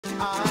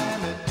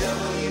I'm at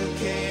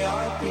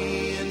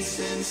WKRP in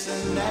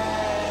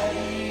Cincinnati.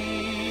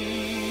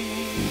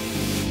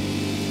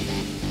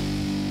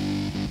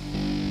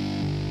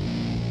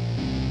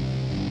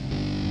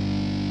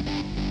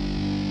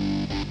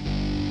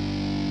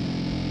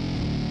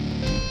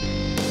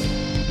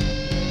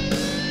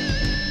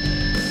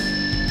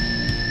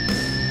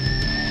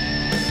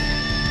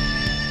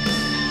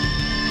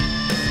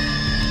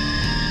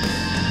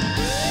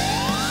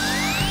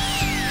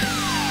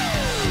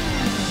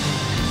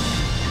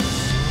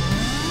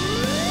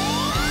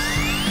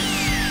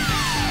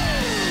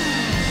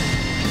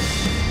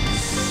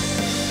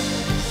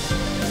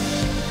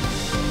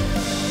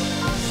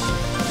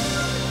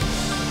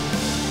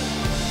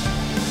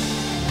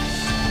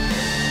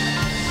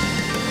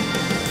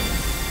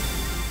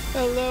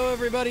 Hello,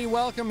 everybody.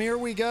 Welcome. Here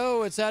we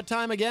go. It's that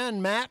time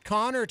again. Matt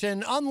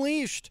Connarton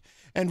Unleashed.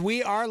 And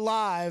we are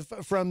live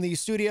from the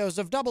studios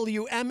of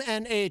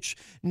WMNH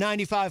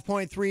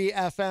 95.3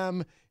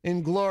 FM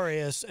in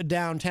glorious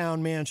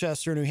downtown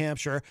Manchester, New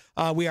Hampshire.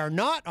 We are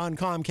not on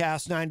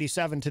Comcast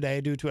 97 today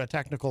due to a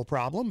technical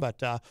problem,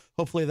 but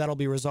hopefully that'll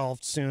be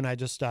resolved soon. I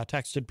just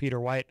texted Peter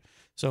White,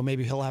 so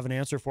maybe he'll have an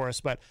answer for us.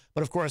 But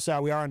of course,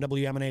 we are on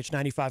WMNH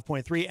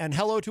 95.3. And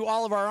hello to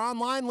all of our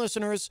online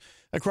listeners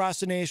across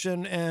the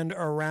nation and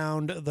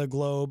around the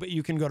globe.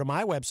 You can go to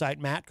my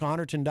website,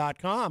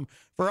 mattconnarton.com,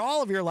 for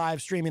all of your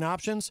live streaming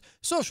options,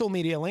 social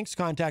media links,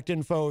 contact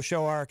info,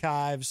 show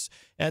archives,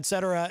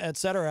 etc.,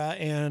 etc.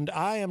 And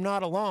I am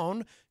not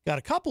alone. Got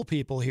a couple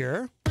people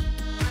here.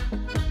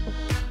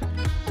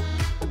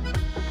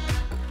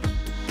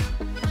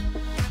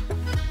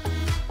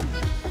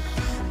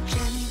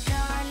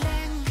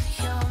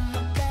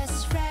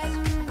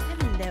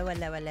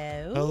 Hello,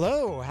 hello.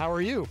 Hello, how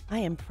are you? I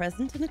am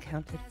present and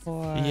accounted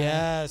for.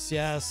 Yes,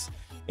 yes.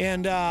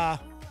 And,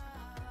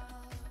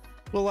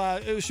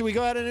 should we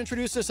go ahead and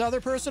introduce this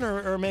other person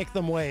or make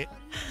them wait?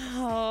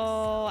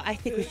 Oh, I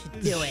think we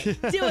should do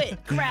it. Do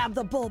it. Grab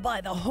the bull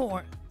by the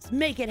horns.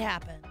 Make it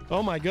happen.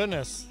 Oh, my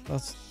goodness.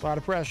 That's a lot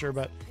of pressure,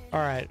 but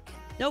all right.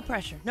 No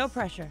pressure. No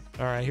pressure.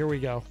 All right, here we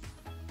go.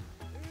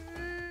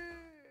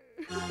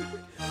 Good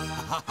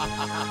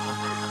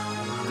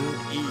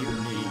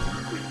evening,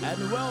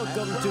 and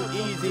welcome to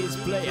Easy's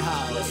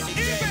Playhouse.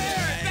 Easy,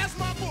 that's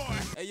my boy.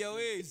 Hey, yo,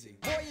 Easy.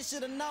 Boy, you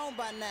should have known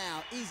by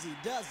now. Easy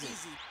does it.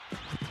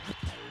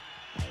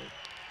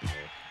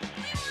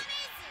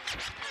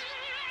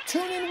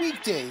 Tune in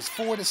weekdays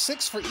 4 to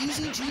 6 for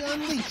Eazy-G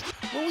Unleashed,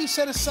 where we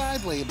set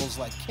aside labels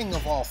like King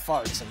of All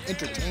Farts and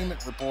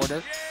Entertainment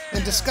Reporter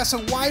and discuss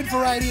a wide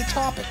variety of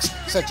topics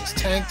such as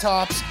tank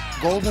tops,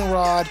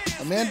 goldenrod,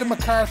 Amanda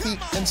McCarthy,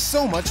 and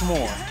so much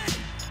more.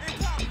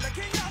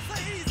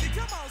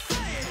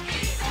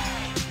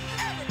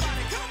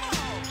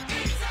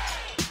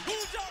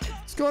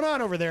 What's going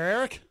on over there,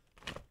 Eric?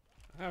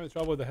 I'm having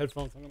trouble with the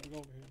headphones. I'm going to go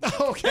over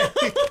here.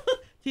 Okay.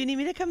 Do you need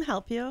me to come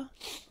help you?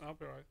 I'll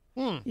be all right.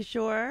 You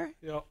sure?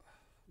 Yeah, a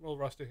little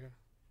rusty here.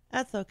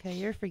 That's okay.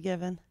 You're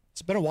forgiven.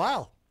 It's been a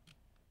while.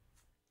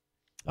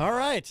 All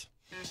right.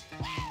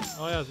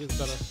 Oh, yeah, it's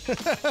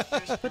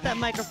better. Put that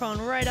microphone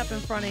right up in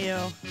front of you.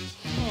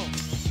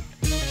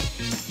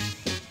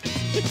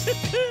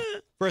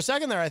 For a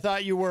second there, I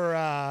thought you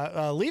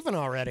were leaving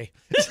already.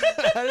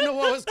 I didn't know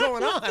what was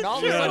going on.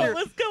 All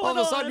of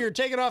a sudden, you're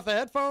taking off the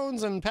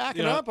headphones and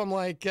packing up. I'm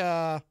like...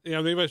 Yeah,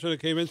 maybe I should have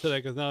came in today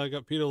because now I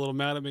got Peter a little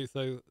mad at me.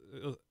 So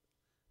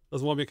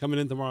doesn't want me coming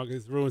in tomorrow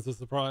because he ruins the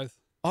surprise.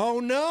 Oh,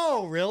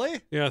 no,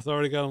 really? Yeah, it's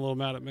already got a little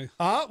mad at me.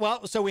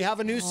 Well, so we have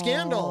a new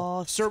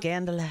scandal. Oh,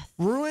 scandalous.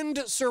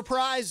 Ruined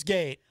surprise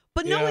gate.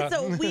 But no, Yeah.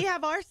 it's we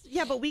have our...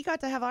 Yeah, but we got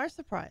to have our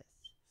surprise.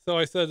 So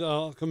I said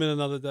I'll come in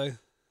another day.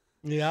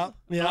 Yeah, I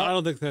yeah.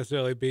 don't think it's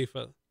necessarily beef.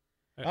 But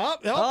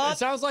It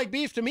sounds like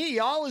beef to me.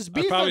 Y'all is I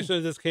beefing. probably should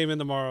have just came in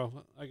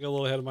tomorrow. I get a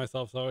little ahead of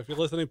myself. So if you're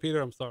listening, Peter,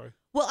 I'm sorry.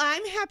 Well,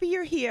 I'm happy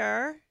you're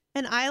here,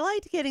 and I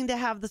liked getting to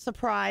have the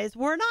surprise.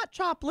 We're not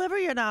chopped liver,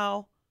 you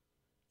know.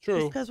 True.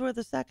 Just because we're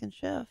the second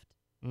shift.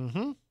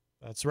 Mm-hmm.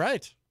 That's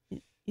right.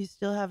 You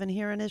still having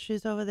hearing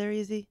issues over there,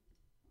 Easy?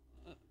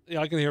 Yeah,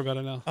 I can hear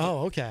better now.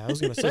 Oh, okay. I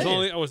was going to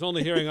say. I was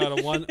only hearing out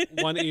of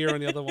one ear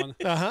and the other one.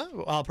 Uh-huh.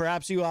 Well,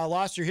 perhaps you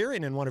lost your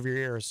hearing in one of your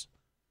ears.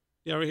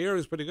 Yeah, our hearing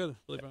is pretty good,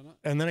 believe it or not.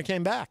 And then it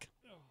came back.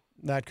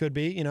 That could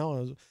be,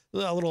 a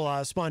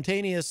little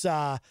spontaneous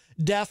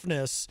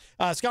deafness.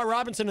 Scott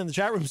Robinson in the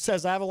chat room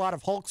says, I have a lot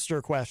of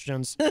Hulkster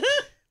questions.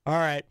 All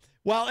right.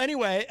 Well,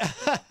 anyway,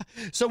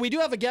 so we do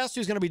have a guest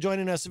who's going to be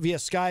joining us via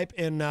Skype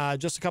in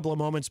just a couple of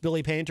moments.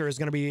 Billy Painter is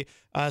going to be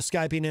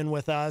Skyping in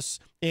with us.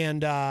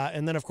 And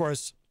then, of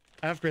course,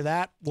 after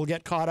that, we'll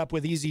get caught up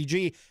with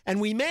Eazy-G. And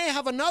we may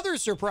have another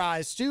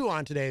surprise, too,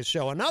 on today's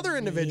show. Another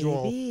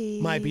individual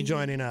might be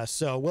joining us.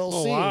 So we'll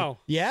see. Oh, wow.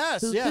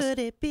 Yes, Who yes. could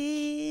it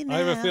be now? I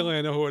have a feeling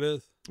I know who it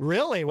is.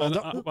 Really? Well,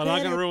 But I'm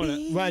not going to ruin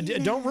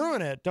it. don't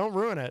ruin it. Don't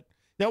ruin it.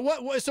 Now,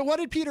 so what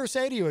did Peter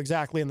say to you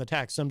exactly in the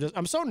text?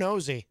 I'm so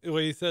nosy. Well,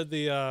 he said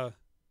he asked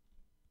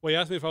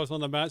me if I was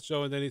on the Matt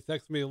show, and then he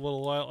texted me a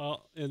little while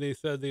out, and he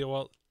said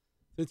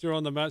since you're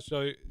on the Matt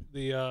show,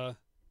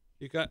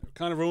 You got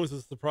kind of ruins the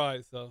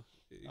surprise. So.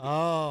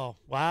 Oh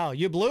wow,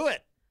 you blew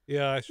it.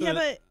 Yeah, I should. Yeah,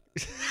 but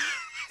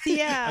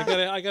yeah,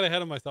 I got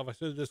ahead of myself. I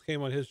should have just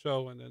came on his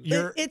show and then.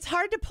 it's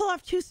hard to pull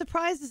off 2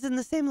 surprises in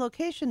the same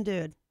location,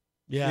 dude.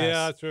 Yes.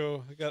 Yeah,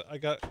 true. I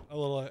got a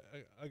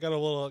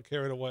little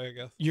carried away, I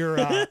guess. Your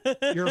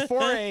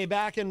foray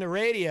back into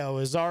radio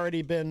has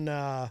already been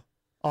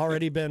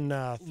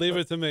Leave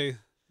it to me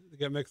to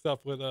get mixed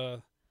up with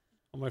on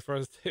my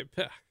first day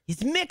back.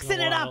 He's mixing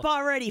it up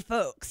already,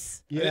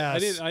 folks.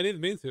 Yes. I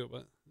didn't mean to,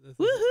 but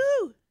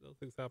Woohoo! those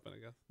things happen, I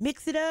guess.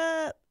 Mix it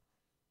up.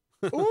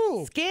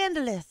 Ooh.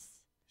 Scandalous.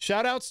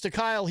 Shout outs to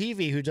Kyle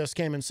Heavey, who just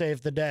came and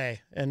saved the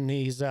day, and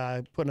he's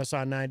putting us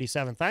on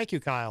 97. Thank you,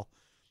 Kyle.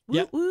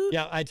 Yeah,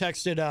 yeah. I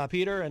texted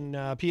Peter,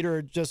 and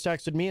Peter just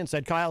texted me and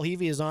said Kyle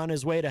Heavey is on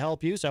his way to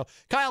help you. So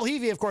Kyle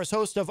Heavey, of course,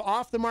 host of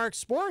Off the Mark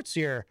Sports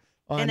here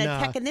on, and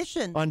a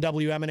technician on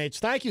WMNH.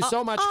 Thank you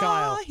so much,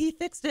 Kyle. He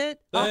fixed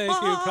it. Thank you,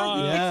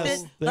 Kyle. He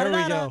fixed it. There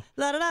we go.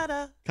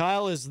 La-da-da-da.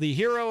 Kyle is the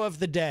hero of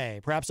the day.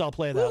 Perhaps I'll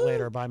play that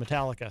later by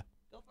Metallica.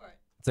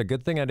 It's a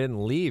good thing I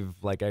didn't leave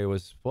like I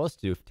was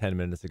supposed to 10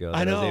 minutes ago.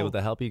 I know. was able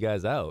to help you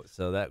guys out.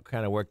 So that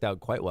kind of worked out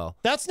quite well.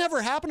 That's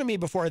never happened to me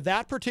before.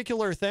 That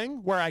particular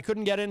thing where I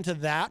couldn't get into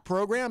that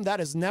program, that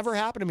has never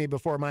happened to me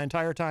before my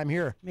entire time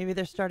here. Maybe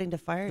they're starting to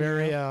fire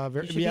Very, you.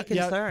 very. You should be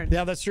concerned.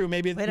 Yeah, that's true.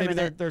 Maybe Wait a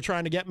minute. they're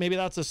trying to get. Maybe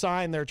that's a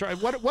sign they're trying.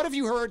 What have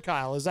you heard,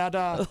 Kyle? Is that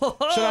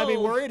should I be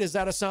worried? Is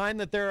that a sign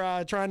that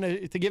they're trying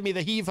to give me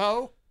the heave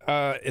ho?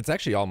 It's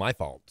actually all my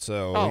fault.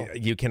 So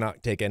you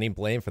cannot take any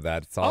blame for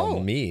that. It's all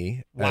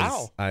me.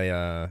 Wow.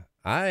 I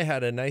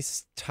had a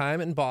nice time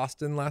in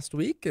Boston last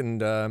week,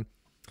 and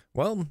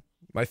well,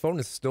 my phone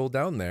is still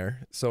down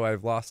there, so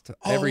I've lost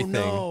everything.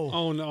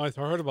 Oh no, I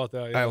heard about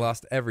that. Yeah. I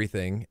lost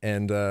everything,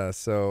 and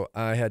so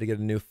I had to get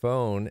a new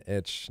phone.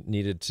 It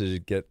needed to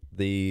get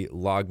the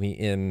Log Me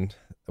In,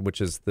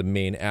 which is the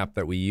main app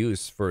that we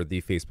use for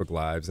the Facebook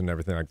Lives and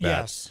everything like that.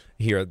 Yes.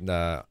 Here at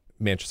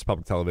Manchester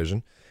Public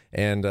Television,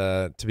 and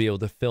to be able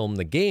to film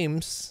the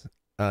games.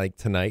 Like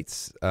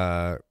tonight's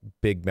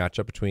big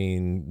matchup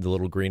between the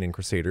Little Green and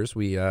Crusaders,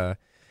 we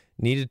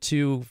needed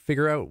to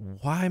figure out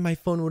why my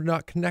phone would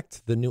not connect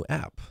to the new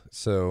app.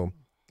 So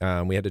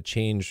we had to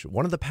change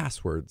one of the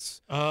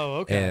passwords. Oh,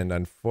 okay. And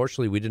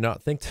unfortunately, we did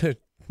not think to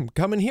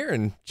come in here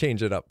and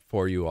change it up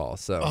for you all.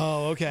 So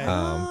okay.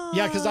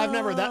 Yeah, because I've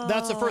never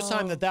that's the first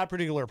time that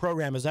particular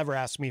program has ever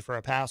asked me for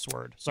a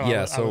password. So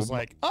yeah, I was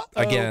like,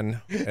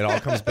 again, it all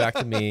comes back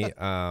to me.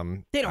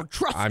 They don't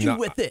trust you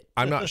with it.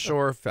 I'm not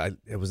sure if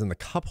it was in the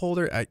cup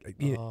holder.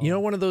 You know,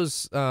 one of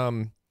those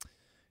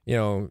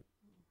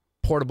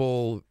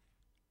portable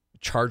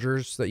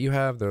chargers that you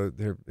have. I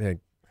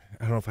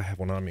don't know if I have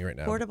one on me right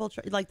now. Portable,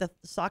 like the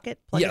socket,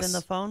 plug it in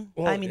the phone.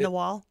 Well, the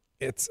wall.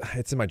 It's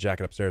in my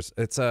jacket upstairs.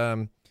 It's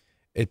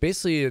it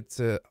basically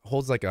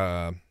holds like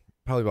probably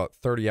about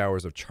 30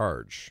 hours of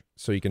charge.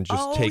 So you can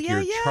just take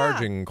your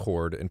charging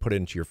cord and put it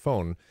into your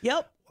phone.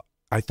 Yep.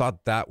 I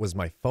thought that was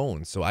my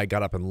phone, so I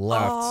got up and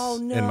left,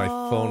 and my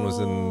phone was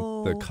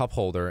in the cup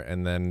holder,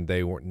 and then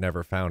they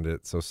never found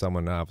it. So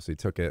someone obviously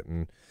took it,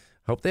 and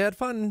hope they had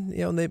fun.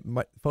 You know,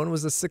 my phone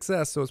was a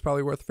success, so it's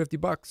probably worth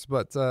 $50.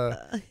 But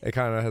it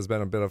kind of has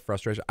been a bit of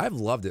frustration. I've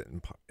loved it,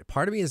 and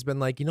part of me has been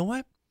like, you know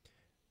what?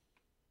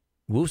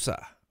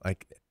 Woosah,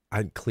 like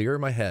I clear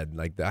my head.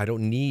 Like I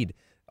don't need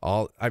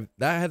all. I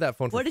had that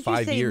phone for 5 years.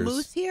 What did you say?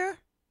 Moose here?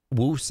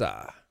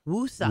 Woosah.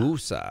 Woosah.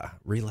 Woosah.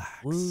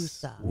 Relax.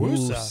 Woosah.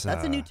 Woosah.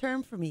 That's a new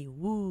term for me.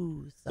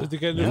 Woosah. Did you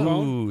get a new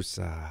phone?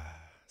 Woosah.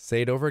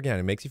 Say it over again.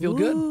 It makes you feel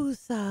good.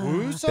 Woosah.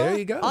 Woosah? There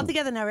you go. All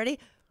together now. Ready?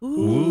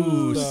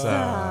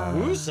 Woosah.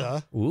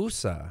 Woosah.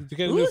 Woosah. Did you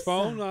get a new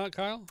phone,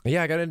 Kyle?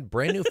 Yeah, I got a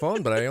brand new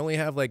phone, but I only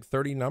have like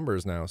 30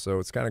 numbers now, so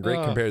it's kind of great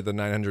compared to the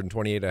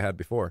 928 I had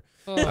before.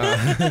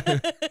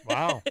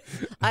 Wow.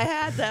 I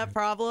had that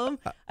problem.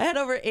 I had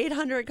over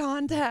 800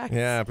 contacts.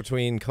 Yeah,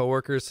 between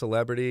coworkers,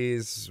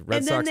 celebrities, Red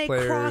and Sox then they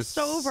players. crossed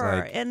over,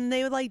 like, and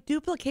they like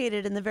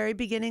duplicated in the very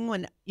beginning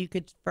when you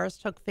could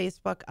first hook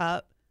Facebook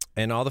up.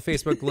 and all the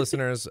Facebook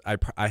listeners,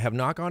 I have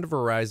not gone to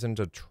Verizon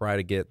to try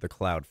to get the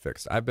cloud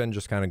fixed. I've been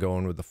just kind of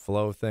going with the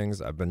flow of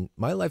things.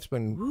 My life's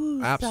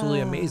been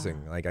absolutely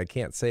amazing. Like I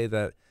can't say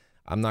that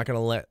I'm not going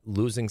to let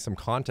losing some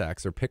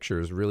contacts or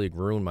pictures really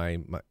ruin my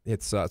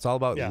it's all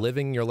about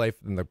living your life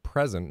in the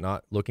present,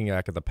 not looking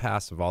back at the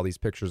past of all these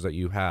pictures that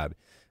you had.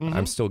 Mm-hmm.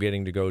 I'm still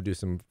getting to go do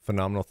some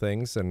phenomenal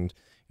things, and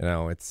you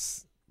know,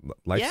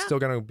 life's still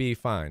going to be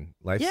fine.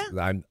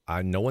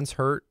 No one's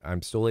hurt.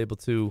 I'm still able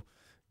to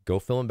go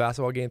film a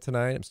basketball game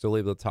tonight. I'm still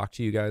able to talk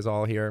to you guys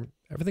all here.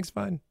 Everything's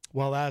fine.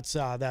 Well, that's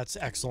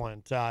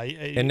excellent.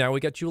 And now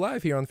we got you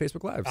live here on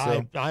Facebook Live.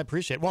 So I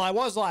appreciate it. Well, I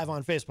was live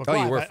on Facebook you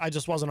Live. were. I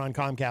just wasn't on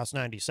Comcast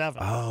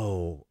 97.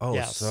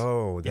 Yes.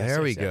 So Yes,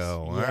 there we yes,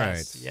 go. yes. All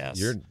right. Yes.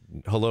 You're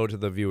hello to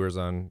the viewers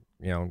on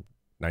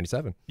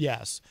 97.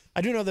 Yes.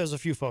 I do know there's a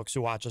few folks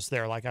who watch us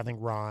there, like I think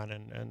Ron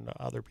and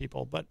other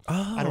people, but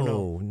I don't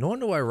know. No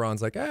wonder why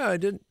Ron's like, I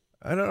don't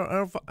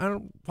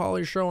follow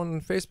your show on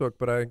Facebook,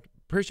 but I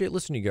appreciate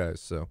listening to you guys.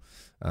 So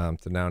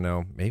to now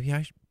know, maybe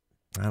I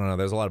I don't know.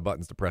 There's a lot of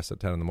buttons to press at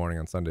 10 in the morning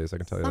on Sundays. I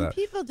can tell you Some that.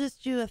 people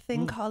just do a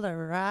thing called a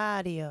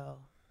radio.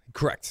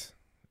 Correct.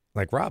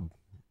 Like Rob.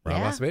 Rob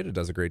Yeah. Aceveda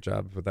does a great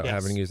job without Yes.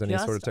 having to use any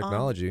sort of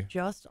technology.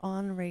 Just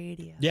on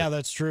radio. Yeah,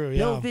 that's true.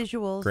 No Yeah,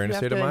 visuals. Grain you of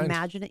have state to of mind.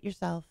 imagine it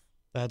yourself.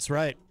 that's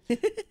right.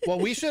 Well,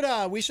 we should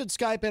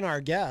Skype in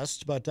our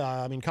guest, but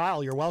I mean,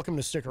 Kyle, you're welcome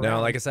to stick around.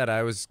 No, like I said,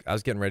 I was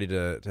getting ready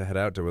to head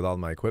out with all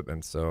my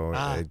equipment. So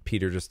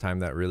Peter just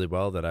timed that really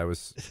well that I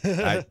was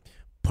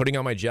putting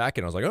on my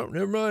jacket. I was like, oh,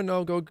 never mind.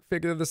 I'll go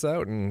figure this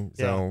out. And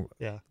so,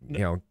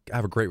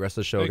 have a great rest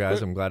of the show, Hey, guys.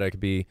 quick- I'm glad I could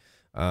be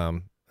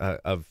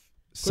of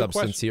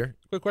substance here.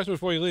 Quick question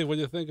before you leave. What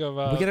do you think of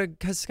We got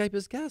to Skype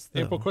as guest,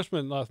 though. April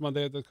Cushman last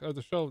Monday at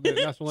the show, the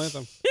national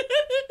anthem?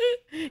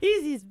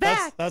 Easy's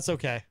back. That's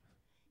okay.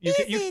 You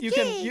can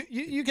answer.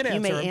 You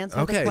him. may answer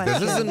the Okay,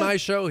 question. this isn't my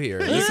show here.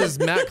 This is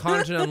Matt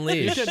Connarton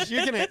Unleashed.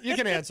 You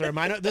can answer him.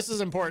 I know this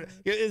is important.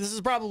 This has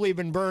probably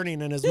been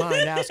burning in his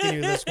mind asking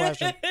you this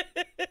question.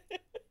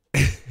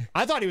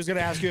 I thought he was going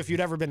to ask you if you'd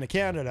ever been to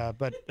Canada,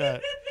 but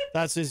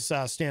that's his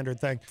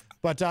standard thing.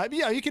 But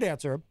yeah, you can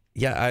answer him.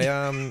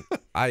 Yeah,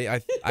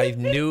 I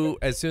knew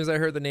as soon as I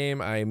heard the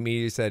name, I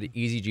immediately said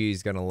Eazy-G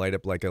is gonna light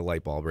up like a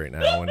light bulb right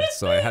now, and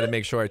so I had to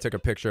make sure I took a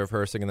picture of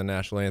her singing the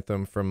national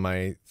anthem. From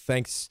my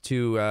thanks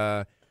to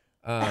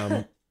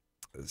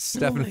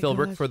Steph and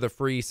Philbrick for the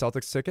free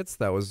Celtics tickets.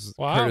 That was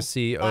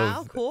courtesy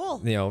of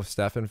cool.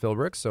 Steph and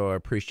Philbrick. So I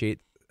appreciate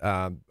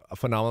a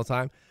phenomenal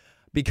time.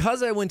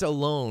 Because I went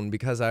alone,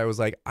 because I was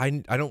like, I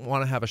don't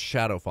want to have a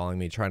shadow following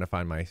me trying to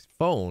find my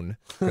phone,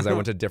 because I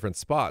went to different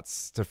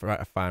spots to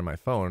find my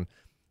phone.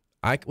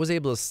 I was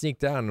able to sneak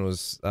down and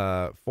was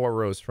 4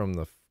 rows from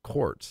the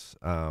court.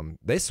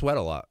 They sweat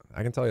a lot.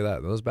 I can tell you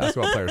that. Those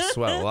basketball players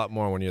sweat a lot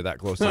more when you're that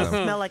close to them.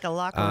 Smell like a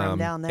locker room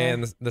down there.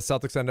 And the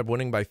Celtics ended up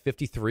winning by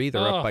 53.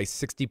 They're up by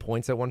 60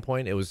 points at one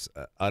point. It was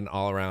an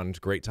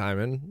all-around great time.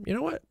 And you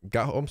know what?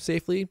 Got home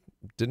safely.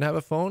 Didn't have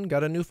a phone.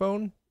 Got a new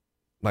phone.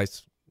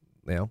 Nice.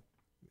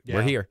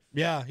 We're here.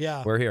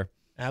 Yeah. We're here.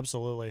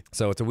 Absolutely.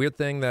 So it's a weird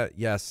thing that,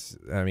 yes,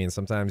 I mean,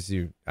 sometimes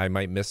I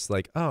might miss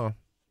like, oh,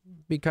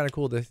 it'd be kind of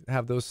cool to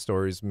have those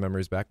stories,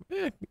 memories back.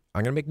 I'm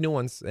going to make new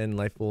ones and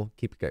life will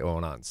keep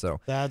going on.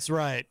 So that's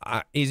right.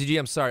 Eazy-G,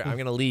 I'm sorry. I'm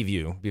going to leave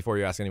you before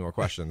you ask any more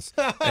questions.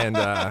 And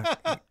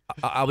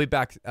I'll be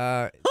back.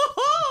 The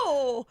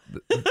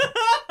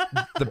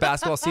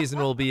basketball season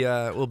will be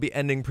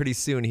ending pretty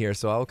soon here.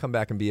 So I'll come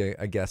back and be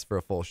a guest for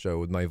a full show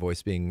with my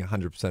voice being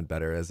 100%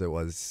 better as it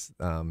was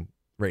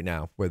right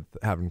now with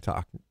having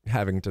to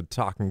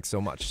talking so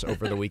much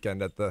over the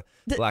weekend at the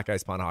Black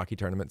Ice Pond hockey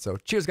tournament. So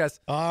cheers,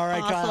 guys. All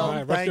right, Awesome. Kyle. All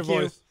right, rest Thank your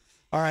you. voice.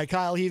 All right,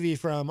 Kyle Heavey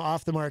from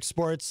Off the Mark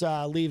Sports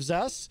leaves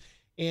us.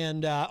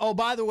 And,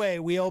 by the way,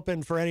 we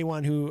opened, for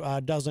anyone who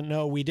doesn't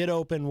know, we did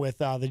open with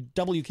the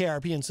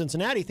WKRP in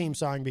Cincinnati theme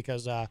song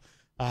because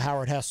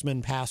Howard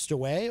Hessman passed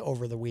away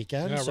over the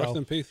weekend. Yeah, so rest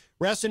in peace.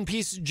 Rest in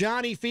peace,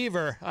 Johnny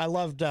Fever. I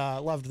loved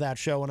that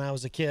show when I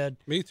was a kid.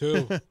 Me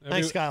too.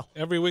 Thanks, Kyle.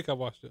 Every week I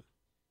watched it.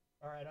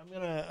 All right, I'm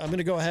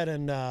gonna go ahead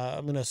and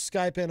I'm gonna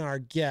Skype in our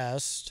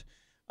guest.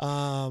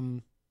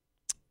 And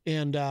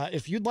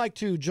if you'd like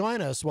to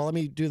join us, well, let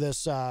me do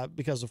this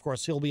because, of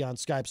course, he'll be on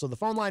Skype. So the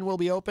phone line will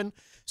be open,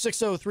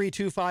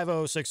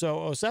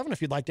 603-250-6007.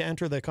 If you'd like to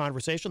enter the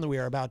conversation that we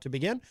are about to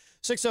begin,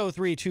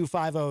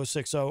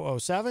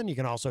 603-250-6007. You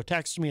can also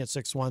text me at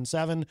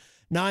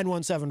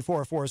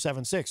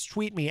 617-917-4476.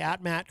 Tweet me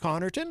at Matt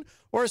Connarton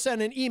or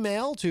send an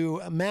email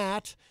to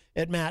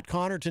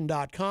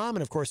matt@mattconnerton.com.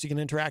 And, of course, you can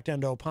interact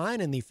and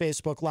opine in the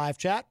Facebook live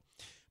chat.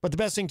 But the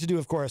best thing to do,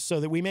 of course, so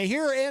that we may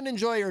hear and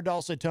enjoy your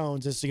dulcet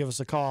tones, is to give us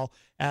a call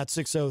at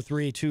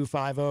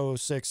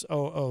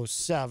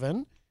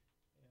 603-250-6007.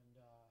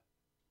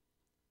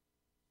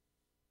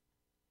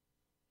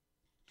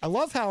 I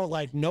love how,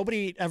 like,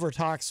 nobody ever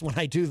talks when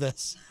I do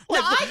this. No,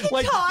 I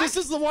can talk. This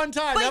is the one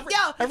time. But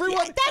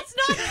everyone. that's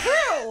not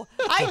true.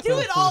 I do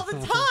it all the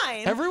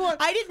time. Everyone.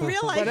 I didn't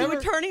realize you were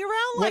turning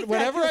around like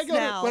whenever that I go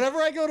now. whenever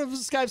I go to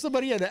Skype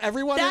somebody in,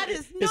 everyone. That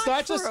is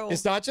not true.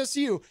 It's not just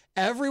you.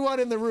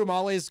 Everyone in the room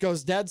always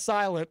goes dead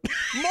silent.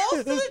 Most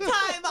of the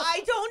time,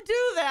 I don't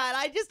do that.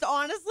 I just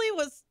honestly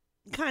was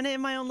kind of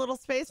in my own little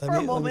space for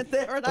a moment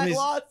there, and I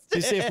lost it. Let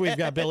me see if we've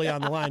got Billy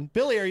on the line.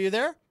 Billy, are you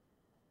there?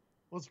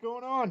 What's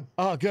going on?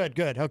 Oh, good.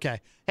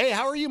 Okay. Hey,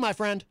 how are you, my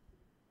friend?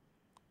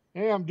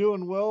 Hey, I'm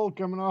doing well,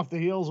 coming off the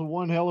heels of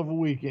one hell of a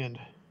weekend.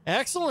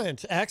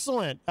 Excellent.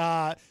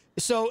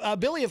 So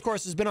Billy, of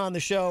course, has been on the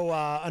show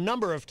a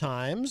number of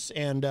times,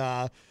 and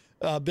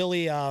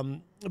Billy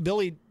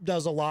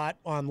does a lot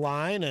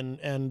online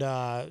and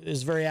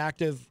is very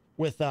active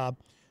with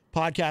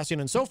podcasting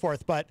and so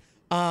forth. But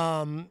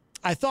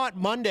I thought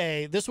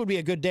Monday, this would be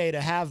a good day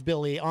to have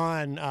Billy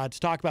on to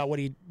talk about what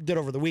he did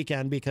over the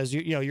weekend, because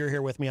you're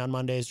here with me on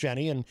Mondays,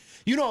 Jenny, and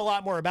you know a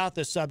lot more about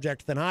this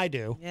subject than I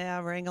do.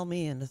 Yeah, wrangle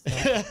me into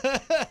stuff.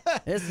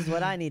 This is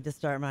what I need to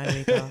start my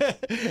week off.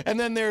 And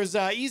then there's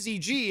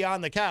Eazy-G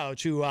on the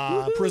couch, who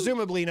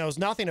presumably knows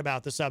nothing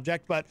about the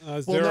subject, but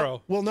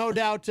zero. will no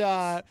doubt.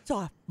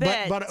 Soft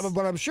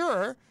but I'm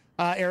sure,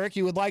 Eric,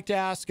 you would like to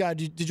ask.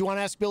 Did you want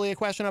to ask Billy a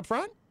question up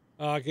front?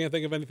 I can't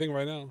think of anything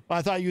right now.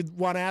 I thought you'd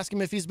want to ask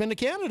him if he's been to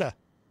Canada.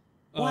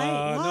 Why? No,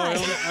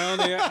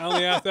 I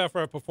only asked that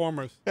for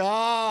performers.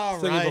 All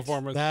Singing right.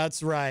 performers.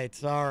 That's right.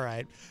 All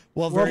right.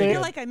 Well, I very feel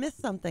good. like I missed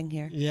something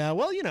here. Yeah,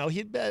 well,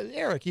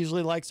 Eric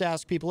usually likes to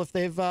ask people if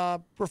they've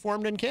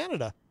performed in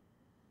Canada.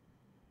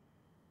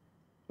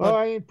 Well,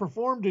 I ain't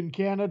performed in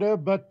Canada,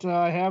 but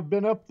I have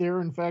been up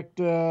there. In fact,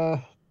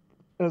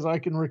 as I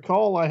can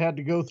recall, I had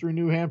to go through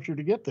New Hampshire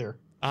to get there.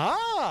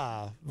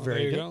 Ah,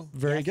 very good. go.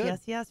 Very yes, good.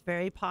 Yes, yes.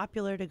 Very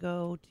popular to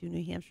go to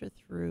New Hampshire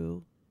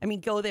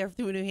go there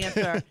through New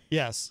Hampshire.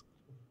 Yes.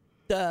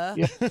 Duh.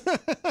 Yeah.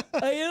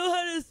 I know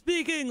how to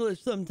speak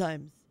English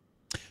sometimes.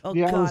 Oh,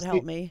 Yeah, God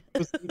help me.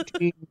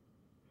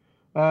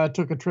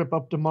 Took a trip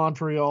up to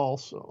Montreal,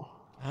 so.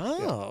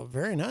 Oh,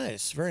 very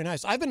nice. Very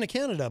nice. I've been to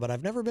Canada, but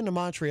I've never been to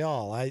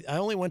Montreal. I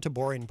only went to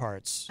boring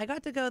parts. I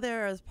got to go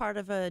there as part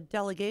of a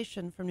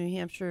delegation from New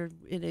Hampshire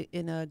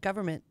in a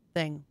government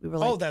thing. We were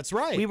like, Oh, that's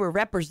right. we were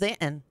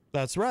representing.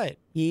 That's right.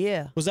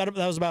 Yeah. That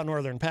was about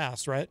Northern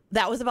Pass, right?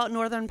 That was about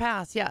Northern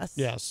Pass, yes.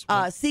 Yes.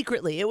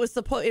 Secretly, it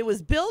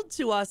was billed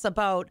to us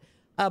about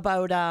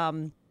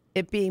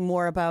it being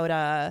more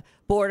about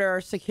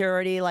border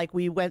security. Like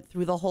we went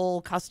through the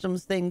whole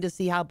customs thing to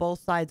see how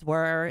both sides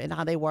were and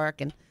how they work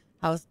and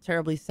how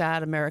terribly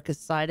sad America's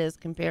side is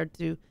compared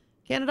to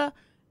Canada.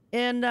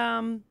 And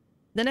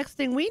the next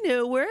thing we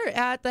knew, we're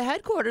at the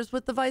headquarters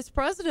with the vice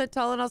president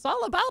telling us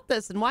all about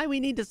this and why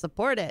we need to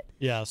support it.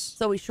 Yes.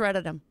 So we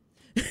shredded him.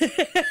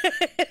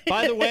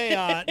 By the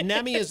way,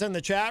 Nemi is in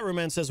the chat room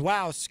and says,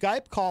 wow,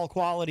 Skype call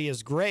quality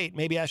is great.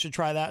 Maybe I should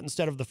try that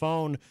instead of the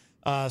phone.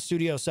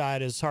 Studio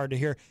side is hard to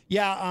hear.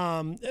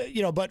 Yeah,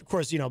 but of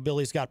course,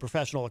 Billy's got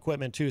professional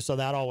equipment too, so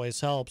that always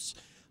helps.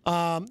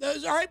 All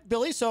right,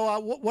 Billy. So,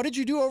 what did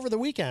you do over the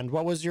weekend?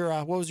 What was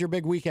your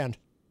big weekend?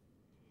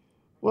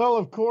 Well,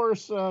 of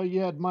course,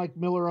 you had Mike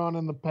Miller on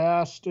in the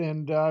past,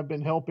 and I've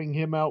been helping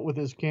him out with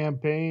his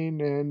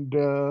campaign.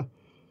 And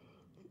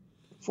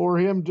for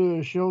him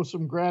to show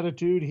some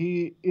gratitude,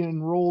 he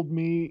enrolled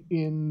me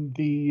in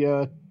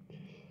the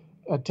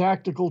a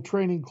tactical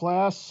training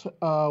class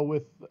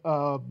with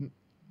a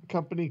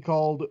company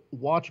called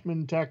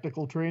Watchman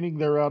Tactical Training.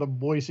 They're out of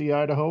Boise,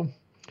 Idaho.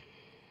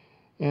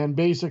 And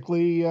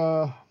basically,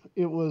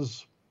 it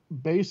was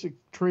basic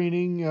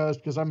training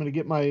because I'm going to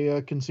get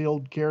my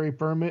concealed carry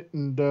permit,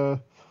 and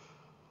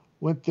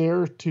went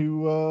there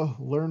to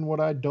learn what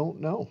I don't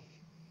know.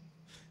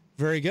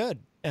 Very good.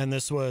 And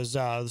this was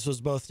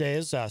both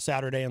days,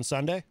 Saturday and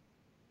Sunday?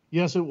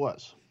 Yes, it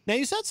was. Now,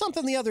 you said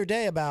something the other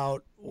day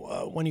about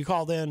when you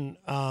called in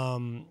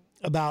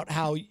about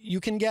how you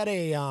can get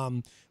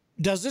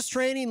does this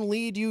training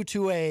lead you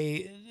to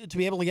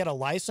be able to get a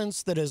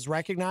license that is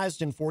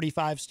recognized in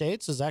 45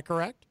 states? Is that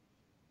correct?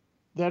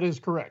 That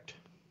is correct.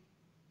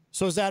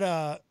 So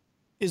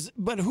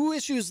but who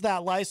issues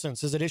that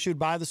license? Is it issued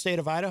by the state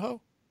of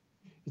Idaho?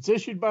 It's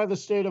issued by the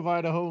state of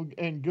Idaho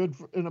and good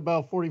in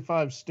about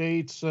 45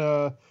 states.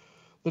 The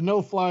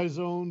no-fly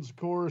zones, of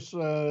course,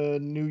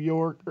 New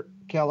York,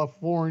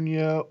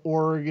 California,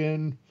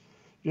 Oregon,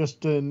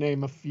 just to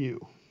name a few.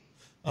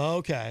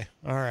 Okay.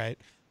 All right.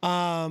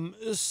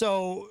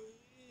 So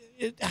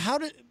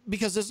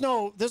because there's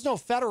no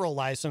federal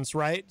license,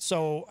 right?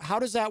 So how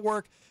does that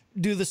work?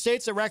 Do the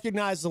states that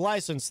recognize the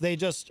license,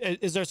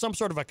 is there some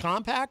sort of a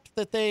compact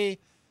that they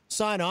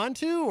sign on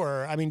to?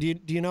 Or, I mean,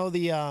 do you know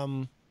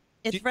the,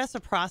 It's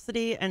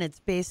reciprocity, and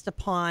it's based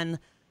upon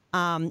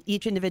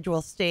each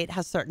individual state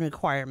has certain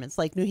requirements.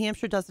 Like New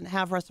Hampshire doesn't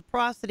have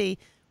reciprocity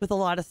with a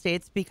lot of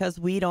states because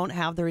we don't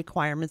have the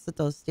requirements that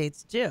those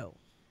states do.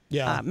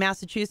 Yeah.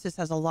 Massachusetts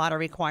has a lot of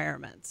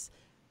requirements.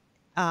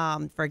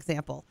 For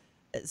example,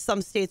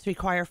 some states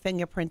require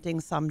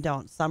fingerprinting, some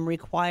don't. Some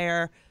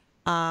require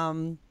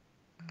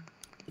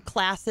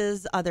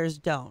classes, others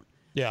don't.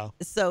 Yeah.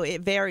 So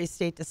it varies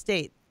state to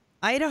state.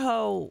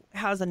 Idaho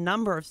has a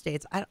number of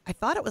states. I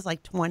thought it was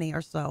like 20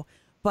 or so,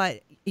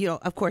 but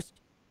of course,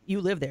 you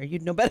live there.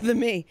 You'd know better than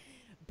me.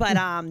 But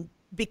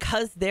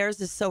because theirs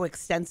is so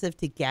extensive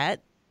to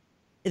get,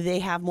 they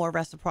have more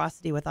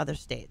reciprocity with other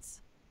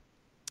states.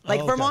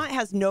 Like Vermont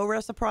has no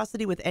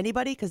reciprocity with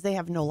anybody because they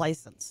have no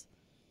license.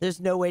 There's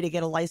no way to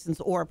get a license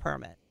or a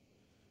permit.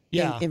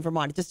 Yeah. In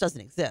Vermont, it just doesn't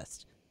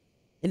exist.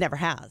 It never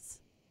has.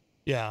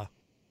 Yeah.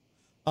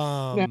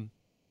 Go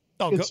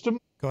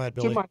ahead,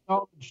 Billy. To my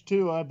knowledge,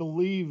 too, I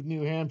believe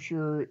New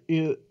Hampshire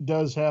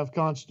does have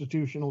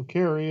constitutional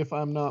carry, if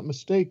I'm not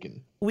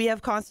mistaken. We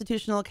have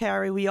constitutional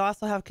carry. We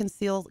also have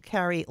concealed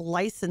carry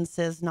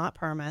licenses, not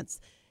permits.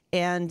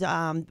 And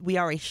we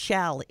are a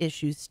shall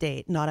issue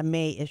state, not a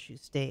may issue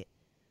state.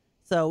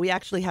 So we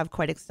actually have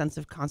quite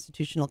extensive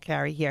constitutional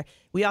carry here.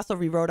 We also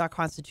rewrote our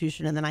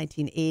constitution in the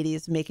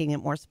 1980s, making it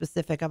more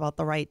specific about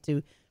the right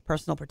to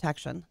personal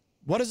protection.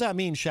 What does that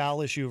mean,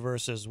 shall issue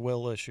versus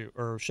will issue,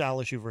 or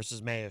shall issue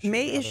versus may issue?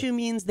 May issue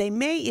means they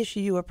may issue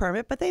you a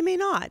permit, but they may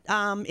not.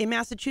 In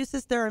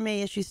Massachusetts, there are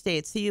may issue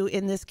states. So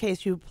in this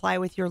case, you apply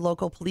with your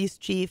local police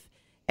chief,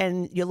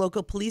 and your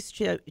local police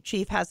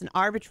chief has an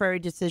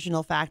arbitrary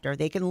decisional factor.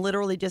 They can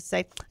literally just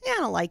say, I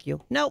don't like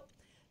you. Nope.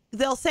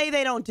 they'll say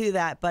they don't do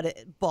that, but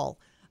bull.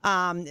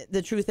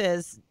 The truth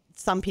is,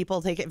 some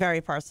people take it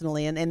very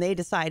personally, and they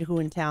decide who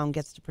in town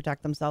gets to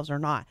protect themselves or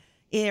not.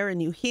 Here in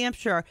New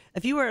Hampshire,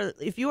 if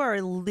you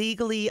are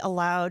legally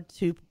allowed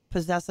to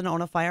possess and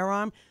own a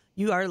firearm,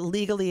 you are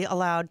legally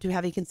allowed to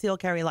have a concealed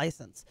carry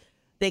license.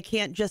 They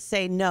can't just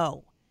say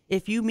no.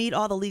 If you meet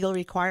all the legal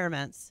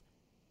requirements,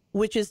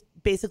 which is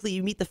basically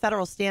you meet the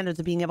federal standards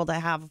of being able to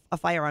have a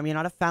firearm, you're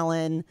not a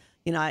felon,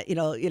 you're not,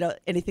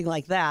 anything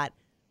like that,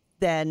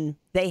 then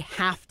they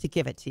have to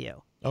give it to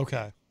you.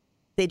 Okay.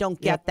 They don't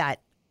get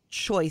that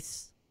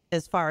choice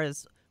as far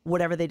as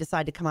whatever they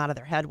decide to come out of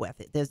their head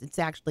with. It's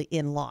actually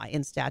in law,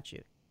 in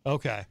statute.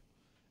 Okay.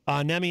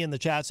 Nemi in the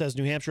chat says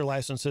New Hampshire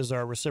licenses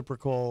are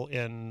reciprocal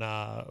in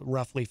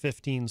roughly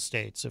 15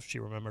 states, if she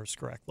remembers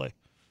correctly.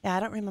 Yeah, I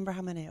don't remember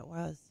how many it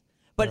was.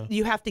 But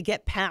you have to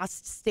get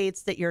past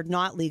states that you're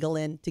not legal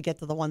in to get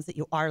to the ones that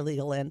you are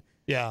legal in.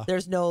 Yeah.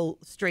 There's no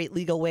straight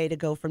legal way to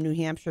go from New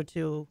Hampshire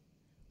to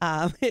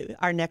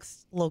our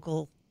next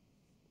local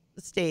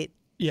state.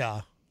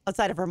 Yeah.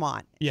 Outside of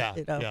Vermont. Yeah.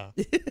 Yeah.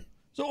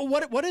 So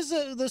what is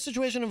the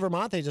situation in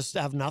Vermont? They just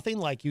have nothing?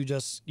 Like you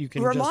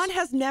can Vermont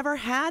has never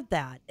had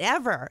that,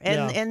 ever.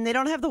 And they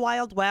don't have the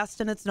Wild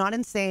West, and it's not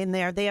insane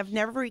there. They have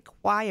never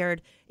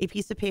required a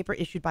piece of paper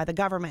issued by the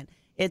government.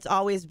 It's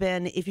always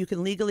been, if you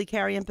can legally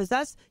carry and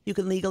possess, you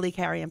can legally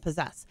carry and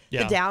possess.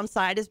 Yeah. The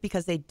downside is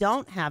because they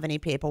don't have any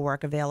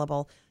paperwork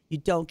available, you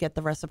don't get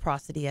the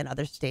reciprocity in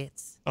other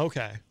states.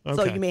 Okay.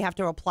 So you may have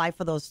to apply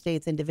for those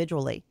states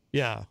individually.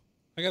 Yeah.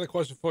 I got a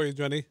question for you,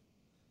 Jenny.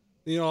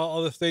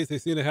 All the states, they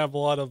seem to have a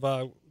lot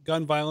of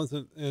gun violence,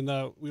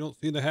 and we don't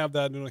seem to have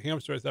that in New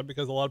Hampshire. Is that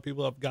because a lot of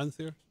people have guns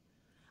here?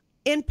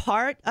 In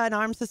part, an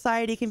armed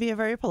society can be a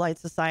very polite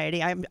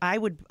society. I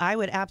would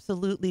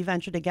absolutely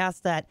venture to guess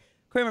that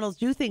criminals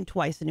do think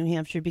twice in New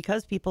Hampshire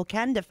because people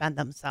can defend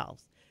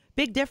themselves.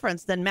 Big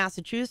difference than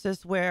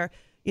Massachusetts, where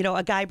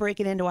a guy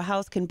breaking into a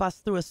house can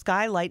bust through a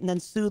skylight and then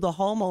sue the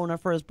homeowner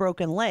for his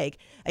broken leg.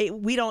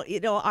 We don't.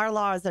 Our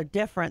laws are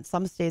different.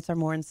 Some states are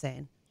more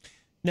insane.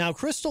 Now,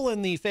 Crystal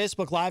in the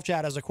Facebook live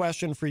chat has a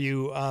question for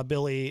you,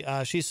 Billy.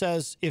 She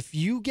says, if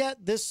you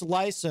get this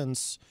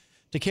license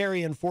to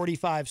carry in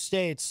 45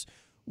 states,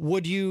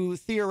 would you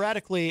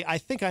theoretically, I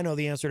think I know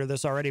the answer to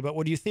this already, but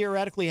would you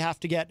theoretically have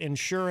to get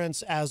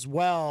insurance as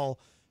well?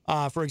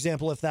 For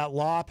example, if that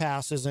law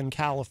passes in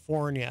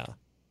California?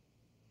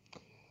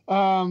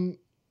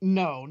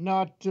 No,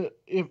 not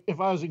if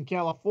I was in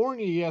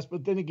California, yes.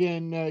 But then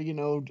again,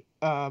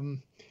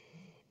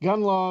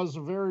 gun laws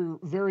are very,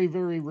 very,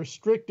 very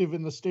restrictive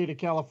in the state of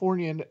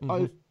California.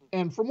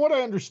 And from what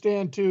I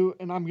understand, too,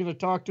 and I'm going to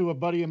talk to a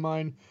buddy of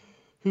mine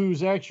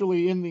who's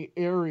actually in the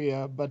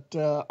area, but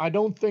I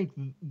don't think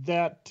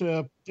that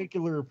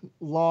particular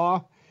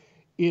law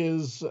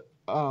is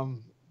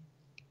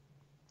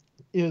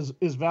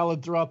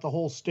valid throughout the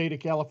whole state of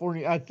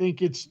California. I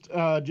think it's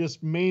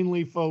just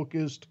mainly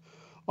focused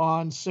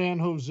on San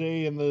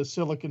Jose and the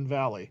Silicon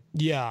Valley.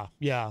 Yeah,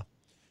 yeah.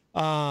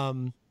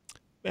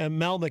 And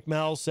Mel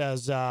McMell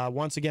says,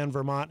 once again,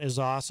 Vermont is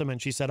awesome. And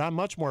she said, I'm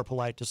much more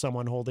polite to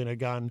someone holding a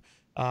gun,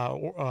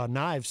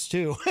 knives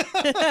too.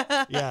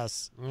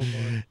 Yes.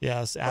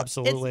 Yes,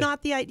 absolutely. It's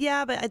not the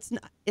idea, but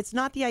it's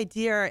not the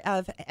idea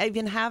of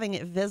even having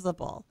it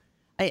visible.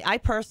 I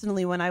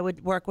personally, when I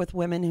would work with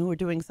women who were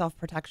doing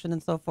self-protection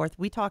and so forth,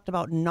 we talked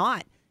about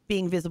not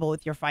being visible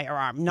with your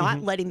firearm,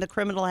 not letting the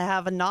criminal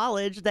have a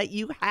knowledge that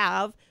you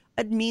have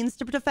a means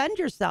to defend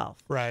yourself.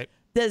 Right.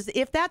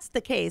 If that's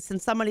the case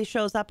and somebody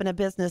shows up in a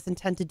business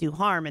intent to do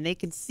harm and they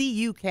can see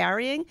you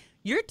carrying,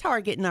 you're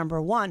target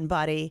number one,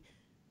 buddy.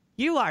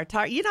 You are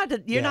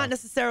you're not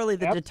necessarily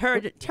the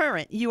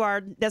deterrent. You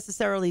are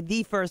necessarily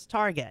the first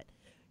target.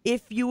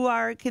 If you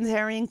are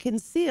carrying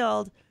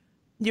concealed,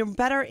 you're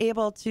better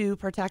able to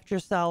protect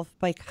yourself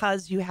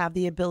because you have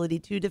the ability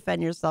to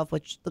defend yourself,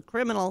 which the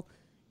criminal,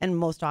 and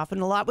most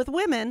often a lot with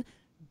women,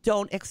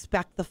 don't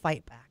expect the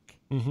fight back.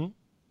 Mm-hmm.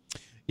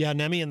 Yeah,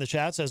 Nemi in the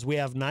chat says, we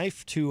have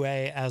Knife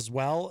 2A as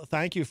well.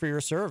 Thank you for your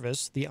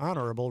service, the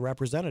Honorable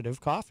Representative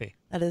Coffee.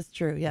 That is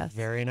true, yes.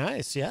 Very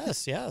nice.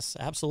 Yes, yes,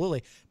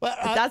 absolutely. But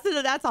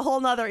that's a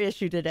whole nother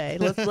issue today.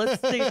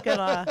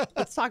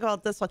 Let's talk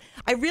about this one.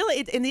 And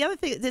the other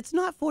thing, it's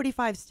not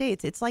 45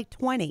 states. It's like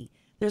 20.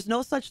 There's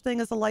no such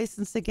thing as a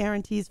license that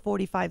guarantees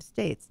 45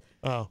 states.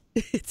 Oh.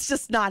 It's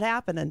just not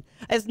happening.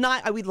 It's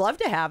not. We'd love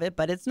to have it,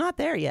 but it's not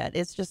there yet.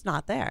 It's just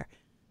not there.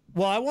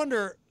 Well, I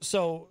wonder,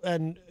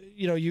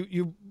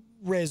 you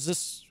raised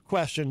this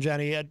question,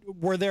 Jenny.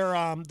 Were there,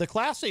 the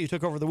class that you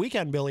took over the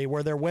weekend, Billy,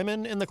 were there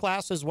women in the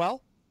class as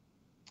well?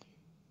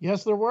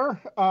 Yes, there were.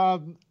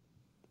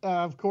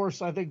 Of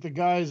course, I think the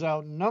guys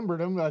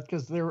outnumbered them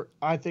because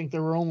I think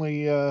there were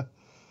only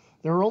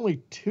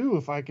two,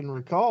 if I can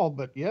recall.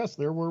 But yes,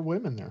 there were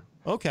women there.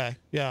 Okay,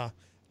 yeah.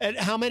 And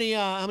how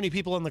many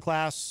people in the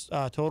class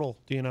total?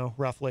 Do you know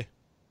roughly?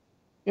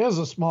 It was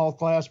a small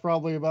class,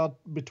 probably about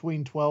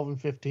between 12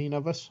 and 15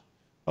 of us.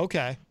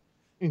 Okay.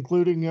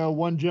 Including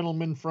one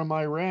gentleman from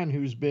Iran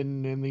who's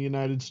been in the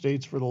United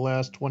States for the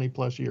last 20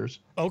 plus years.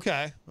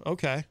 Okay.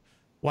 Okay.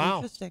 Wow.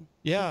 Interesting.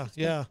 Yeah,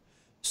 yeah.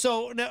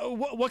 So, now,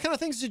 what kind of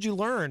things did you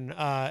learn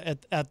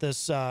at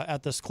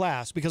this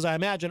class? Because I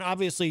imagine,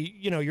 obviously,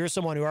 you're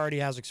someone who already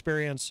has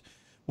experience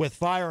with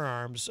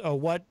firearms.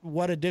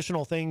 What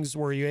additional things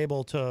were you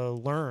able to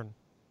learn?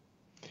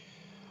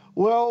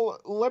 Well,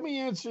 let me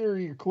answer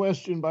your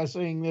question by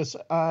saying this.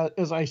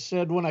 As I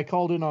said when I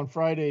called in on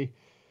Friday,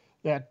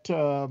 that,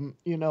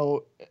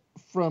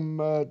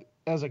 from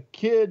as a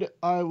kid,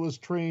 I was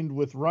trained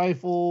with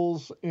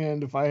rifles,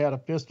 and if I had a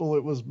pistol,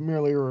 it was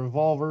merely a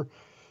revolver.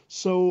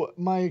 So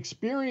my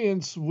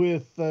experience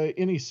with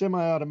any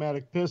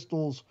semi-automatic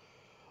pistols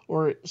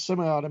or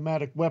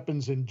semi-automatic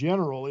weapons in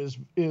general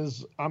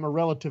is I'm a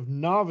relative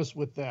novice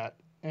with that,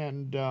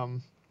 and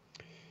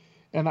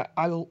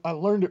I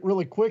learned it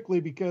really quickly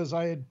because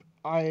I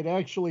had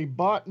actually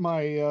bought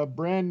my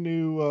brand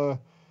new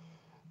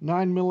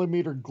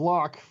 9mm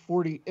Glock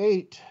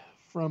 48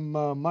 from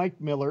Mike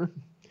Miller,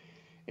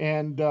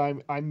 and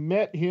I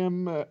met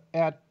him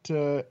at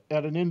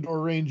an indoor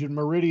range in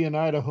Meridian,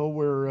 Idaho,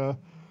 where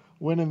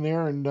went in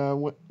there and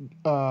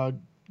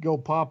go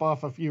pop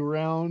off a few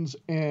rounds,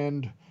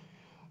 and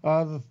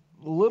the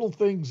little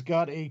things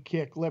got a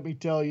kick, let me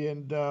tell you.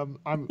 And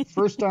I'm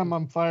first time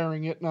I'm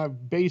firing it, and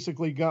I've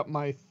basically got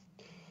my,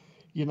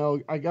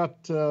 I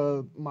got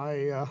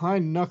my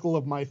hind knuckle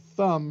of my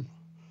thumb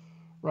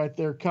right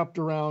there cupped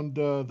around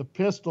the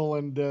pistol,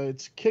 and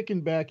it's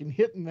kicking back and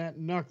hitting that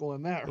knuckle,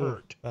 and that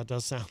hurt. That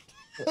does sound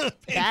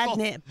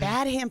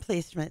bad hand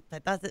placement.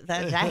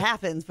 That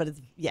happens, but it's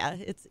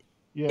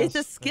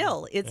a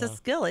skill. It's a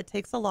skill. It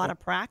takes a lot of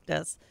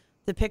practice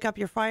to pick up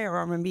your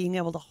firearm and being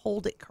able to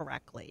hold it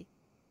correctly.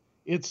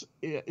 It's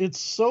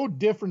so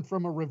different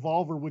from a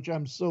revolver, which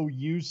I'm so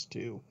used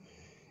to.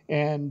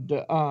 And,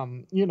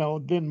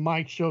 then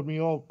Mike showed me,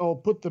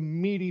 put the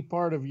meaty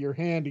part of your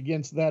hand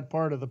against that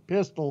part of the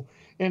pistol,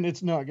 and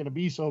it's not going to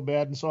be so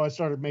bad. And so I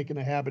started making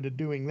a habit of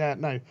doing that,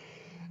 and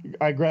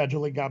I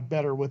gradually got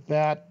better with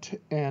that.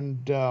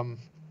 And,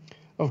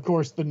 of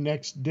course, the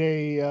next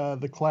day,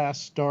 the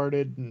class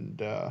started,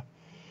 and,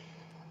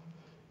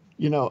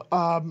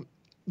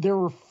 there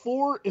were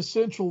 4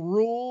 essential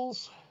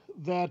rules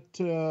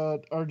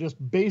that are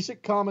just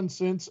basic common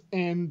sense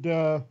and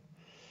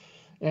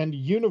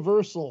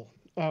universal.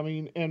 I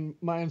mean, and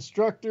my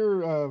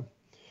instructor,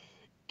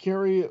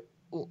 Kerry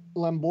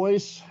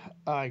Lambois,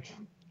 I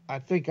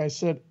think I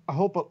said,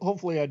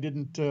 hopefully I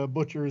didn't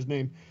butcher his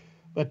name,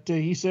 but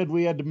he said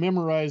we had to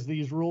memorize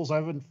these rules. I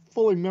haven't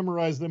fully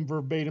memorized them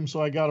verbatim,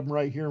 so I got them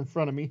right here in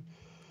front of me.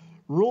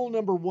 Rule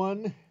number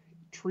 1,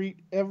 treat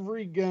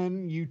every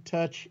gun you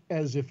touch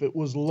as if it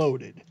was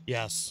loaded.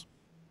 Yes.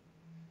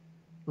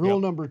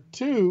 Rule number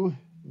 2,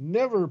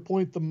 never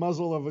point the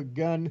muzzle of a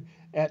gun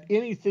at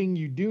anything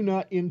you do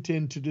not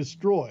intend to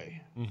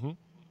destroy. Mm-hmm.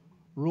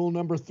 Rule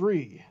number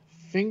 3,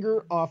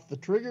 finger off the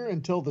trigger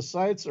until the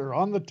sights are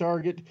on the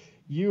target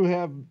you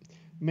have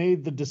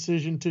made the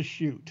decision to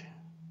shoot.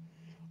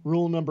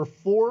 Rule number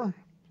 4,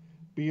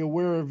 be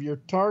aware of your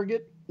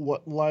target,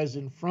 what lies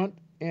in front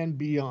and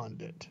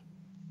beyond it.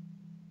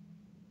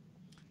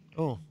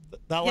 Oh,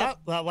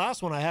 that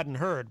last one I hadn't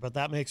heard, but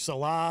that makes a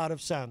lot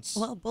of sense.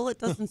 Well, bullet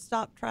doesn't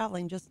stop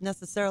traveling just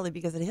necessarily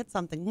because it hits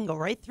something. You can go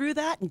right through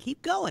that and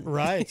keep going.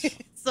 Right.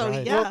 So,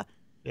 right. yeah.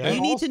 Yeah.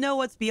 You need to know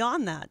what's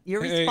beyond that.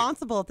 You're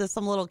responsible if there's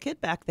some little kid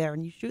back there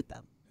and you shoot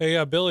them.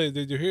 Hey, Billy,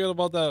 did you hear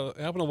about that?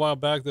 It happened a while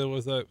back. There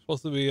was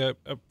supposed to be a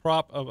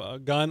prop of a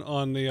gun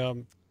on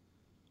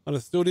a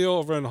studio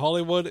over in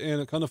Hollywood,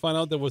 and come to find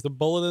out there was a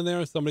bullet in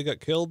there. Somebody got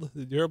killed.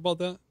 Did you hear about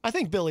that? I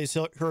think Billy's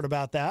heard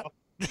about that.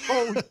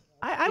 Oh,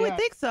 I would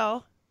think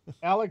so.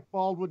 Alec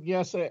Baldwin,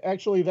 yes.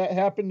 Actually, that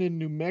happened in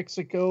New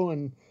Mexico,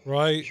 and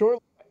right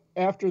shortly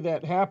after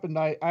that happened,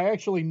 I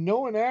actually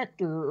know an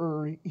actor,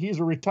 or he's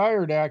a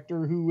retired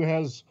actor who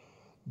has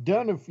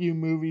done a few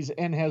movies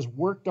and has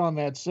worked on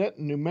that set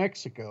in New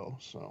Mexico.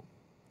 So,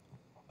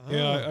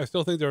 yeah, I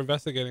still think they're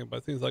investigating, but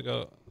it seems like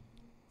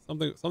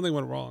something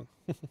went wrong.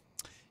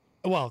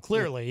 Well,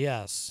 clearly,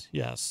 yes.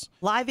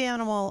 Live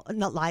ammo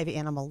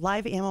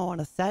on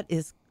a set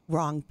is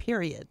wrong,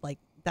 period. Like,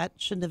 that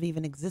shouldn't have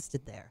even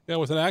existed there. Yeah, it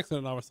was an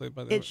accident, obviously.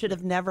 But it should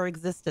have never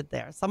existed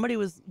there. Somebody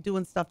was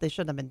doing stuff they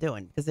shouldn't have been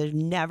doing, because there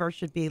never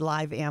should be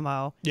live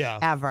ammo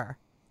ever,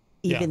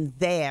 even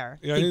there,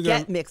 to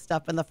get mixed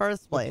up in the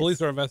first place. The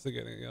police are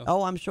investigating, yeah.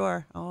 Oh, I'm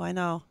sure. Oh, I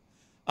know.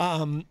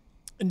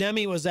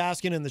 Nemi was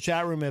asking in the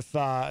chat room if,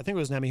 I think it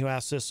was Nemi who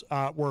asked this,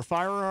 were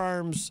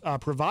firearms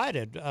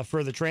provided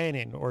for the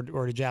training,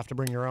 or did you have to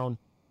bring your own?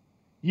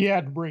 You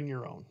had to bring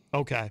your own.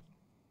 Okay.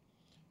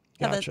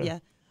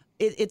 Gotcha.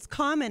 It's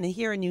common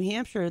here in New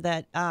Hampshire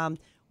that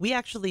we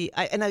actually,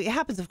 and it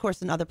happens, of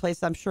course, in other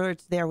places. I'm sure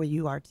it's there where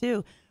you are,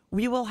 too.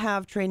 We will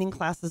have training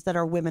classes that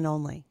are women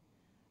only.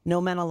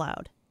 No men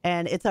allowed.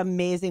 And it's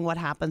amazing what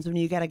happens when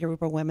you get a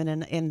group of women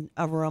in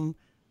a room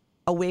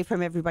away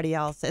from everybody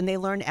else. And they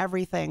learn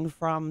everything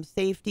from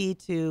safety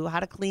to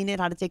how to clean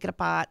it, how to take it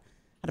apart,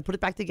 how to put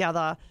it back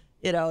together.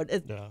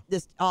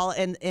 Just all,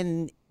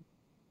 and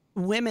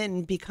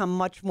women become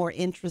much more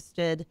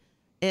interested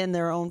in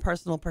their own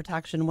personal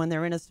protection when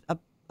they're in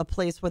a a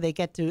place where they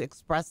get to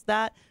express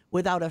that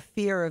without a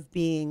fear of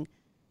being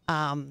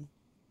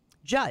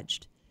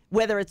judged.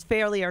 Whether it's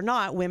fairly or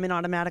not, women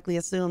automatically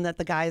assume that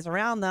the guys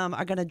around them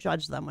are going to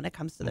judge them when it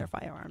comes to their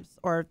firearms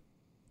or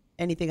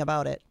anything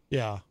about it.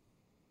 Yeah.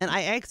 And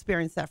I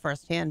experienced that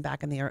firsthand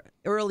back in the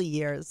early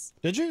years.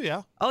 Did you?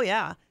 Yeah. Oh,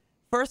 yeah.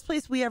 First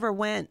place we ever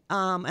went,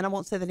 and I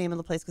won't say the name of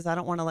the place because I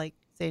don't want to like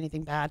say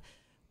anything bad,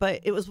 but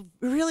it was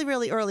really,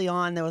 really early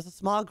on. There was a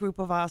small group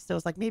of us. There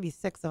was like maybe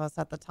 6 of us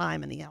at the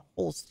time in the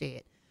whole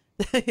state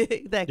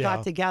that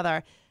got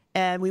together.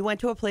 And we went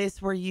to a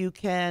place where you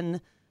can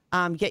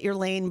get your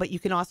lane, but you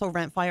can also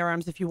rent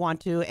firearms if you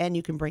want to, and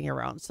you can bring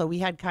your own. So we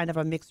had kind of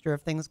a mixture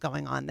of things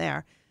going on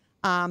there.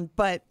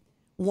 But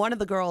one of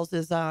the girls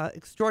is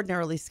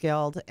extraordinarily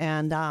skilled,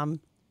 and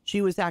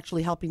she was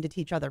actually helping to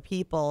teach other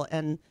people.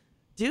 And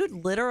dude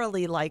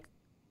literally, like,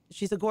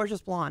 she's a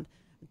gorgeous blonde.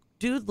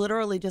 Dude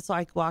literally just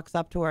like walks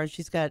up to her, and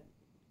she's got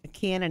a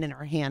cannon in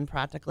her hand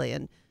practically.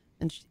 And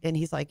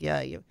he's like,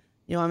 yeah, you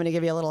want me to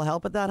give you a little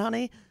help with that,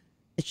 honey?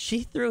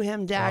 She threw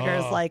him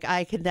daggers like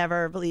I could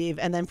never believe,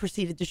 and then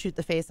proceeded to shoot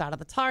the face out of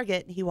the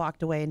target. He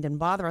walked away and didn't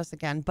bother us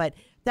again. But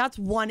that's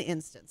one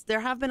instance. There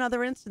have been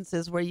other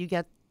instances where you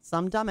get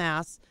some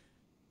dumbass.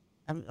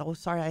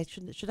 Sorry, I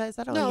shouldn't. Should I? Is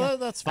that okay? No,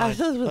 that's fine.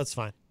 That's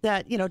fine.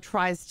 That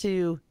tries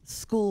to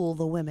school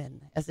the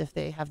women as if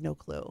they have no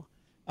clue.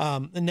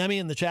 Nemi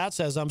in the chat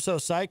says, I'm so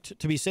psyched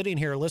to be sitting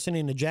here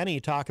listening to Jenny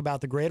talk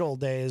about the great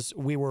old days.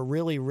 We were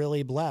really,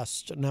 really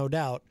blessed, no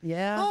doubt.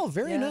 Yeah. Oh,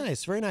 very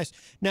nice. Very nice.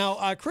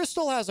 Now,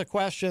 Crystal has a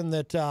question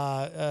that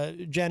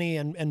Jenny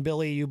and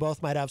Billy, you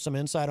both might have some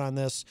insight on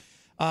this.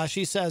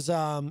 She says,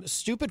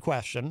 stupid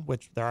question,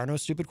 which there are no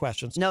stupid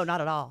questions. No,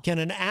 not at all. Can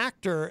an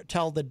actor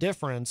tell the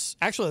difference?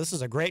 Actually, this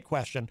is a great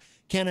question.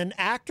 Can an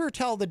actor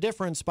tell the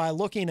difference by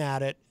looking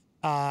at it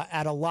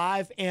at a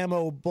live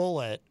ammo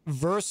bullet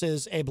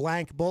versus a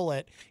blank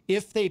bullet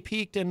if they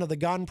peeked into the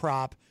gun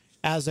prop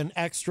as an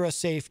extra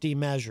safety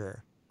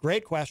measure?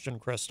 Great question,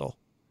 Crystal.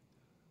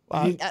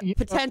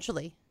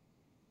 Potentially,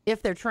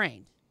 if they're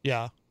trained.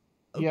 Yeah.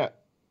 Yeah.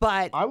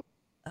 But I'm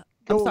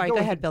sorry. Go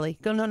ahead, Billy.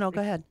 Go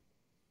ahead.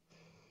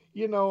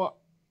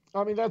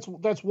 I mean,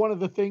 that's one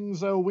of the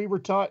things we were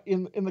taught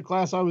in the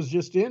class I was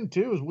just in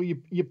too. Is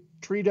you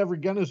treat every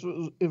gun as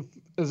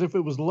if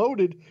it was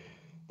loaded.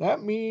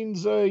 That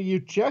means you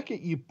check it,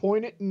 you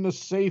point it in a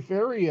safe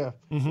area,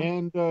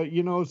 and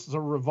it's a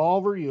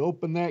revolver. You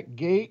open that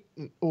gate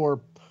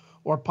or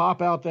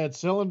pop out that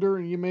cylinder,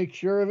 and you make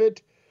sure of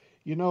it.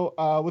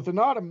 With an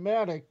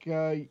automatic,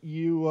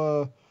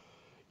 you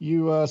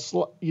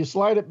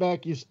slide it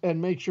back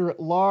and make sure it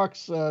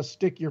locks.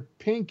 Stick your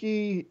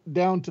pinky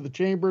down to the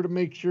chamber to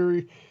make sure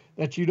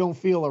that you don't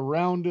feel a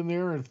round in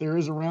there. If there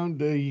is a round,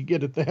 you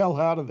get it the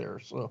hell out of there.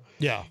 So,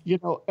 yeah,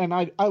 and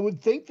I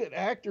would think that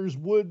actors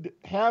would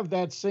have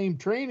that same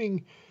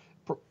training,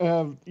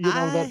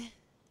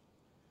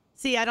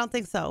 See, I don't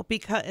think so,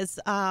 because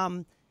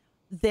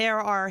there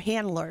are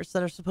handlers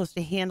that are supposed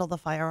to handle the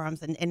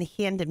firearms and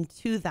hand them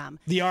to them.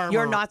 The armor.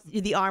 You're not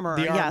the armorer.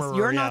 Yes,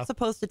 you're not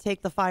supposed to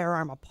take the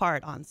firearm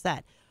apart on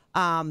set.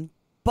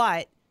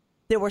 But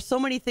there were so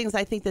many things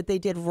I think that they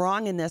did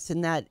wrong in this,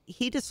 in that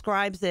he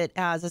describes it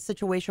as a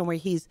situation where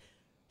he's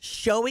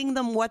showing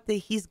them what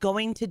he's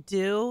going to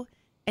do,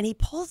 and he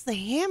pulls the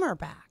hammer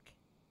back.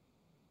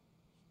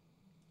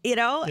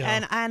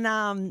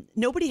 And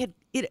nobody had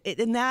it,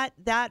 and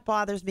that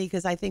bothers me,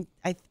 because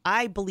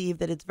I believe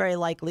that it's very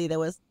likely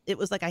it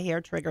was like a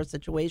hair trigger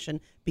situation,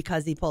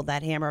 because he pulled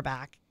that hammer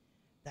back,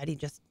 that he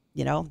just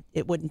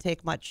it wouldn't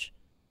take much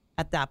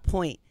at that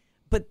point.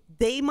 But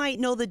they might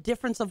know the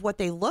difference of what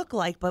they look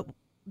like, but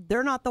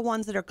they're not the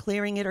ones that are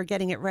clearing it or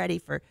getting it ready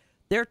for.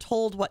 They're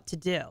told what to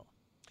do.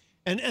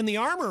 And the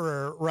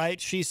armorer, right?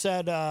 She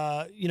said,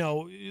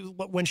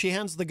 when she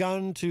hands the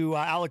gun to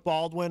Alec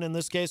Baldwin in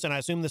this case, and I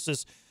assume this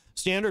is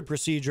standard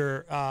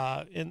procedure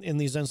in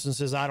these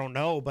instances, I don't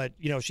know, but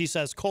she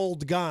says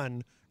cold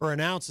gun, or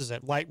announces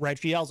it, right?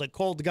 She yells at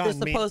cold gun.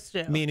 They're supposed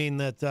to, meaning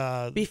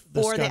that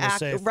before the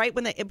actor, right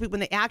when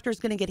the actor's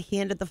going to get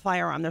handed the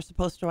firearm, they're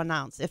supposed to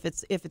announce if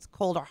it's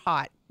cold or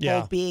hot,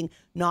 cold being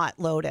not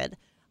loaded.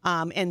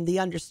 And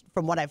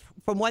from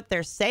what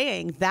they're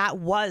saying, that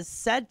was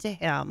said to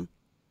him.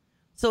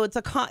 So it's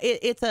a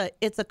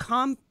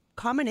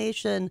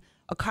combination,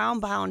 a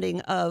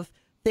compounding of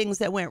things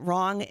that went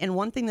wrong. And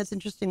one thing that's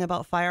interesting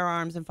about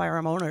firearms and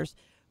firearm owners,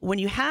 when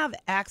you have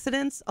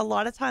accidents, a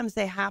lot of times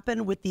they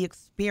happen with the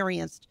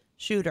experienced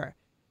shooter,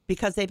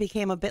 because they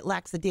became a bit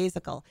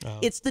lackadaisical. Oh.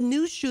 It's the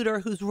new shooter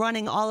who's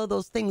running all of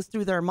those things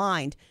through their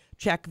mind.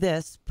 Check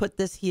this, put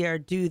this here,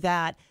 do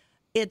that.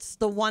 It's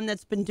the one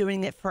that's been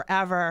doing it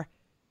forever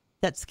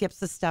that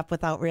skips a step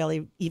without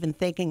really even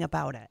thinking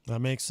about it.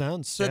 That makes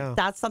sense. So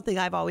that's something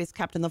I've always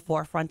kept in the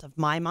forefront of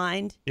my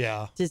mind.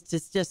 Yeah.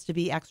 Just to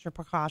be extra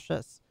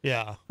precautious.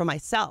 Yeah. For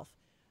myself.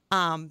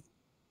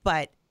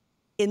 But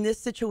in this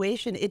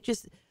situation,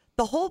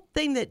 the whole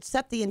thing that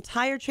set the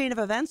entire chain of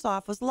events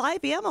off was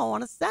live ammo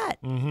on a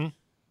set. Mm-hmm.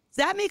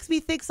 So that makes me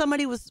think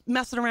somebody was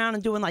messing around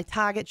and doing like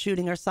target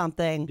shooting or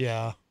something.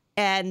 Yeah.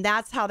 And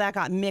that's how that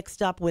got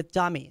mixed up with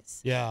dummies.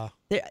 Yeah.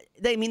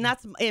 I mean,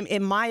 that's,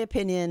 in my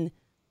opinion,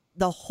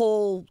 the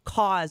whole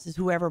cause is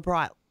whoever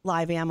brought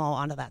live ammo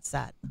onto that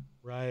set.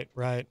 Right,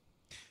 right.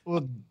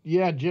 Well,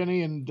 yeah,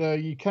 Jenny, and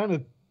you kind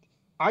of,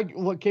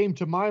 what came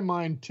to my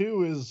mind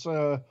too is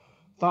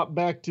thought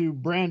back to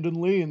Brandon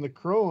Lee and the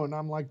Crow, and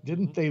I'm like,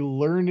 didn't they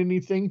learn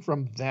anything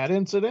from that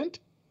incident?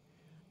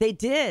 They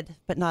did,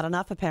 but not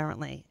enough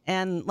apparently.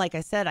 And like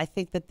I said, I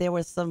think that there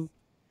was some,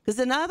 because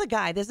there's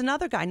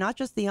another guy, not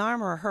just the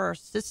armor, her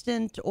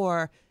assistant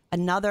or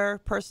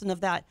another person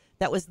of that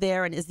was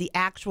there and is the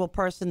actual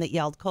person that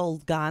yelled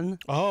cold gun.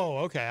 Oh,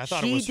 okay. I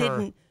thought it was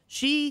her.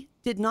 She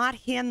did not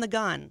hand the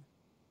gun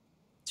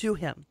to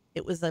him.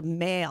 It was a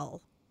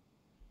male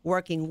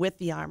working with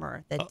the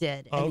armor that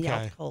did and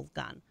yelled cold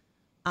gun.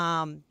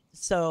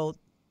 So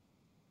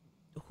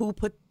who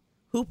put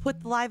the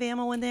live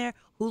ammo in there?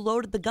 Who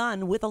loaded the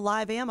gun with a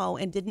live ammo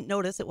and didn't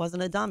notice it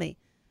wasn't a dummy?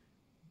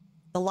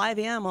 The live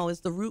ammo is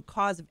the root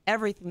cause of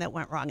everything that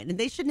went wrong. And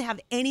they shouldn't have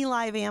any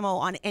live ammo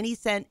on any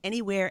scent,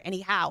 anywhere,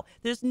 anyhow.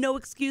 There's no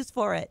excuse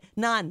for it.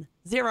 None.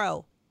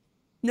 Zero.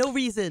 No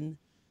reason.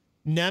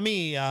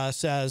 Nemi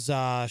says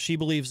she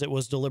believes it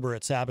was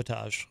deliberate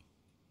sabotage.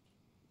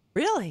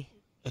 Really?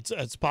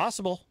 It's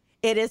possible.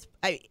 It is.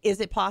 Is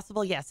it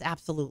possible? Yes,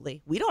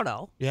 absolutely. We don't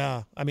know.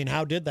 Yeah. I mean,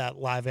 how did that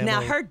live ammo?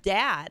 Now, her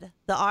dad,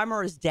 the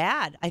armorer's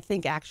dad, I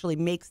think actually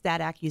makes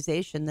that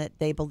accusation that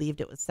they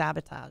believed it was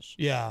sabotage.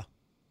 Yeah.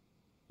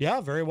 Yeah,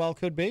 very well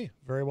could be.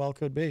 Very well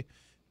could be.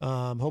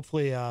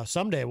 Hopefully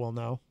someday we'll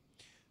know.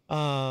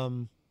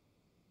 Shannon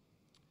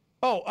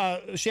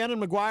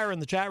McGuire in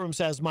the chat room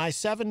says, my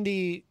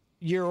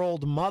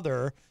 70-year-old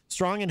mother,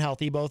 strong and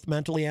healthy, both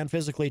mentally and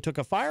physically, took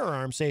a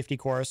firearm safety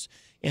course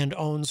and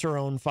owns her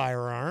own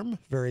firearm.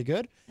 Very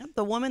good. Yep,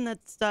 the women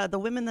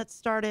that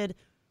started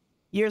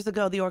years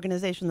ago the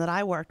organization that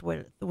I worked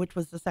with, which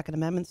was the Second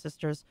Amendment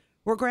Sisters,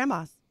 were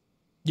grandmas.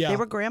 Yeah. They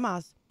were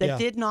grandmas that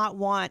did not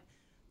want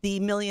the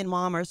Million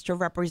Mommers to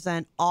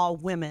represent all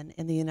women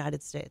in the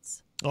United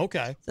States.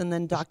 Okay. And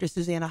then Dr.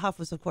 Susanna Huff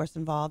was, of course,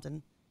 involved,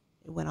 and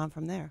it went on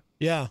from there.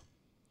 Yeah.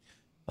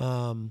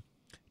 Tom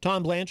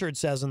Blanchard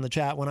says in the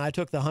chat, when I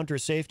took the hunter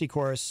safety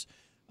course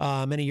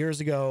many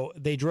years ago,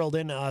 they drilled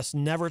into us,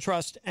 never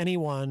trust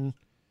anyone.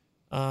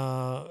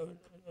 Never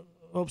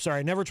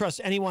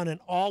trust anyone and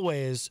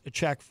always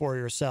check for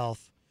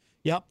yourself.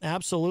 Yep,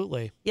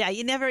 absolutely. Yeah,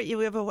 never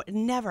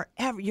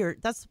ever.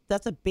 That's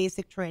a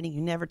basic training.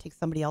 You never take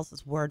somebody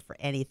else's word for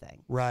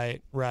anything.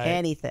 Right.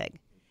 Anything.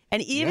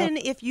 And even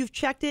if you've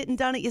checked it and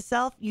done it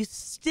yourself, you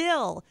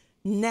still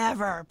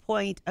never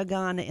point a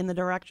gun in the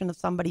direction of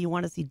somebody you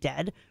want to see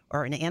dead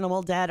or an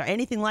animal dead or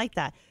anything like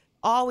that.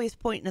 Always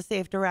point in a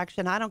safe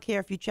direction. I don't care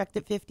if you checked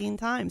it 15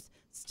 times.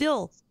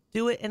 Still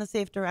do it in a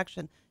safe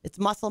direction. It's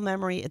muscle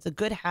memory. It's a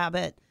good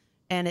habit.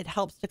 And it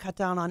helps to cut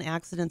down on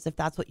accidents if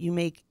that's what you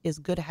make is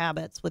good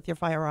habits with your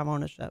firearm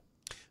ownership.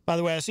 By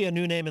the way, I see a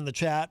new name in the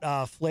chat,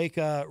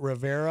 Flaka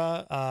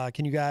Rivera.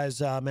 Can you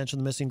guys mention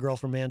the missing girl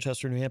from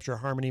Manchester, New Hampshire,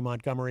 Harmony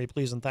Montgomery,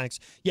 please and thanks.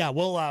 Yeah,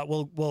 we'll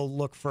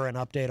look for an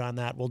update on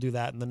that. We'll do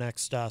that in the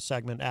next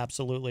segment.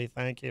 Absolutely,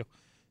 thank you.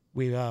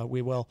 We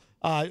will.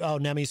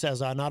 Nemi says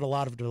not a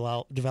lot of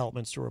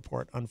developments to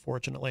report,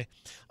 unfortunately.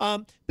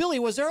 Billy,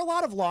 was there a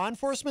lot of law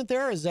enforcement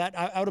there? Is that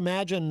I would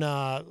imagine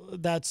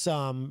that's.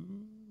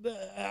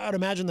 I'd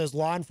imagine there's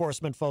law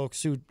enforcement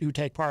folks who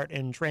take part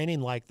in training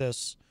like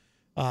this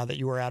that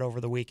you were at over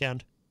the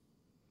weekend.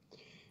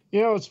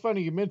 You know, it's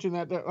funny you mentioned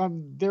that.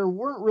 There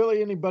weren't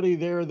really anybody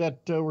there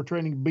that were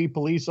training to be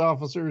police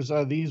officers.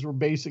 These were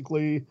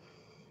basically,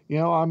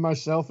 I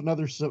myself and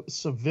other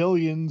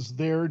civilians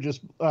there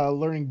just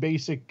learning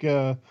basic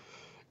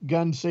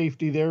gun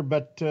safety there.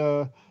 But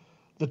the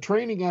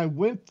training I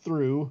went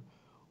through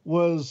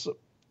was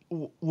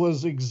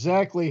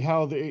exactly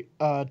how they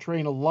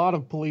train a lot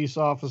of police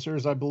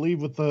officers, I believe,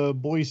 with the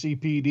Boise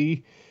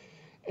PD.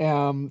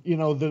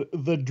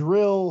 The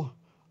drill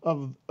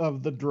of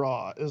the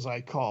draw, as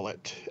I call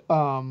it.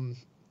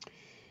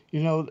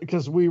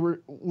 Because we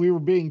were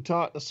being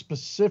taught a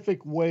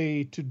specific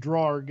way to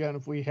draw our gun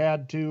if we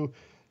had to,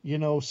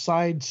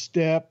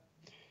 sidestep,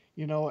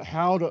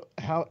 how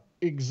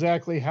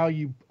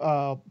you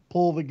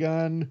pull the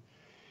gun,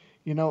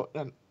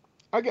 and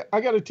I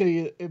got to tell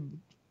you,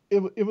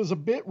 it was a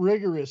bit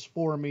rigorous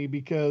for me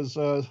because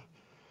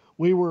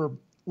we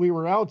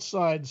were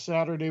outside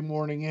Saturday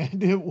morning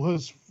and it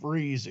was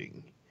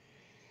freezing,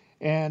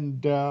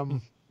 and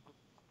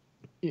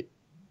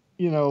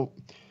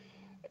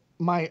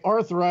my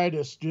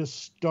arthritis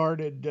just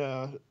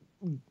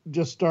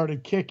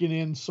started kicking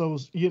in. So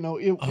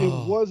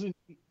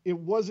it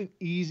wasn't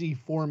easy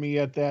for me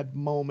at that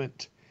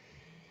moment,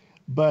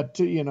 but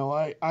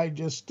I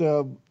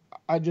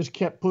just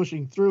kept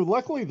pushing through.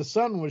 Luckily, the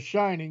sun was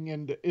shining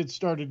and it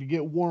started to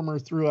get warmer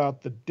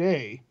throughout the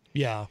day.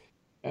 Yeah.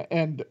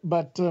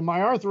 But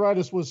my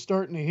arthritis was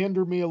starting to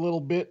hinder me a little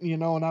bit,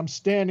 and I'm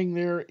standing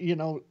there,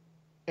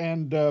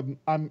 and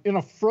I'm in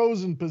a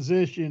frozen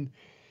position,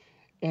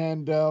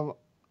 and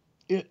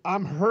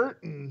I'm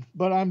hurting,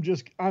 but I'm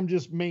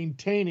just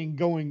maintaining,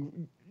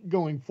 going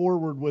going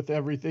forward with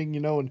everything,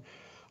 and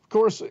of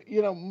course,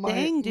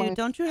 Dang, dude,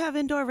 don't you have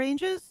indoor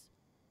ranges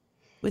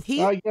with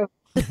heat?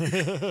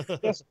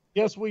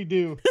 Yes, we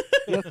do.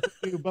 Yes,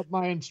 we do. But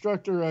my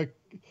instructor,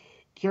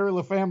 Kerry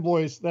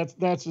LaFamboise,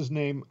 that's his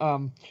name.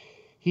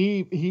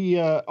 He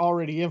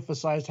already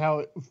emphasized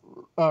how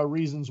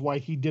reasons why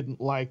he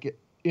didn't like it,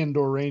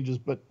 indoor ranges.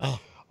 But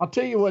I'll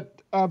tell you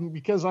what,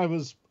 because I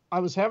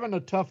was having a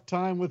tough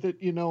time with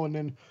it, and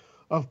then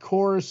of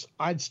course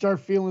I'd start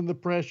feeling the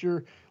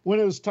pressure. When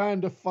it was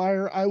time to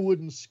fire, I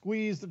wouldn't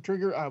squeeze the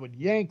trigger. I would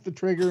yank the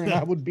trigger, and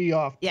I would be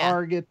off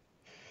target.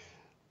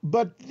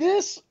 But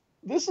this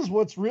is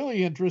what's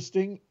really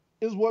interesting,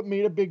 is what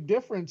made a big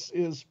difference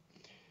is,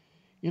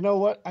 you know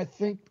what? I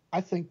think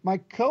my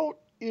coat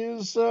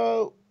is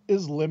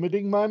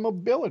limiting my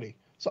mobility.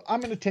 So I'm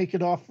going to take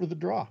it off for the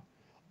draw.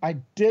 I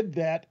did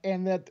that,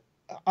 and that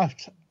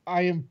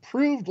I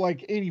improved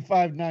like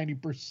 85,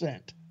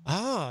 90%.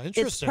 Ah,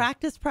 interesting.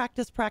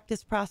 It's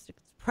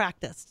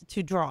practice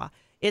to draw.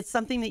 It's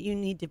something that you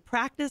need to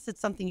practice. It's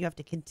something you have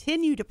to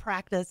continue to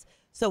practice.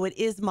 So it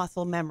is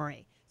muscle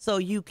memory. So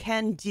you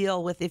can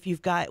deal with if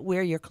you've got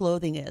where your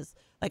clothing is.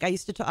 Like I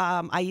used to,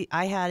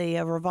 I had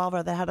a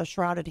revolver that had a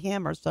shrouded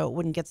hammer so it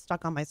wouldn't get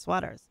stuck on my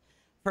sweaters,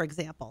 for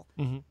example.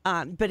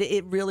 But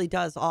it really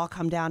does all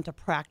come down to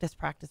practice.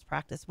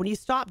 When you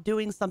stop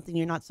doing something,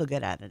 you're not so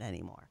good at it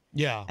anymore.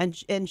 Yeah.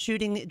 And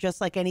shooting, just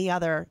like any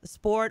other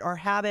sport or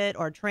habit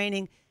or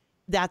training,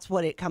 that's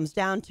what it comes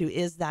down to,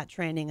 is that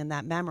training and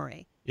that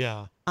memory.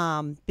 Yeah.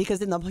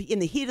 Because in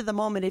the heat of the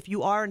moment, if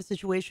you are in a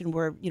situation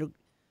where,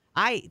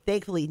 I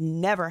thankfully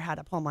never had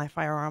to pull my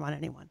firearm on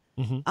anyone,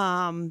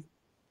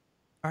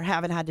 or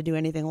haven't had to do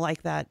anything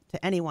like that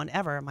to anyone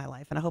ever in my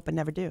life, and I hope I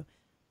never do.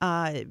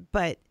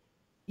 But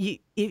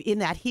in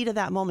that heat of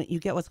that moment, you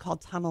get what's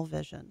called tunnel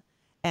vision,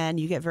 and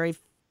you get very,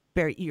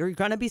 very. You're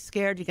going to be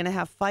scared. You're going to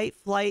have fight,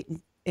 flight,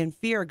 and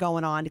fear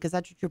going on, because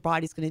that's what your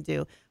body's going to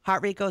do.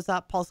 Heart rate goes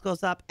up, pulse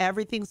goes up,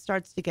 everything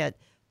starts to get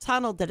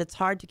tunneled. That it's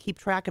hard to keep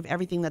track of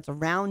everything that's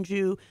around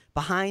you,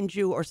 behind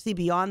you, or see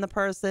beyond the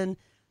person.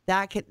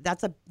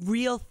 That's a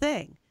real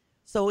thing.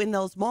 So in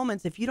those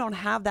moments, if you don't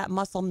have that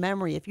muscle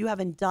memory, if you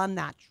haven't done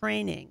that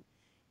training,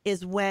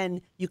 is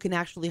when you can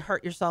actually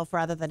hurt yourself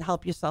rather than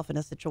help yourself in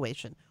a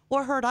situation,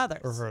 or hurt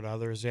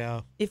others.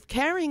 Yeah. If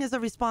carrying is a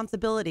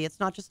responsibility, it's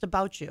not just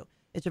about you.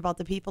 It's about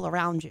the people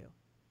around you.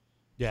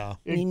 Yeah.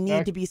 And you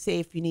need to be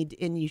safe.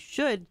 You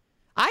should.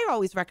 I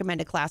always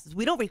recommended classes.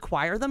 We don't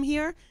require them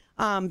here,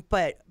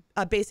 but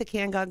a basic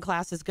handgun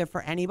class is good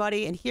for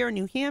anybody. And here in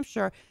New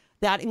Hampshire,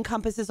 that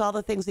encompasses all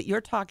the things that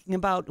you're talking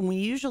about. And we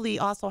usually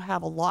also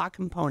have a law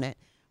component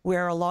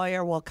where a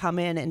lawyer will come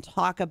in and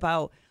talk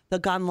about the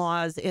gun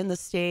laws in the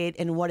state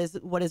and what is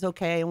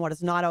okay and what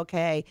is not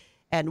okay,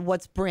 and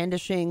what's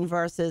brandishing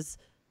versus,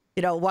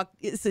 what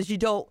says you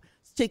don't,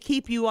 to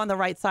keep you on the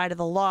right side of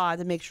the law,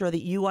 to make sure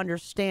that you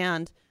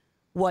understand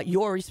what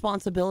your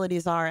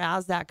responsibilities are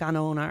as that gun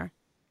owner,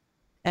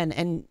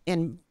 and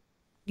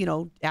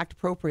act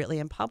appropriately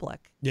in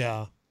public.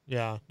 Yeah,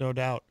 no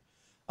doubt.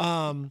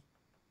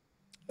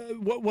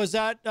 What was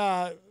that?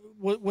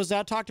 Was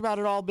that talked about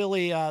at all,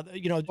 Billy?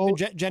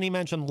 Jenny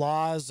mentioned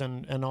laws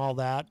and all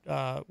that.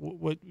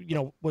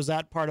 Was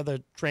that part of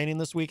the training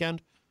this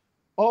weekend?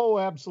 Oh,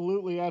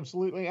 absolutely. I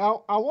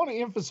want to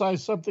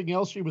emphasize something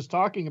else she was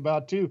talking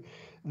about too.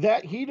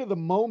 That heat of the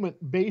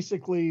moment,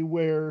 basically,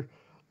 where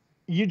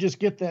you just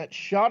get that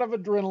shot of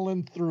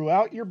adrenaline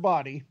throughout your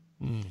body,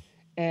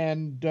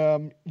 and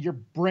your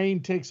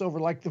brain takes over.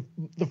 Like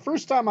the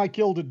first time I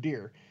killed a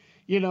deer,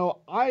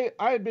 I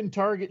had been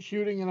target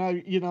shooting, and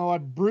I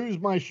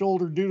bruised my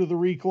shoulder due to the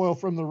recoil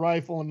from the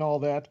rifle and all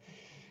that,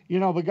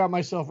 but got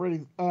myself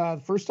ready.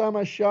 The first time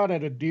I shot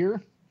at a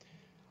deer,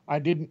 I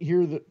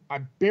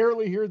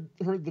barely heard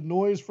the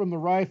noise from the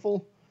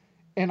rifle,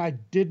 and I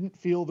didn't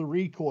feel the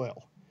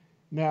recoil.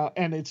 Now,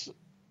 and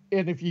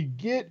if you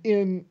get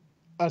in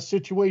a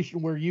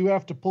situation where you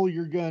have to pull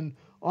your gun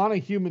on a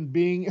human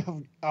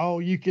being,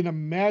 you can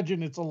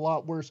imagine it's a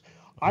lot worse.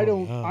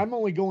 I'm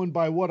only going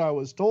by what I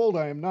was told.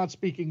 I am not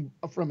speaking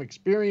from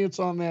experience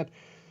on that,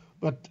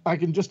 but I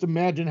can just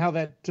imagine how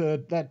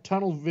that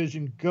tunnel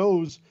vision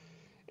goes.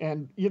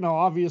 And,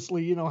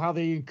 obviously, how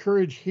they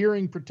encourage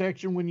hearing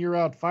protection when you're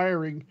out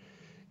firing.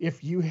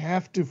 If you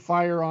have to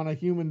fire on a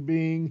human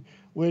being,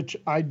 which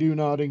I do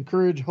not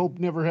encourage,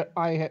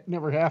 I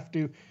never have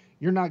to,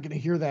 you're not going to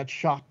hear that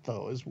shot,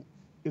 though.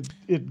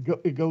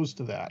 It goes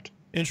to that.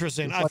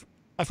 Interesting.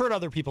 I've heard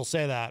other people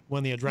say that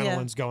when the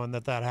adrenaline's going,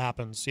 that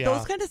happens. Yeah.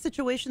 Those kind of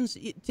situations,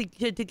 to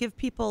give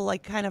people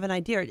like kind of an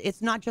idea,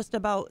 it's not just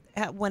about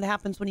what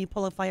happens when you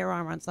pull a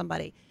firearm on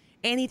somebody.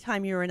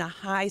 Anytime you're in a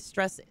high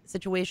stress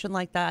situation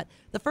like that,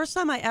 the first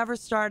time I ever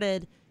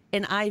started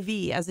an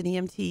IV as an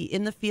EMT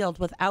in the field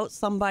without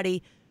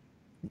somebody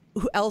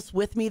else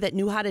with me that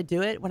knew how to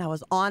do it, when I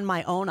was on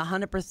my own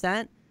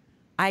 100%,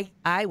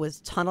 I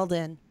was tunneled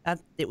in.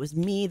 It was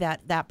me,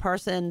 that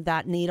person,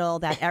 that needle,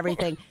 that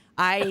everything.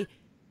 I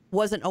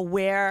wasn't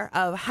aware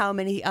of how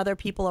many other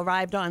people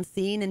arrived on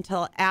scene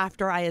until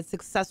after I had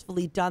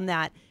successfully done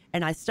that.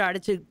 And I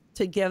started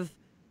to give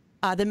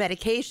the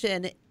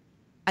medication,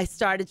 I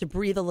started to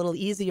breathe a little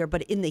easier.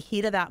 But in the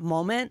heat of that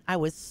moment, I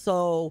was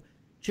so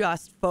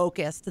just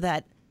focused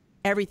that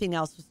everything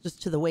else was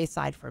just to the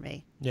wayside for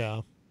me.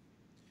 Yeah.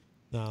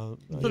 No.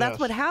 So that's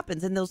what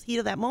happens in those heat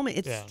of that moment.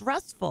 It's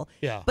stressful.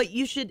 Yeah. But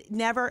you should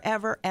never,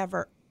 ever,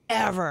 ever,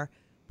 ever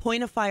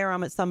point a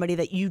firearm at somebody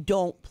that you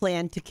don't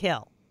plan to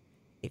kill.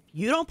 If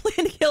you don't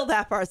plan to kill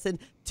that person,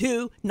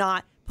 do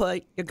not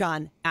put your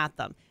gun at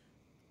them.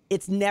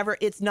 It's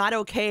not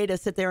okay to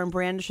sit there and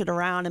brandish it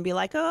around and be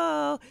like,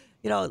 oh,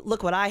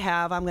 look what I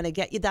have. I'm going to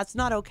get you. That's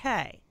not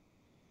okay.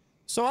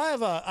 So I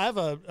have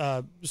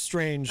a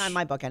strange, in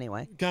my book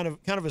anyway, kind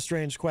of a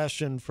strange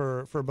question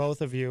for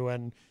both of you.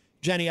 And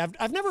Jenny,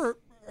 I've never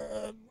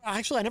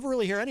actually, I never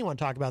really hear anyone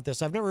talk about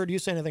this. I've never heard you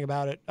say anything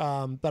about it.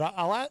 But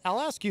I'll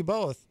ask you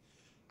both.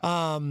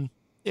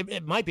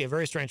 It might be a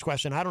very strange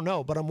question. I don't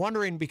know, but I'm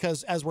wondering,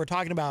 because as we're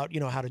talking about,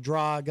 how to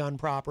draw a gun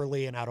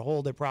properly and how to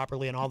hold it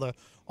properly and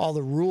all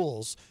the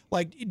rules,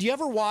 like, do you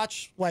ever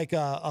watch like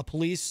have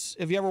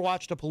you ever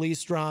watched a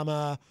police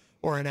drama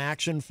or an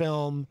action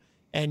film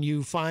and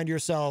you find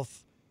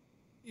yourself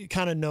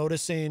kind of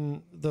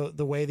noticing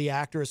the way the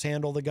actors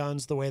handle the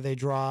guns, the way they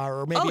draw,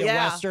 or maybe a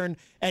Western?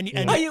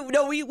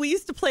 We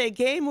used to play a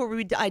game where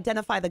we'd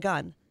identify the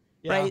gun.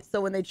 Yeah. Right. So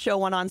when they'd show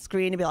one on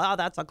screen, you'd be like, oh,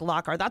 that's a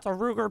Glock, or that's a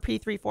Ruger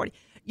P340.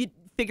 You'd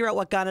figure out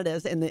what gun it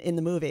is in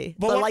the movie.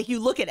 But like, you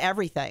look at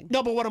everything.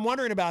 No, but what I'm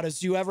wondering about is,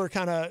 do you ever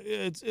kind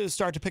of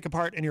start to pick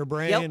apart in your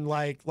brain,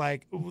 like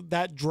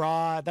that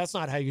draw, that's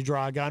not how you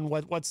draw a gun.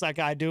 What's that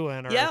guy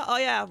doing? Or, yeah. Oh,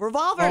 yeah.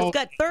 Revolver's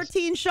got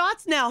 13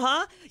 shots now,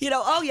 huh?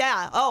 Oh,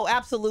 yeah. Oh,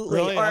 absolutely.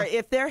 Really? Or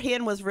if their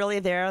hand was really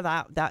there,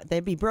 that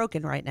they'd be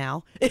broken right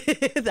now.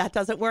 That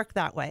doesn't work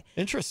that way.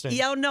 Interesting.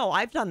 Yeah, no,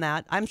 I've done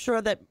that. I'm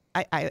sure that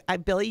I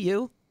Billy,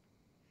 you?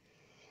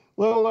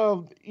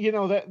 Well,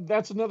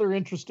 that's another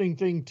interesting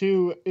thing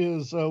too,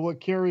 is what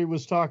Carrie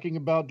was talking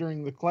about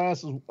during the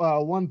class. Is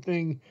one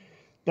thing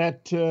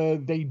that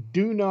they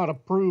do not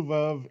approve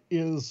of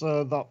is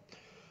holding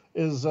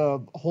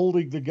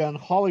the gun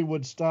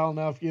Hollywood style.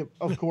 Now,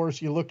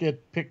 if you look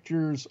at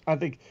pictures, I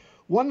think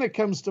one that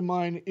comes to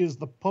mind is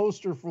the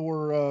poster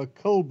for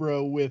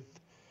Cobra with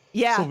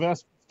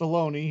Sylvester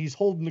Stallone. He's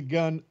holding the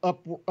gun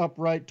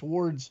upright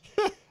towards.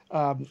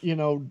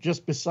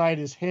 Just beside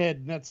his head,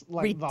 and that's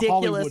like ridiculous the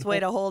Hollywood way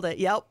to hold it.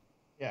 Yep.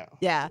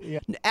 Yeah.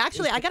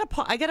 Actually, I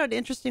got an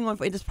interesting one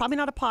for you. It's probably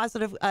not a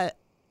positive,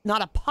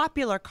 not a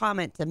popular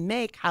comment to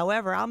make.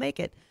 However, I'll make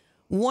it.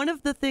 One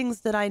of the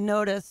things that I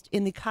noticed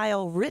in the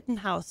Kyle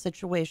Rittenhouse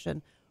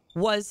situation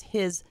was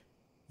his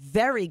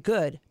very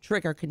good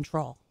trigger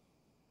control.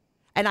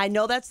 And I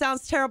know that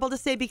sounds terrible to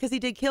say because he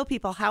did kill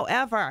people.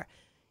 However,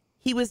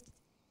 he was,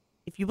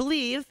 if you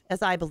believe,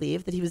 as I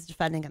believe, that he was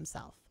defending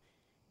himself.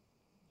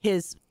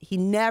 He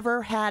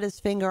never had his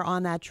finger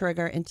on that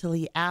trigger until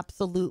he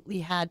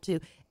absolutely had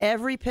to.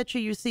 Every picture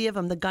you see of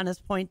him, the gun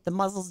is pointed, the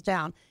muzzle's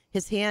down.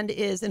 His hand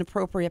is in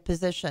appropriate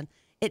position.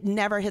 It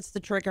never hits the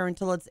trigger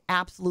until it's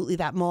absolutely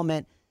that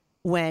moment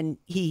when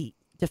he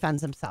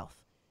defends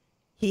himself.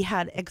 He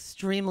had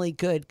extremely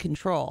good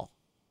control.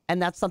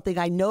 And that's something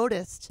I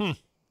noticed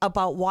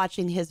about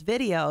watching his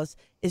videos,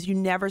 is you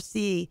never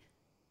see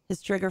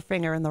his trigger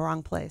finger in the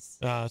wrong place.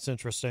 That's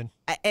interesting.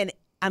 And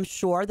I'm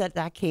sure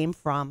that came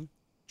from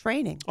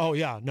training. Oh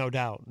yeah, no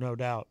doubt.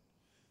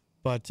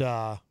 But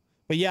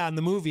yeah, in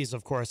the movies,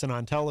 of course, and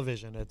on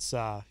television, it's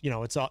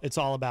it's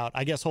all about,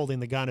 I guess, holding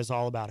the gun is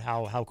all about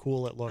how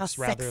cool it looks, how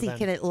sexy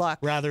can it look,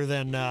 rather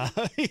than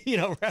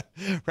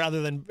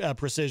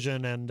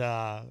precision and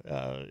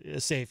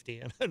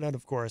safety, and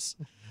of course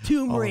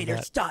Tomb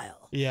Raider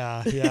style.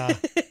 Yeah.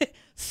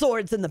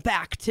 Swords in the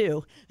back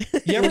too.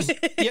 You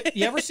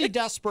ever see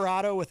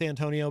Desperado with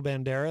Antonio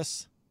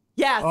Banderas?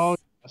 Yes. Oh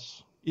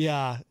yes.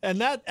 Yeah,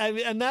 and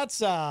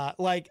that's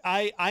like,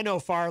 I know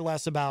far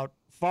less about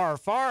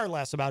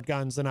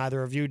guns than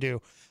either of you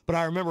do, but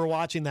I remember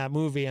watching that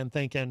movie and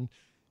thinking,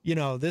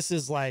 this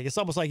is like, it's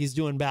almost like he's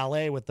doing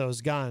ballet with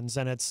those guns,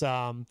 and it's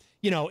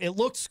it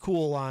looks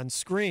cool on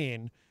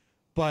screen,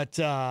 but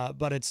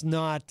it's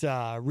not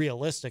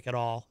realistic at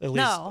all. At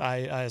least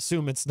I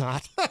assume it's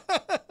not.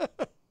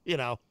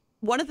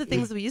 One of the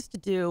things we used to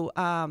do,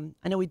 I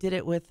know we did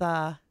it with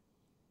my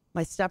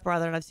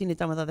stepbrother, and I've seen it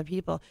done with other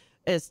people,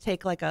 is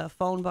take like a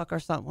phone book or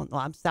something. Well,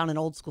 I'm sounding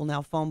old school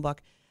now, phone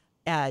book,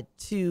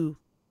 to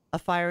a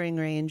firing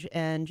range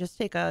and just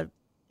take a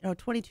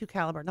 22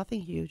 caliber,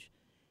 nothing huge,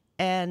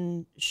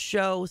 and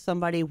show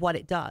somebody what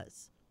it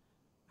does,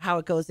 how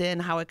it goes in,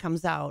 how it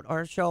comes out,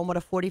 or show them what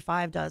a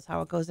 45 does,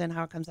 how it goes in,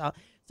 how it comes out.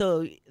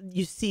 So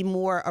you see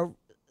more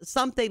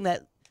something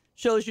that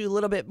shows you a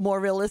little bit more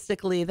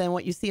realistically than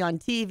what you see on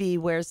TV,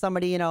 where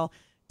somebody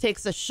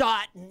takes a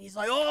shot and he's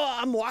like, oh,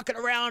 I'm walking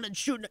around and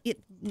shooting.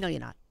 No, you're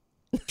not.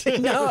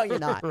 No, you're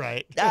not.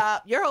 Right.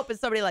 You're hoping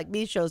somebody like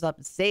me shows up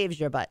and saves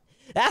your butt.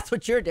 That's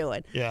what you're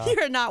doing. Yeah.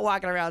 You're not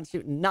walking around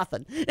shooting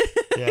nothing.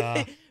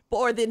 Yeah.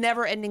 Or the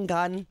never-ending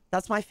gun.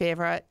 That's my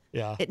favorite.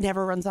 Yeah. It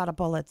never runs out of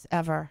bullets,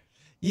 ever.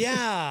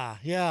 Yeah.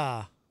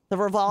 The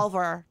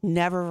revolver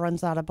never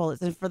runs out of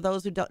bullets. And for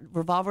those who don't,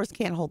 revolvers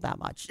can't hold that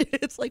much.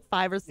 It's like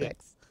 5 or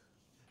 6.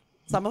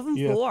 Some of them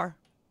 4.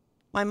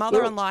 My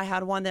mother-in-law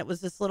had one that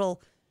was this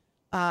little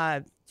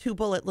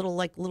 2-bullet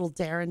little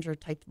Derringer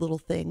type little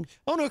thing.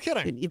 Oh, no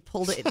kidding. And you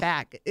pulled it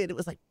back. It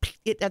was like,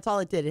 that's all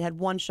it did. It had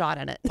 1 shot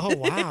in it. Oh,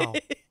 wow.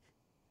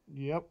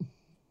 Yep.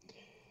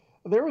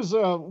 There was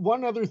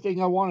one other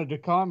thing I wanted to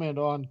comment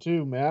on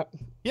too, Matt.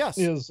 Yes.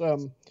 Is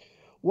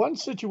one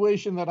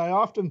situation that I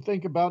often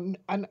think about,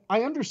 and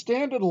I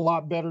understand it a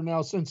lot better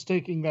now since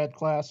taking that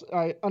class.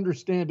 I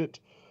understand it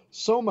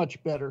so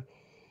much better.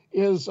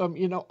 Is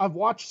I've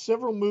watched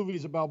several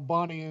movies about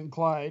Bonnie and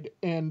Clyde,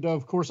 and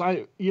of course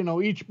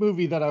each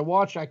movie that I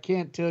watch, I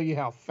can't tell you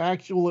how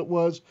factual it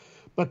was,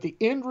 but the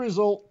end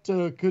result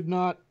could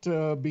not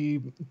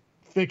be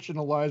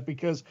fictionalized,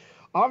 because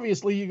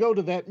obviously you go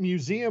to that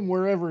museum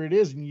wherever it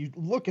is and you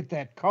look at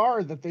that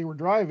car that they were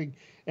driving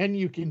and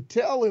you can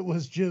tell it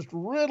was just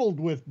riddled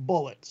with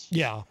bullets.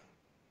 Yeah.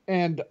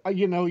 And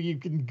you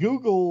can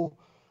Google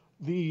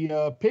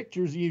the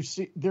pictures. You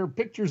see they're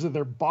pictures of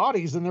their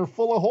bodies and they're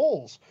full of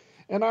holes.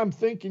 And I'm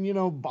thinking,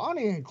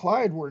 Bonnie and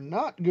Clyde were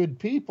not good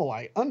people.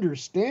 I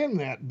understand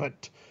that,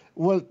 but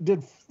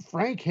did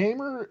Frank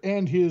Hamer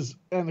and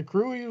the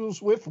crew he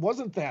was with,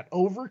 wasn't that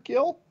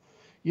overkill?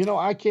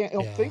 I can't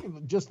help thinking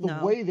of just the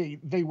way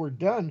they were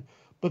done.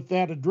 But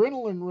that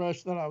adrenaline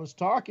rush that I was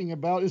talking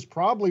about is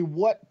probably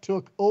what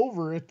took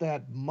over at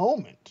that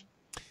moment.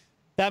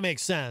 That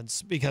makes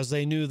sense, because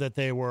they knew that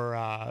they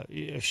were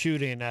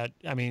shooting at,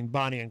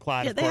 Bonnie and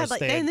Clyde. Yeah, of they course, had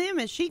they had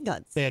machine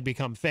guns. They had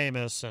become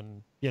famous,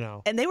 and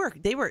and they were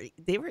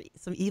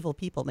some evil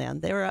people, man.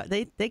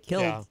 They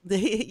killed,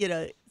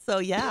 So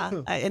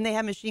and they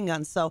had machine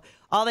guns. So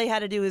all they had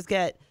to do was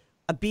get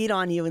a beat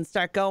on you and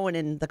start going,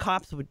 and the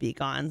cops would be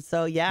gone.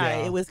 So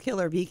it was kill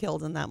or be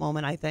killed in that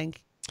moment, I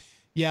think.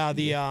 Yeah,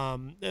 the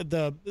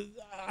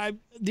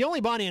only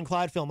Bonnie and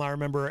Clyde film I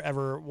remember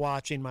ever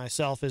watching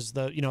myself is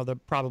the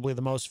probably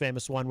the most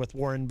famous one with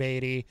Warren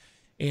Beatty,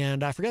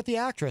 and I forget the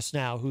actress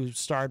now who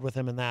starred with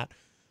him in that.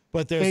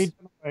 But there's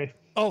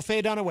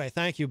Faye Dunaway.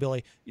 Thank you,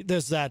 Billy.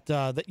 There's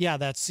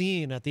that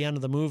scene at the end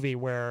of the movie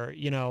where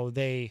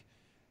they.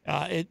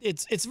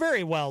 It's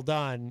very well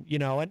done,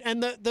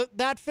 and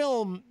that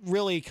film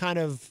really kind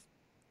of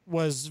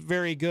was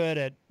very good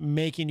at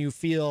making you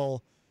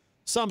feel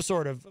some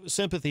sort of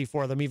sympathy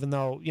for them, even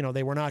though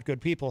they were not good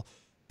people.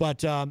 But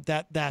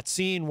that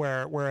scene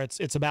where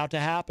it's about to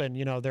happen,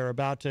 they're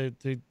about to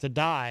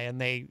die, and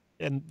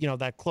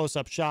that close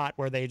up shot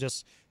where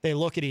they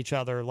look at each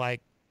other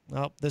like,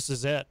 oh, this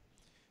is it.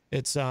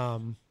 It's a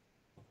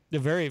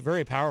very,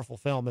 very powerful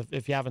film.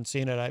 If you haven't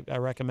seen it, I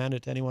recommend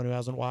it to anyone who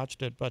hasn't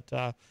watched it. But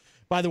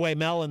by the way,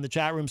 Mel in the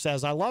chat room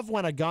says, I love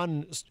when a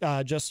gun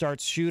just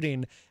starts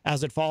shooting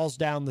as it falls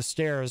down the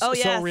stairs. Oh,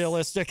 yes. So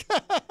realistic.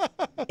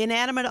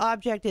 Inanimate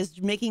object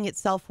is making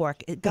itself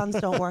work. Guns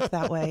don't work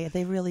that way.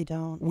 They really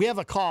don't. We have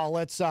a call.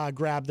 Let's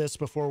grab this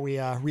before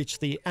we reach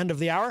the end of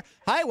the hour.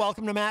 Hi,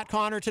 welcome to Matt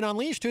Connarton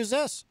Unleashed. Who's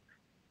this?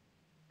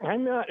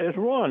 I'm it's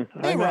Ron.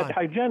 Hey, Ron.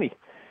 Hi, Jenny.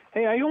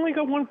 Hey, I only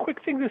got one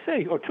quick thing to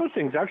say, or 2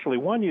 things, actually.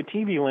 One, your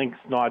TV link's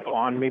not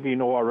on. Maybe you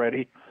know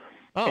already.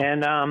 Oh.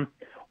 And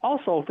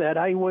also that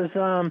I was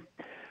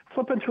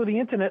flipping through the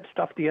internet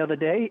stuff the other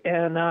day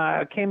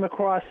and came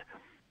across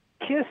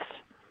Kiss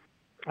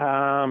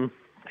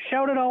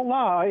Shouted Out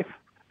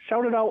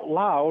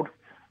Loud,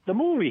 the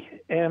movie.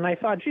 And I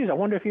thought, geez, I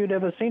wonder if you'd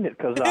ever seen it,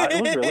 because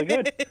it was really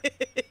good.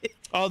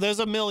 Oh, there's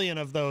a million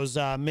of those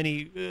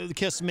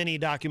Kiss mini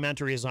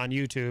documentaries on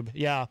YouTube.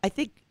 Yeah. I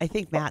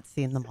think Matt's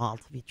seen them all,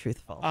 to be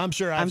truthful. I'm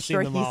sure I've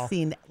seen them all. I'm sure he's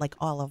seen like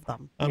all of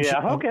them.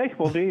 Okay.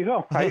 Well, there you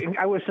go.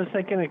 I was just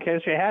thinking, in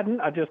case you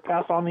hadn't, I'd just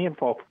pass on the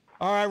info.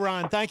 All right,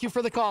 Ron. Thank you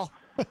for the call.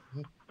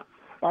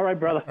 All right,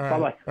 brother. All right.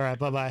 Bye-bye. All right,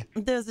 bye-bye.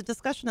 There's a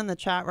discussion in the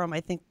chat room. I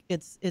think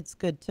it's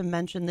good to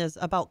mention this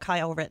about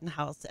Kyle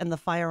Rittenhouse and the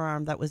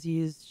firearm that was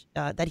used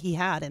that he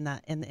had in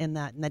that and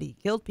that he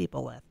killed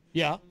people with.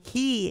 Yeah.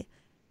 He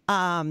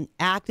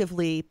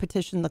actively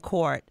petitioned the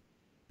court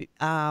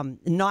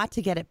not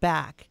to get it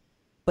back,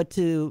 but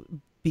to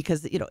be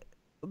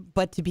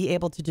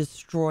able to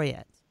destroy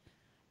it.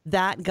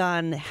 That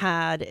gun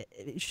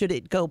should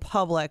it go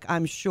public,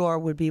 I'm sure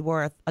would be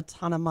worth a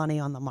ton of money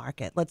on the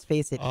market. Let's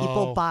face it.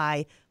 People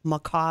buy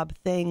macabre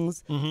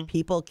things. Mm-hmm.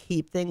 People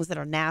keep things that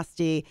are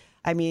nasty.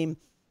 I mean,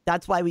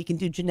 that's why we can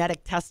do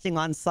genetic testing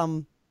on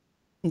some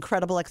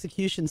incredible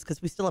executions, because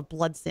we still have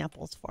blood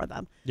samples for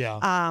them.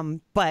 Yeah.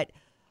 But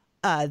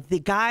the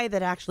guy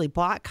that actually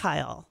bought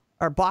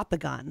the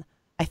gun,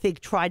 I think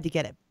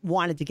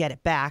wanted to get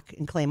it back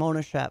and claim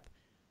ownership.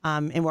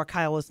 And where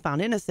Kyle was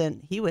found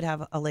innocent, he would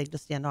have a leg to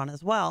stand on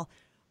as well.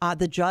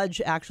 The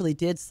judge actually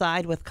did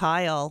side with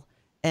Kyle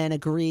and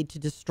agreed to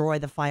destroy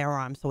the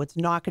firearm. So it's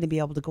not going to be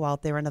able to go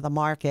out there into the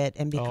market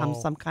and become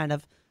some kind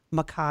of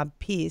macabre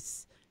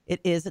piece.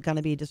 It is going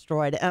to be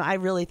destroyed. And I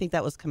really think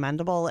that was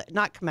commendable.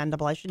 Not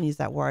commendable, I shouldn't use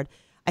that word.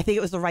 I think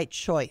it was the right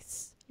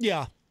choice.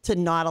 Yeah. To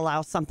not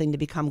allow something to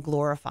become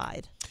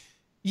glorified.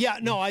 Yeah,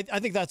 no, I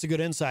think that's a good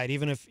insight.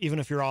 Even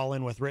if you're all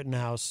in with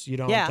Rittenhouse, you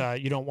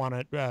don't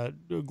want to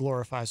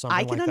glorify something. I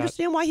like can that.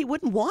 understand why he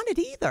wouldn't want it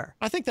either.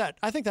 I think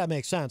that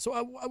makes sense. So,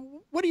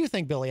 what do you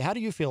think, Billy? How do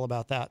you feel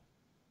about that?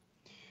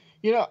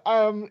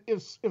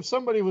 If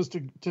somebody was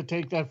to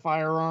take that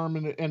firearm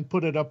and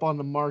put it up on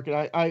the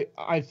market,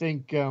 I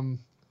think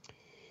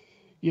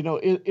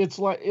it's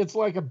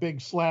like a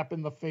big slap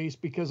in the face,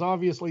 because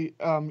obviously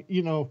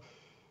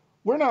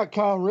we're not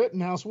Kyle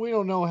Rittenhouse. We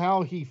don't know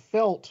how he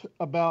felt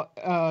about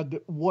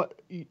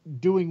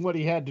doing what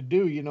he had to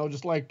do.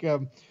 Just like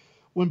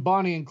when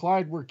Bonnie and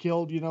Clyde were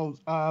killed.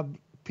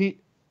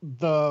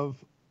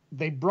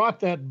 They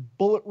brought that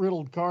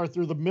bullet-riddled car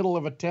through the middle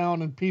of a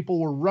town, and people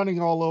were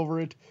running all over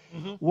it.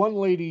 Mm-hmm. One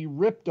lady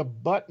ripped a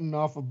button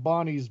off of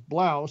Bonnie's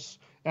blouse,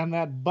 and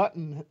that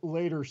button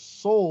later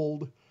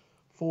sold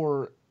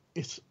for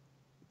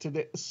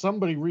today.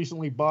 Somebody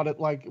recently bought it,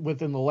 like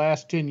within the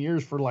last 10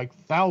 years, for like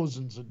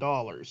thousands of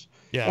dollars.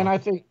 Yeah. And I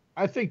think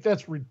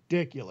that's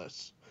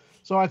ridiculous.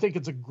 So I think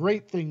it's a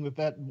great thing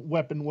that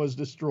weapon was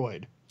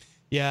destroyed.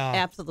 Yeah.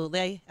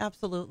 Absolutely.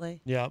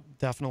 Yeah,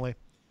 definitely.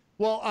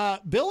 Well,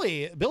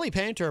 Billy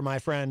Painter, my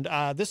friend,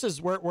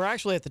 we're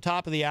actually at the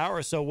top of the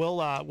hour, so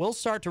we'll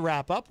start to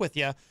wrap up with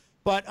you.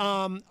 But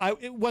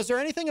was there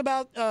anything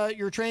about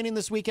your training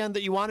this weekend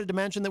that you wanted to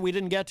mention that we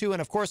didn't get to?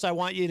 And of course, I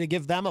want you to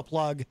give them a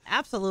plug.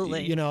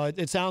 Absolutely.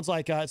 It sounds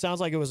like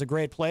it was a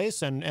great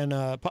place and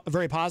a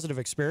very positive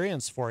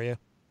experience for you.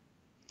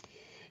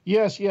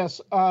 Yes.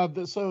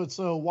 So it's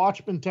a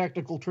Watchman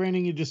Tactical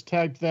Training. You just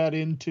type that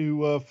into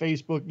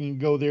Facebook, and you can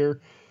go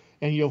there,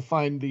 and you'll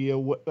find the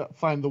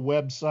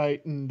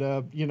website. And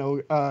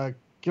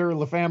Gary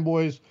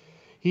LaFamboys,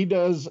 he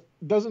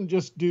doesn't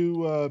just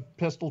do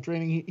pistol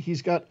training.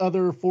 He's got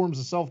other forms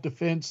of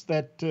self-defense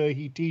that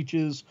he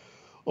teaches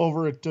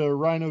over at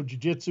Rhino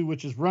Jiu-Jitsu,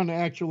 which is run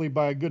actually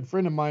by a good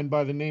friend of mine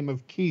by the name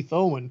of Keith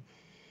Owen.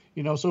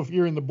 So if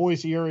you're in the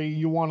Boise area,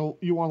 you want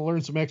to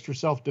learn some extra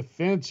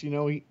self-defense.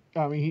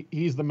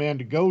 He's the man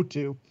to go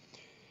to.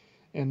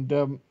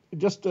 And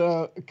just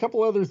a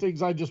couple other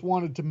things I just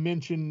wanted to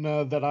mention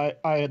that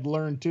I had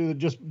learned too, that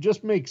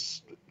just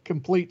makes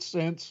complete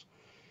sense.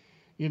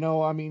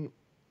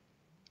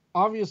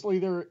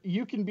 Obviously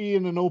you can be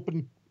in an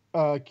open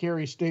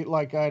carry state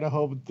like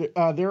Idaho,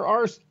 but there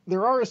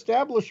are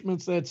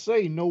establishments that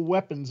say no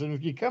weapons, and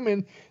if you come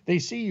in, they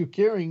see you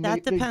carrying.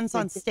 That depends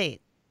on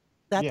state.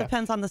 That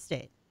depends on the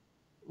state.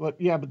 But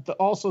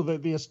also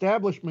the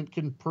establishment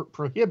can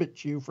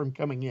prohibit you from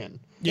coming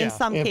in. Yeah. In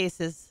some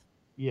cases.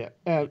 Yeah.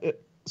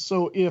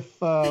 So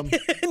if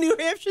New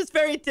Hampshire's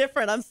very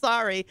different. I'm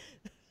sorry.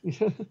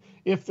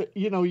 If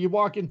you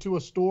walk into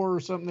a store or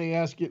something,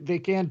 they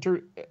can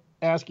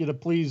ask you to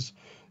please,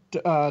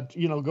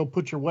 go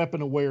put your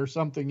weapon away or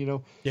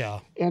something. Yeah.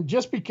 And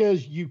just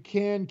because you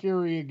can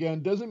carry a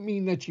gun doesn't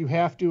mean that you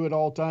have to at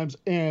all times.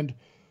 And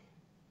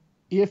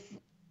if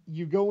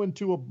you go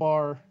into a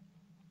bar,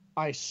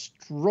 I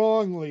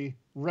strongly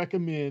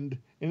recommend,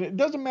 and it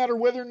doesn't matter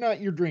whether or not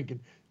you're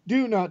drinking,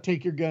 do not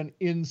take your gun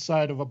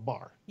inside of a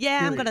bar. Yeah,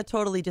 period. I'm going to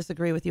totally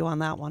disagree with you on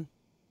that one.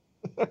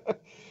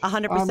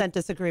 100%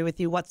 disagree with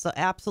you.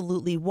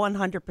 Absolutely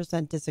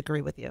 100%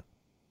 disagree with you.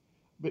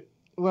 But,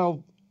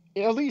 well,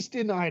 at least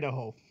in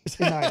Idaho.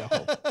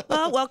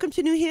 Well, welcome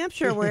to New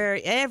Hampshire, where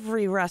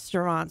every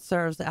restaurant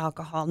serves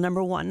alcohol,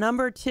 number one.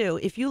 Number two,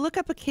 if you look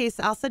up a case,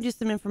 I'll send you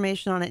some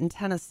information on it in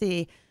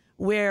Tennessee,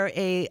 where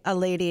a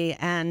lady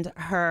and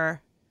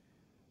her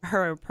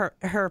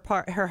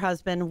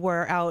husband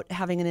were out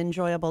having an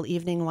enjoyable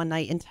evening one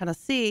night in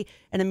Tennessee,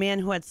 and a man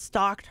who had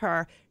stalked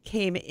her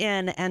came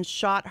in and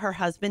shot her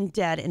husband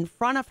dead in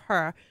front of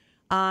her.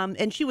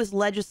 And she was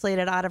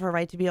legislated out of her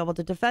right to be able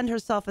to defend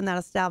herself in that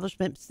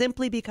establishment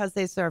simply because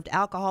they served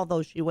alcohol,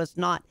 though she was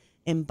not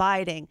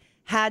imbibing.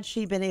 Had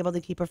she been able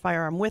to keep her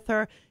firearm with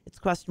her, it's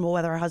questionable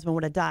whether her husband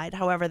would have died.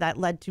 However, that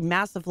led to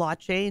massive law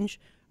change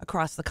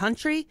across the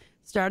country,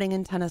 starting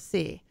in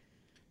Tennessee.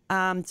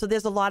 So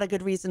there's a lot of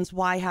good reasons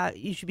why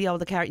you should be able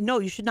to carry. No,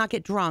 you should not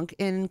get drunk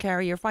and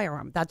carry your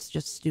firearm. That's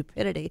just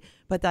stupidity.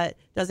 But that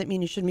doesn't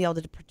mean you shouldn't be able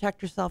to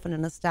protect yourself in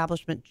an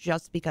establishment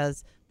just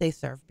because they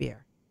serve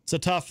beer. It's a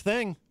tough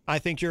thing. I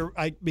think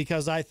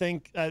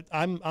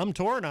I'm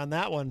torn on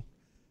that one.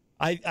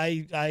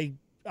 I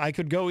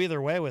could go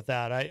either way with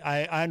that.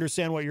 I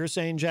understand what you're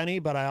saying, Jenny,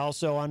 but I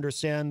also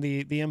understand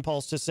the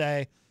impulse to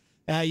say,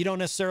 you don't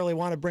necessarily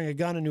want to bring a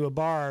gun into a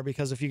bar,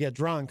 because if you get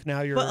drunk,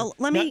 now you're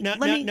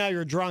now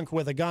you're drunk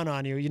with a gun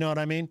on you. You know what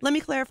I mean? Let me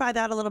clarify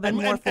that a little bit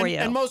more for you.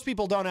 And most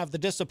people don't have the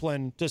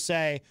discipline to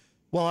say,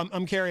 well,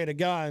 I'm carrying a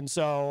gun,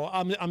 so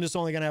I'm just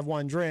only going to have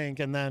one drink,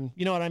 and then,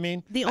 you know what I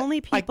mean? The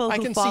only people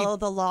who follow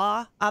the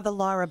law are the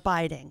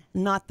law-abiding,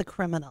 not the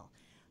criminal.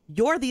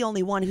 You're the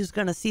only one who's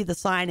going to see the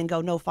sign and go,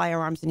 no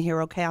firearms in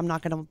here. Okay, I'm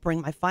not going to bring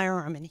my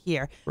firearm in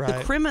here. Right.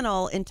 The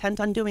criminal intent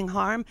on doing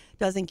harm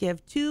doesn't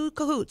give two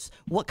cahoots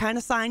what kind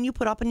of sign you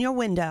put up in your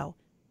window.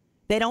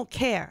 They don't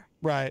care.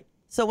 Right.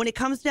 So when it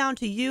comes down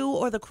to you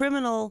or the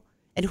criminal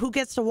and who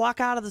gets to walk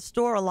out of the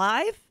store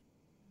alive,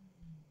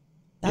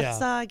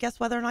 That's, I guess,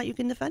 whether or not you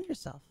can defend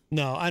yourself.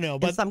 No, I know.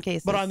 But in some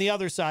cases. But on the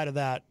other side of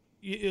that,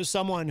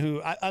 someone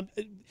who,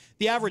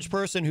 the average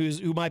person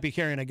who might be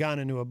carrying a gun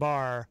into a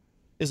bar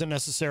isn't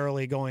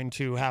necessarily going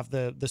to have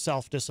the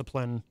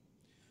self-discipline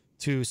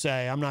to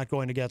say, I'm not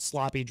going to get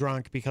sloppy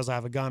drunk because I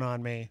have a gun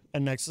on me.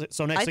 And next thing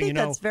you know, I think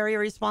that's very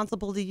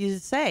irresponsible to you to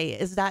say.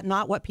 Is that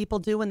not what people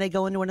do when they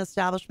go into an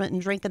establishment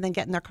and drink and then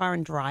get in their car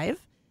and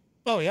drive?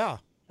 Oh, yeah.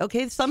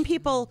 Okay, some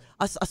people,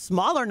 a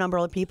smaller number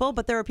of people,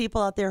 but there are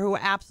people out there who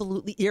are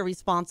absolutely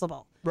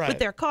irresponsible with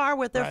their car,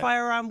 with their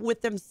firearm,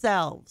 with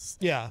themselves.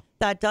 Yeah.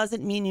 That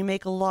doesn't mean you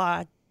make a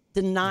law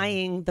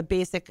denying the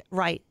basic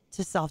right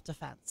to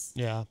self-defense.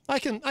 Yeah, I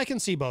can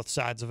see both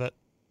sides of it.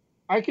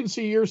 I can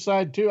see your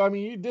side too. I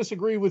mean, you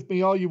disagree with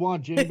me all you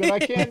want, Jimmy, but I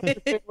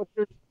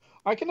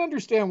can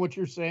understand what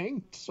you're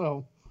saying.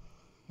 So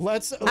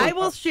I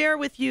will share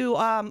with you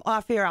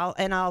off here,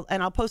 and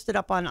I'll post it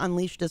up on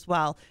Unleashed as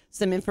well.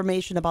 Some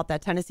information about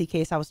that Tennessee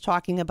case I was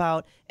talking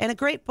about, and a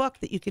great book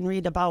that you can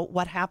read about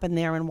what happened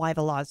there and why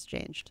the laws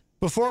changed.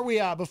 Before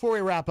we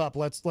wrap up,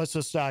 let's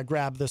just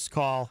grab this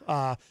call.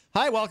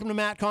 Hi, welcome to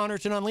Matt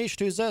Connarton Unleashed.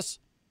 Who's this?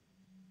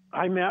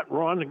 Hi, Matt,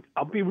 Ron.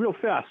 I'll be real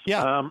fast.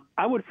 Yeah.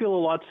 I would feel a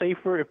lot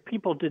safer if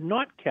people did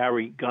not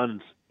carry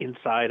guns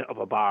inside of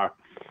a bar.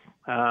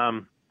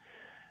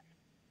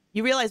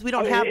 You realize we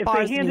don't have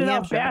bars in New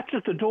Hampshire. If they handed out bats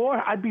at the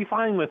door, I'd be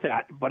fine with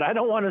that. But I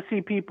don't want to see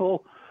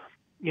people,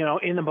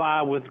 in the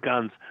bar with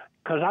guns,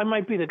 because I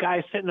might be the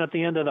guy sitting at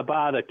the end of the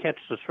bar that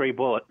catches a stray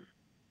bullet.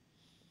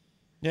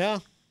 Yeah.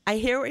 I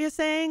hear what you're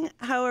saying.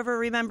 However,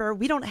 remember,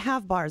 we don't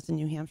have bars in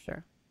New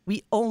Hampshire.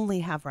 We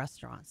only have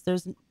restaurants.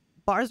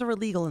 Bars are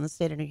illegal in the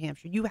state of New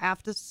Hampshire. You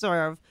have to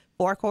serve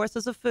 4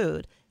 courses of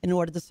food in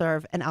order to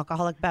serve an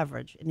alcoholic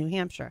beverage in New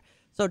Hampshire.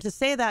 So to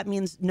say that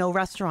means no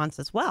restaurants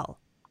as well.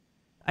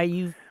 Are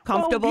you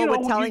comfortable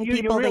with telling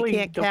people really they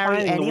can't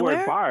carry anywhere? The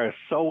word bars.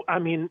 So I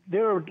mean,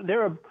 there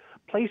are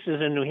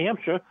places in New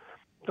Hampshire,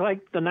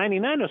 like the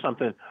 99 or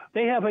something.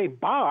 They have a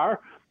bar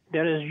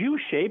that is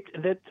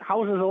U-shaped that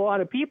houses a lot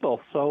of people.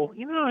 So,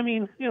 who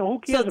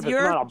cares if it's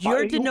not a bar?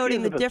 You're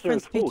denoting the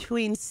difference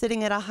between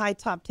sitting at a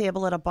high-top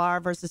table at a bar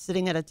versus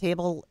sitting at a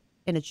table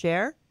in a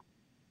chair?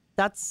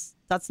 That's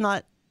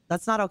not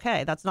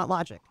okay. That's not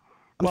logic.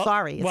 I'm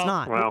sorry, it's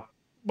not.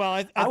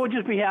 Well, I would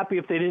just be happy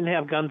if they didn't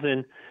have guns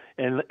and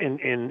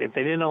if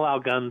they didn't allow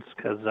guns,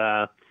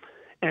 because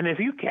and if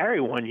you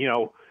carry one,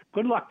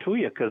 good luck to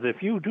you, because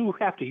if you do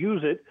have to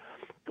use it,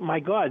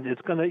 my God,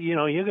 it's gonna,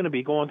 you're gonna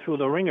be going through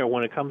the ringer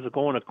when it comes to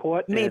going to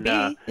court. Maybe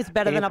it's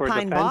better than a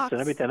pine box and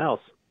everything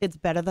else. It's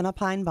better than a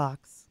pine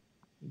box.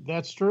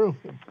 That's true.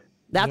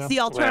 That's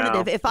the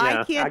alternative. If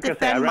I can't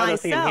defend I'd rather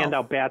myself, see him hand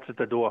out bats at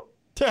the door.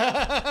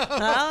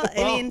 Well,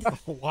 I mean,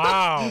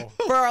 wow.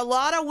 For a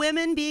lot of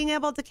women, being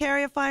able to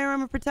carry a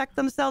firearm and protect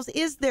themselves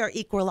is their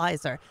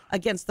equalizer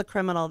against the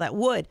criminal that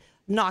would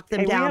knock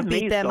them down,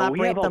 beat them up,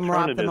 rape them,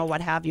 rob them, or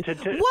what have you.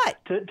 What?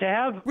 To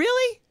have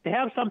really? To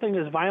have something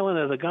as violent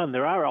as a gun,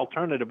 there are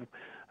alternative.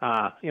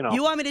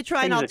 You want me to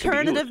try an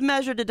alternative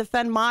measure to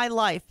defend my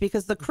life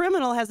because the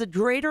criminal has a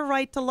greater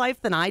right to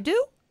life than I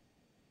do?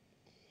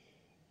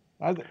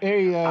 I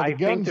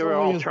think there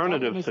are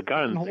alternatives to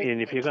guns,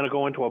 and if you're going to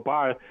go into a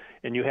bar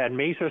and you had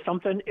mace or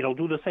something, it'll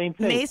do the same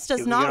thing. Mace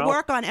does not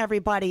work on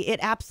everybody. It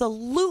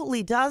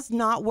absolutely does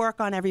not work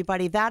on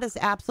everybody. That is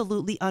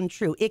absolutely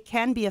untrue. It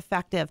can be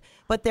effective,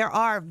 but there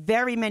are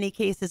very many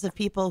cases of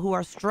people who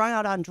are strung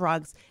out on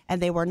drugs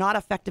and they were not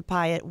affected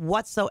by it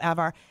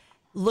whatsoever.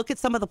 Look at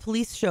some of the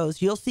police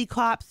shows. You'll see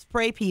cops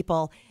spray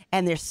people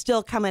and they're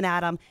still coming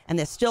at them and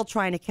they're still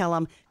trying to kill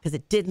them because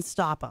it didn't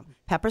stop them.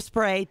 Pepper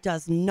spray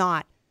does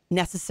not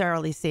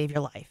necessarily save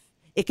your life.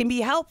 It can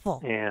be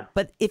helpful. Yeah.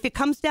 But if it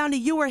comes down to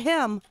you or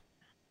him,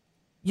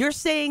 you're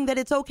saying that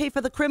it's okay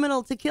for the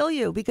criminal to kill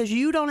you because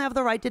you don't have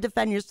the right to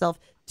defend yourself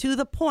to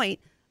the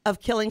point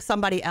of killing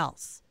somebody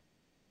else.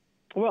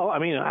 Well, I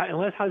mean,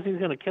 unless how's he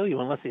going to kill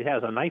you unless he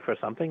has a knife or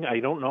something? I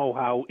don't know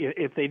how.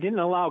 If they didn't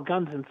allow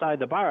guns inside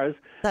the bars,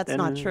 that's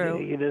not true.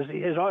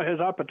 His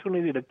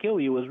opportunity to kill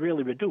you is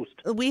really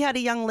reduced. We had a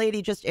young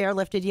lady just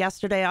airlifted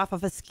yesterday off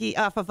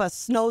of a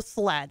snow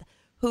sled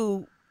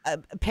who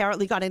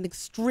apparently got an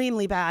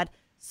extremely bad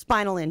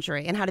spinal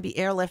injury and had to be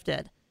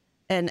airlifted,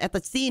 and at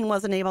the scene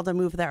wasn't able to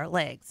move their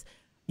legs.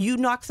 You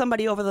knock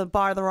somebody over the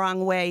bar the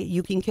wrong way,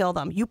 you can kill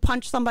them. You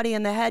punch somebody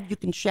in the head, you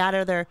can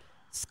shatter their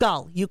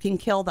skull, you can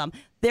kill them.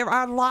 There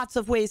are lots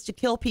of ways to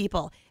kill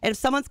people, and if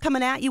someone's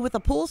coming at you with a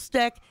pool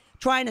stick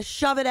trying to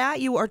shove it at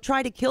you or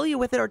try to kill you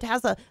with it, or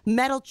has a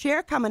metal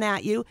chair coming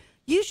at you,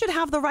 you should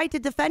have the right to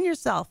defend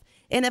yourself.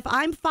 And if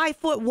I'm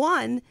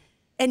 5'1"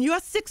 and you're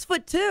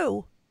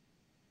 6'2",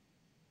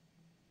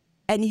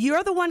 and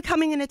you're the one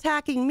coming and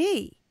attacking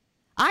me,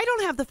 I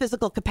don't have the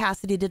physical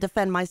capacity to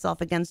defend myself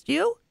against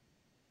you.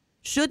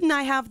 Shouldn't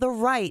I have the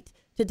right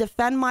to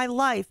defend my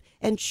life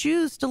and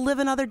choose to live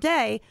another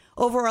day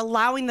over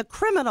allowing the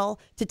criminal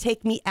to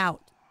take me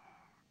out?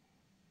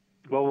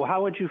 Well,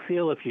 how would you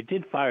feel if you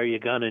did fire your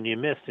gun and you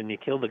missed and you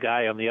killed the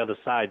guy on the other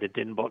side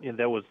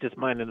that was just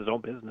minding his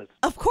own business?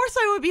 Of course,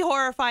 I would be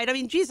horrified. I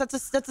mean, geez,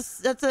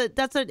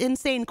 that's an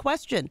insane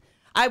question.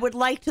 I would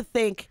like to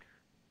think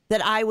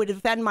that I would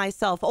defend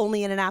myself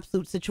only in an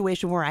absolute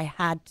situation where I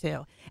had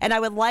to, and I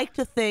would like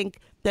to think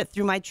that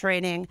through my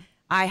training,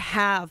 I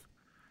have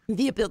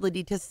the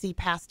ability to see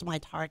past my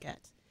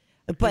target.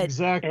 But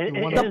exactly.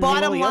 the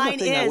bottom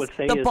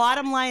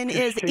line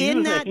is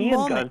in that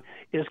moment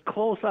is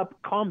close-up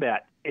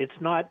combat. It's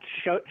not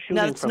shooting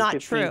no, it's from not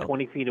 15, true.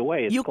 20 feet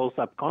away. It's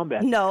close-up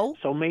combat. No,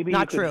 so maybe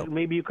not you could, true.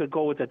 Maybe you could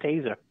go with a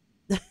taser.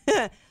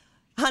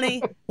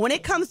 Honey, when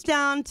it comes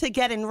down to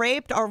getting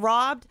raped or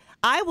robbed,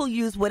 I will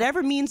use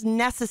whatever means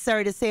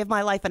necessary to save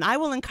my life, and I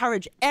will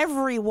encourage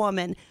every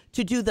woman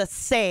to do the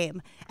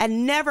same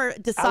and never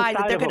decide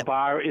that they're going to. Outside of a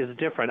bar is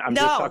different. I'm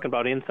No. just talking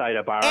about inside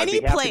a bar. Any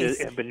place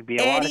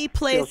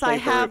I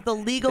have the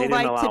legal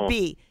right to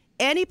be.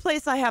 Any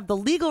place I have the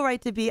legal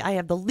right to be, I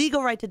have the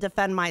legal right to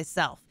defend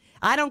myself.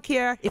 I don't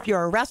care if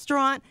you're a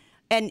restaurant,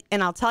 and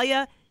I'll tell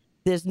you,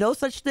 there's no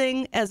such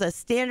thing as a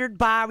standard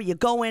bar where you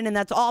go in and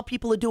that's all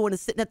people are doing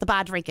is sitting at the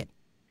bar drinking.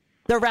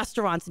 There are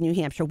restaurants in New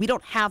Hampshire. We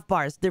don't have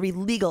bars. They're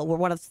illegal. We're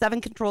one of 7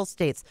 control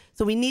states.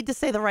 So we need to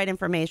say the right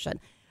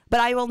information. But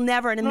I will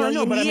never in a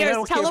million years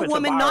tell a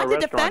woman not to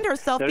defend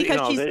herself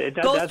because she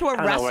goes to a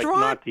restaurant. Like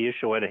not the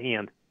issue at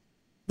hand.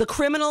 The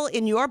criminal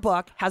in your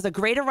book has a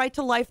greater right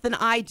to life than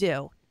I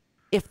do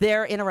if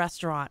they're in a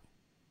restaurant.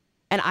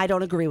 And I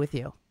don't agree with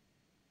you.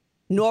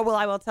 Nor will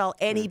I tell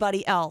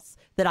anybody else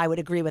that I would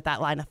agree with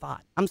that line of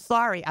thought. I'm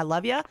sorry. I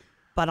love you.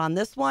 But on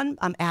this one,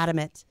 I'm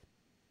adamant.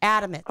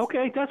 Adamant.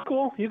 Okay, that's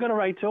cool. You got a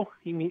right to.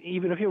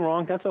 Even if you're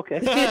wrong, that's okay.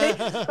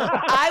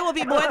 I will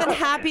be more than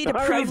happy to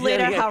prove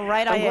later how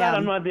right I am. I'm glad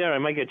I'm not there. I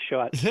might get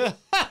shot.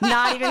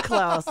 Not even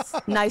close.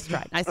 Nice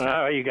try. Nice try.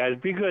 All right, you guys.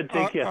 Be good.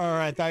 Take care. All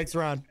right. Thanks,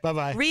 Ron.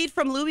 Bye-bye. Read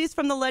from Louise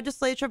from the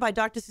Legislature by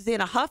Dr.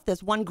 Susanna Huff.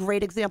 There's one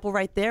great example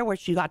right there where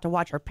she got to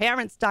watch her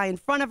parents die in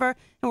front of her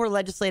and were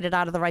legislated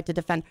out of the right to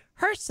defend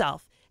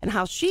herself, and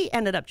how she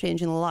ended up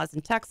changing the laws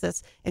in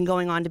Texas and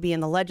going on to be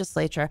in the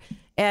legislature.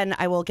 And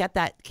I will get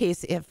that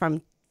case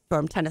from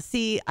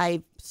Tennessee.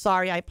 I'm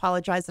sorry. I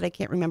apologize that I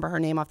can't remember her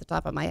name off the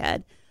top of my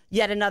head.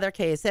 Yet another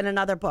case and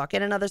another book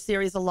and another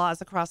series of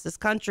laws across this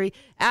country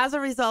as a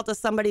result of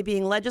somebody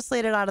being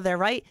legislated out of their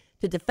right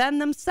to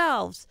defend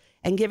themselves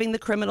and giving the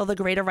criminal the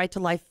greater right to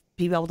life,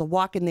 be able to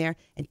walk in there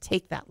and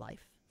take that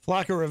life.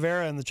 Flocka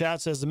Rivera in the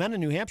chat says, the men in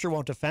New Hampshire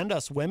won't defend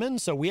us women,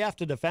 so we have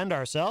to defend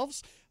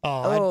ourselves.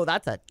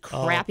 That's a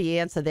crappy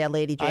answer there,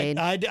 Lady Jane.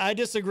 I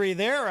disagree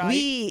there.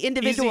 We,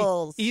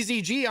 individuals.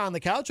 Eazy-G on the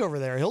couch over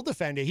there, he'll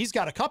defend you. He's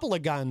got a couple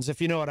of guns,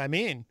 if you know what I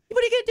mean.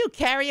 What are you going to do,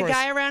 carry a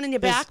guy around in your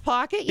back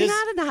pocket? You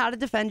know how to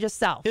defend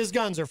yourself. His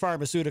guns are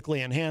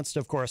pharmaceutically enhanced,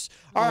 of course.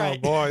 All right.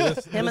 Boy.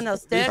 Him and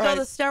those, there go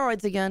the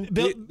steroids again.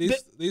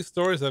 These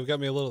stories have got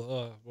me a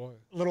little,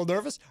 a little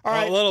nervous? All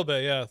right. A little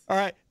bit, yes. All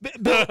right.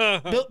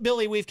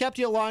 Billy, we've kept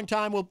you a long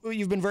time.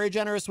 You've been very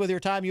generous with your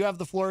time. You have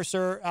the floor,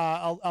 sir.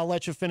 I'll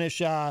let you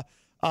finish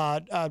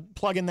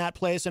plugging that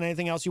place and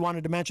anything else you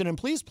wanted to mention. And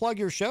please plug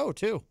your show,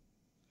 too.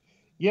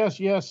 Yes.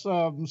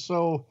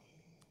 So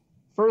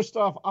first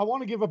off, I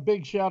want to give a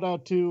big shout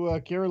out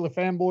to Carrie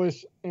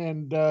LaFamboise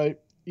and,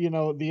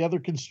 the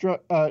other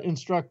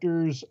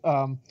instructors,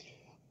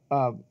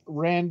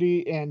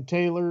 Randy and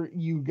Taylor.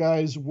 You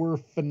guys were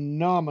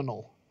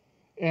phenomenal.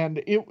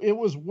 And it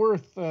was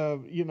worth,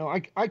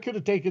 I could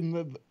have taken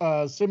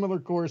the similar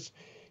course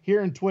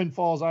here in Twin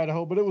Falls,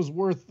 Idaho, but it was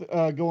worth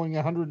going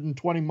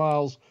 120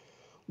 miles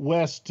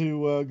west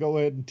to go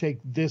ahead and take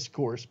this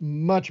course.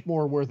 Much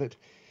more worth it.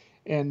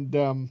 And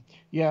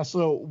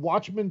so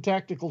Watchman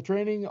Tactical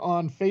Training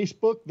on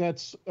Facebook.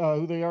 That's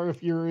who they are.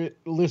 If you're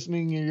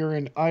listening, you're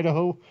in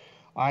Idaho,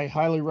 I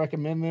highly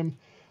recommend them.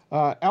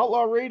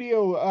 Outlaw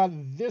Radio,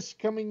 this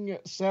coming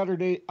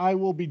Saturday, I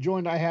will be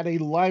joined. I had a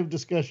live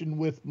discussion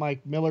with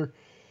Mike Miller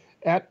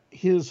at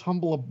his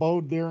humble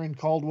abode there in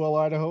Caldwell,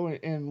 Idaho,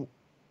 and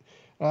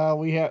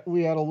we had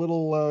a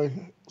little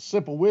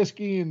sip of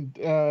whiskey and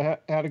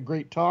had a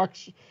great talk.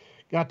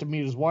 Got to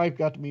meet his wife,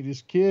 got to meet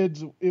his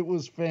kids. It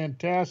was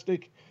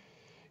fantastic.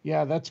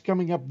 Yeah, that's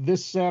coming up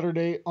this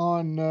Saturday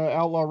on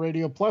Outlaw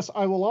Radio. Plus,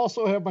 I will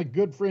also have my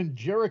good friend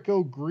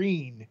Jericho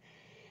Green.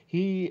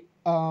 He's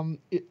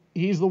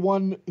the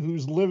one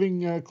who's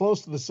living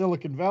close to the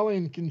Silicon Valley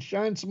and can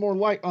shine some more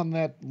light on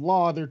that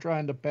law they're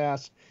trying to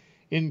pass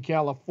in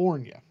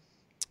California.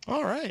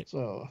 All right.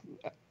 So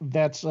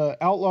that's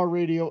Outlaw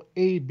Radio,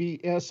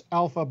 ABS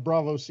Alpha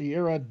Bravo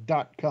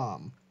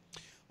Sierra.com.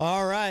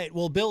 All right.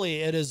 Well,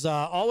 Billy, it is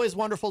always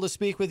wonderful to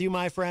speak with you,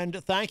 my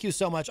friend. Thank you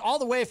so much. All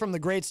the way from the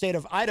great state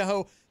of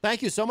Idaho.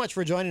 Thank you so much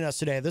for joining us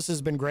today. This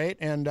has been great,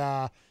 and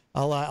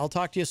I'll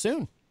talk to you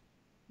soon.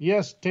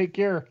 Yes, take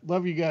care.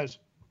 Love you guys.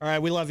 All right,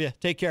 we love you.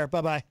 Take care.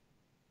 Bye-bye.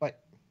 Bye.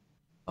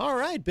 All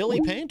right, Billy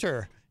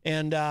Painter.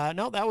 And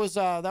no, that was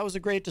a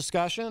great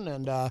discussion.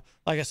 And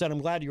like I said, I'm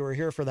glad you were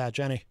here for that,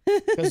 Jenny,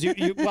 because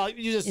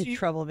you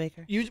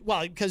troublemaker.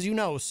 Because you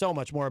know so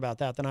much more about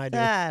that than I do.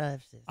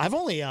 I've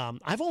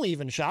only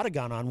even shot a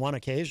gun on one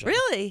occasion.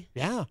 Really?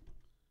 Yeah.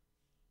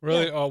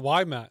 Really? Yeah.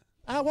 Why, Matt?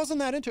 I wasn't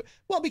that into it.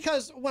 Well,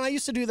 because when I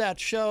used to do that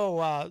show,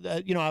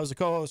 I was a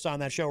co-host on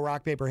that show,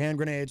 Rock, Paper, Hand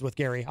Grenades with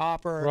Gary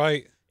Hopper.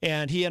 Right.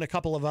 And he and a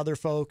couple of other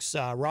folks,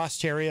 Ross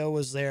Terrio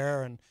was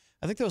there, and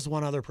I think there was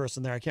one other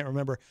person there. I can't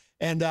remember.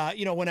 And,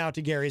 went out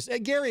to Gary's.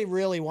 Gary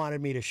really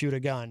wanted me to shoot a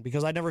gun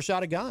because I'd never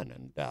shot a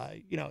gun. And,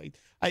 and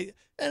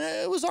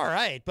it was all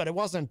right, but it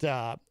wasn't,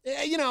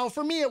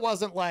 for me, it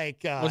wasn't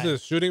like. Was it a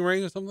shooting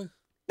range or something?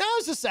 No, it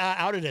was just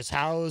out at his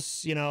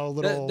house, little.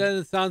 That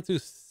doesn't sound too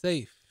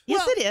safe.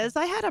 Yes, it is.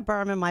 I had a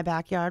berm in my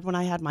backyard when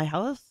I had my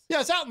house.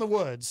 Yeah, it's out in the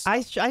woods.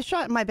 I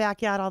shot in my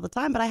backyard all the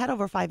time, but I had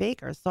over 5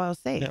 acres, so I was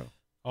safe. Yeah.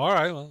 All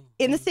right. Well,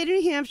 in the state of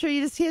New Hampshire,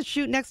 you just can't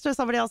shoot next to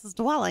somebody else's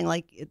dwelling.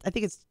 I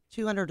think it's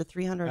 200 to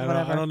 300,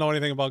 whatever. I don't know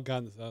anything about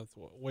guns. That's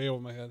way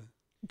over my head.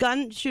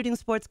 Gun shooting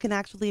sports can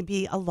actually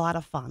be a lot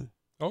of fun.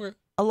 Okay.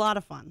 A lot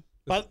of fun.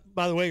 But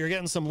by the way, you're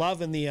getting some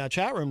love in the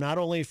chat room, not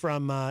only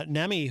from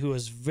Nemi, who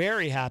is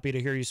very happy to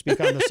hear you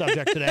speak on the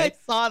subject today. I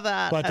saw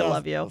that. But, I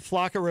love you.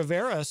 Flocka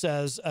Rivera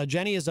says,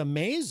 Jenny is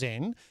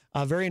amazing,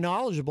 very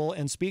knowledgeable,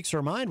 and speaks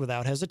her mind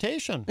without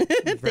hesitation.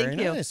 Very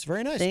nice.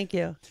 Very nice. Thank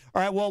you.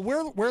 All right, well,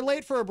 we're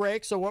late for a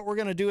break, so what we're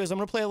going to do is I'm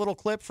going to play a little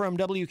clip from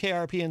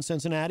WKRP in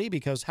Cincinnati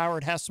because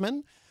Howard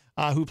Hessman,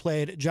 who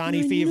played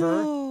Johnny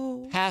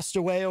Fever, passed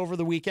away over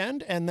the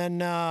weekend, and then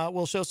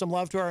we'll show some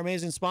love to our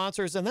amazing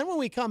sponsors. And then when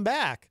we come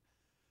back,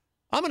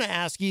 I'm going to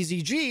ask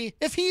Eazy-G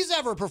if he's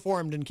ever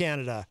performed in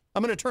Canada.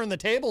 I'm going to turn the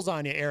tables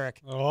on you, Eric.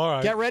 All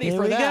right. Get ready Here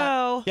for we that.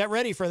 go. Get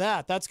ready for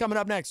that. That's coming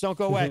up next. Don't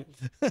go away.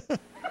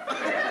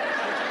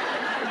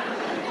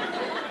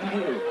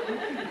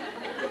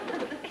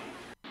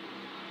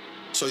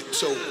 So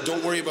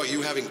don't worry about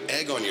you having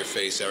egg on your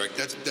face, Eric.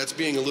 That's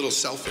being a little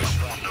selfish.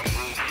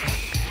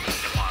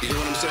 You hear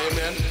what I'm saying,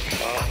 man?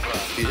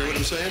 You hear what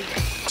I'm saying?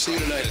 See you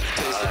tonight at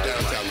the Taste of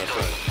Downtown, my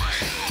friend.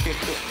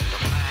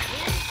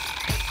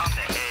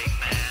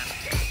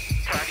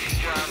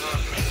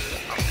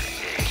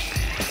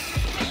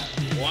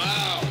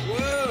 Wow.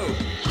 Whoa.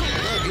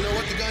 Look, you know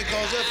what? The guy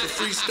calls up for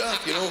free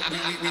stuff.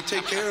 We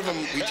take care of him.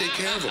 We take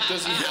care of him.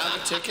 Does he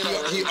have a ticket?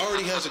 He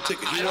already has a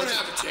ticket. I don't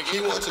have a ticket. He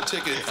wants a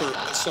ticket for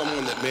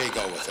someone that may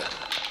go with him.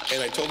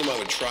 And I told him I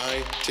would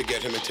try to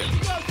get him a ticket.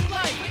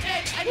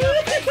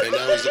 And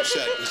now he's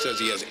upset. He says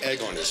he has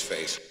egg on his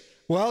face.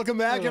 Welcome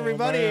back,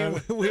 everybody.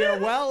 Man. We are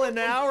well in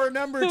hour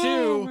number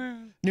 2.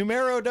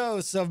 Numero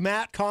dos of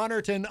Matt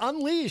Connarton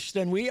Unleashed,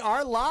 and we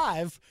are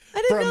live.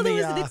 I didn't know there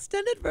was an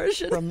extended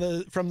version.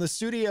 From the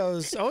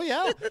studios. Oh,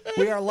 yeah.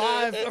 We are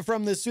live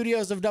from the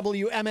studios of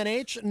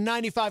WMNH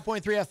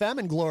 95.3 FM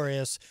in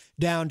glorious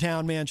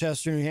downtown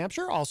Manchester, New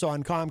Hampshire. Also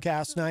on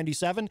Comcast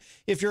 97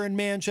 if you're in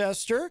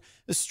Manchester.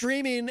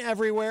 Streaming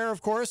everywhere,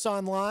 of course,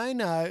 online.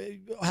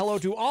 Hello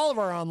to all of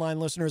our online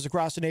listeners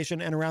across the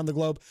nation and around the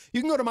globe.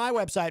 You can go to my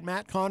website,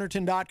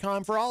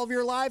 mattconnerton.com, for all of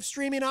your live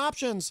streaming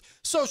options,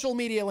 social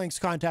media links,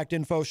 contact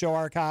info, show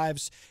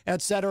archives,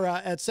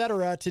 etc.,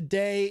 etc.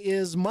 Today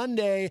is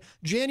Monday,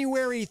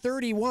 January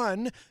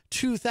 31,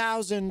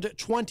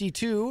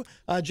 2022.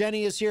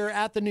 Jenny is here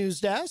at the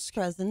news desk.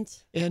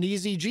 Present. And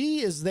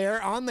Eazy-G is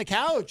there on the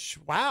couch.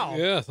 Wow.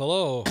 Yes,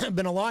 hello.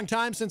 Been a long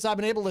time since I've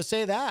been able to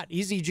say that.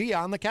 Eazy-G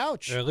on the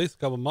couch. Yeah, at least a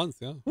couple months,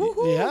 yeah.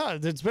 Woo-hoo. Yeah,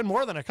 it's been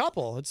more than a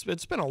couple. It's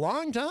been a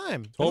long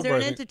time. Is there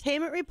an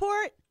entertainment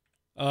report?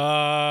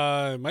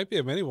 It might be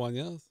a mini one,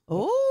 yes.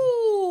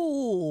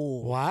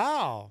 Oh.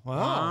 Wow.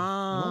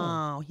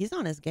 Wow. He's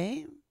on his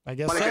game. I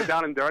guess Want to so. get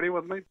down and dirty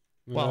with me?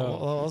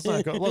 Well,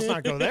 let's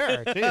not go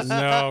there. Jeez.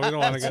 No, we don't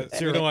want to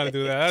get. We don't want to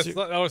do that.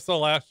 That was so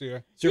last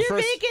year. You're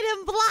making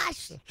him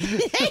blush.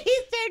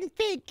 He's turned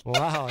pink.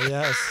 Wow.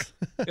 Yes.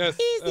 Yes.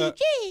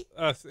 Eazy-G.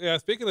 Yeah.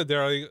 Speaking of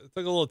Daryl, he took a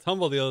little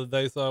tumble the other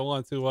day, so I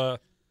wanted to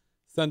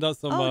send out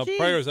some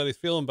prayers that he's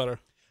feeling better.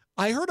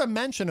 I heard a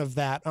mention of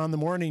that on the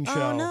morning show.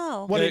 Oh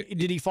no! What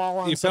did he fall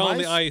on? He some fell on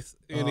ice? the ice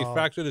and he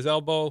fractured his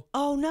elbow.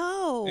 Oh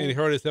no! And he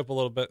hurt his hip a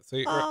little bit.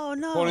 So oh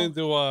no! According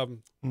to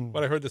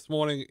what I heard this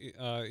morning,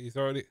 he's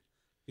already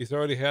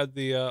had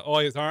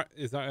the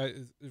his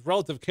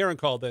relative Karen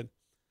called in,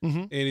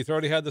 and he's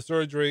already had the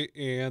surgery,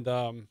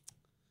 and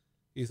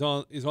he's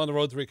on the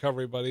road to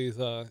recovery, but he's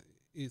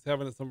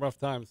having some rough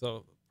time.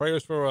 So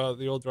prayers for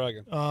the old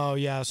dragon. Oh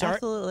yeah, sorry.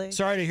 Absolutely.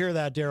 Sorry to hear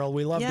that, Daryl.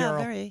 We love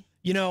Daryl. Very.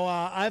 You know,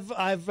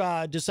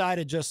 I've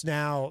decided just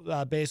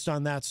now, based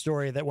on that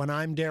story, that when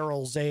I'm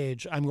Daryl's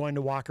age, I'm going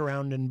to walk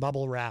around in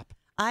bubble wrap.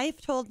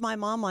 I've told my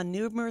mom on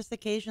numerous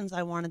occasions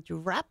I wanted to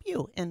wrap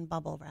you in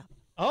bubble wrap.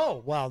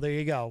 Oh, well, there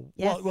you go.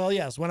 Yes. Well,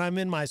 yes. When I'm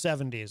in my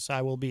 70s,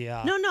 I will be.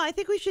 No, I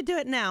think we should do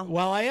it now.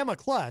 Well, I am a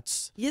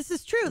klutz. This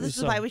is true. This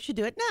is why we should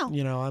do it now.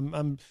 You know,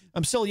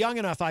 I'm still young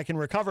enough I can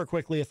recover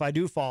quickly if I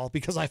do fall,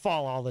 because I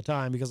fall all the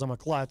time because I'm a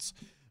klutz.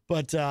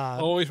 But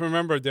always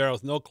remember,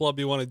 Daryl, no club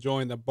you want to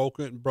join, the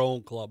Boca and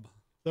Brown Club.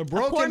 The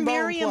Poor Broken Bone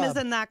Miriam Club.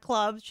 is in that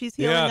club. She's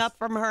healing Yes. up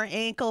from her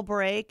ankle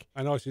break.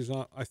 I know she's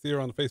on. I see her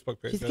on the Facebook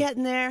page. She's Yes.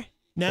 getting there.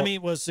 Nemi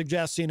was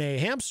suggesting a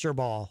hamster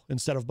ball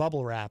instead of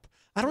bubble wrap.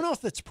 I don't know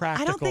if it's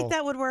practical. I don't think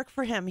that would work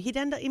for him. He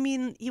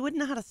wouldn't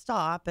know how to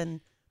stop,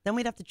 and then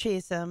we'd have to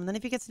chase him. And then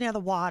if he gets near the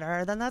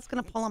water, then that's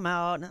going to pull him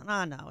out. No,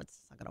 it's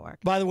not going to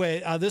work. By the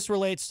way, this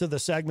relates to the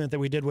segment that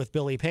we did with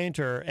Billy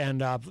Painter,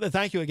 and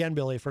thank you again,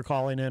 Billy, for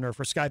calling in or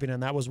for Skyping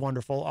in. That was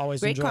wonderful. Always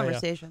Great enjoy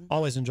conversation.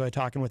 Always enjoy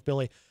talking with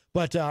Billy.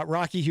 But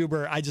Rocky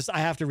Huber, I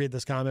have to read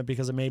this comment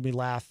because it made me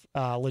laugh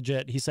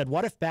legit. He said,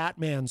 "What if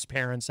Batman's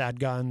parents had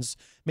guns?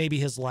 Maybe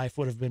his life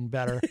would have been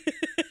better."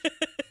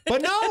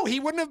 But no, he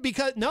wouldn't have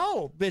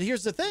But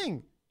here's the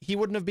thing: he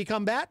wouldn't have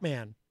become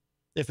Batman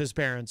if his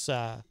parents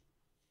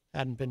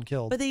hadn't been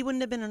killed. But he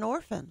wouldn't have been an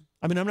orphan.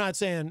 I mean, I'm not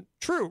saying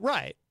true,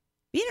 right?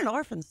 Being an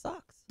orphan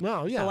sucks.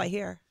 No, yeah. So I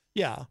hear.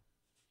 Yeah.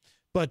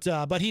 But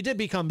he did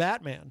become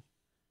Batman.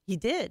 He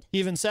did. He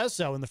even says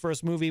so in the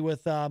first movie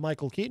with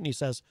Michael Keaton. He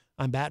says,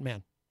 "I'm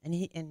Batman." And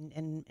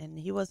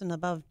he wasn't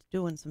above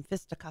doing some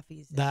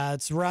fisticuffs.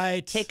 That's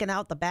right. Taking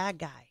out the bad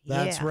guy.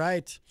 That's Yeah.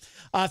 right.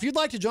 If you'd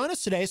like to join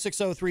us today,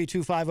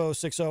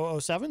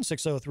 603-250-6007,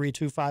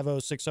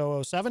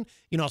 603-250-6007.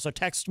 You can also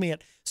text me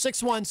at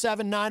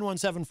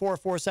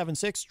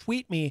 617-917-4476.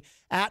 Tweet me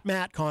at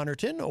Matt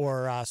Connarton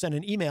or send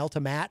an email to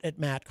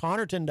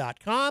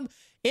matt@mattconnerton.com.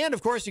 And,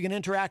 of course, you can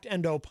interact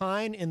and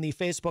opine in the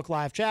Facebook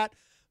live chat.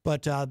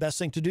 But the best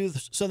thing to do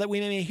so that we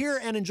may hear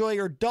and enjoy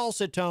your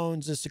dulcet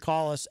tones is to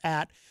call us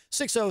at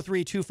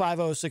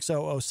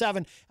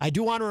 603-250-6007. I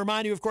do want to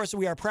remind you, of course, that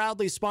we are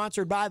proudly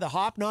sponsored by the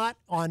Hop Knot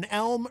on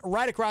Elm,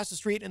 right across the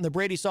street in the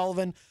Brady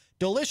Sullivan.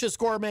 Delicious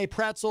gourmet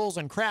pretzels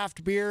and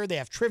craft beer. They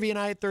have trivia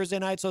night Thursday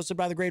nights hosted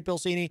by the great Bill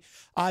Cini.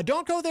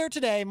 Don't go there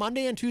today.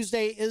 Monday and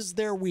Tuesday is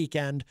their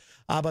weekend,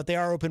 but they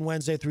are open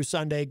Wednesday through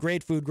Sunday.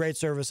 Great food, great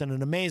service, and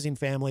an amazing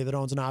family that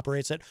owns and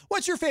operates it.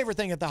 What's your favorite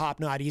thing at the Hop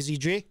Knot,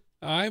 Eazy-G?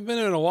 I've been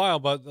in a while,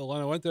 but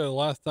when I went there the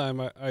last time,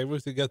 I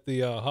used to get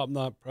the Hop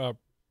Knot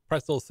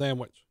pretzel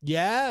sandwich.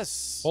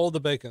 Yes. Hold the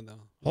bacon,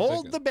 though.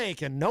 Hold the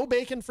bacon. No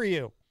bacon for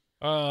you.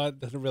 It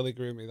doesn't really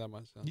agree with me that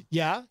much. So.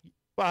 Yeah.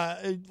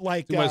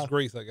 Like too much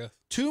grease, I guess.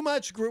 Too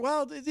much grease.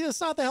 Well,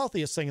 it's not the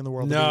healthiest thing in the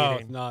world. No, to be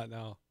eating. it's not.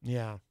 No.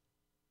 Yeah.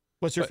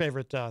 What's your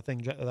favorite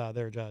thing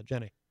there,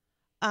 Jenny?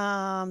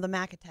 The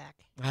Mac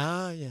Attack.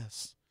 Ah,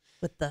 yes.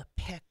 With the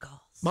pickles.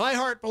 My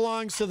heart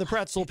belongs to the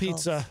pretzel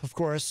pizza, of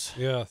course.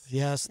 Yes.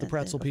 Yes, the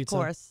pretzel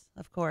pizza.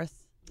 Of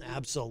course.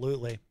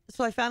 Absolutely.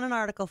 So I found an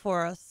article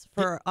for us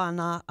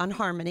on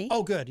Harmony.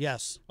 Oh, good.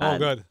 Yes.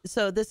 Good.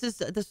 So this is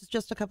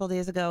just a couple of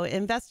days ago.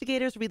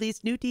 Investigators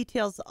released new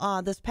details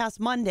this past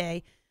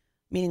Monday,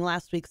 meaning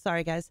last week.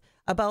 Sorry, guys,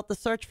 about the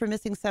search for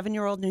missing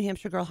 7-year-old New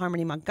Hampshire girl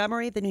Harmony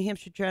Montgomery. The New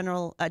Hampshire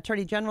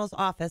Attorney General's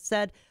office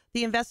said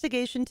the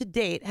investigation to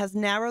date has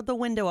narrowed the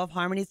window of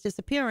Harmony's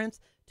disappearance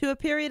to a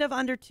period of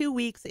under 2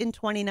 weeks in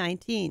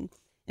 2019.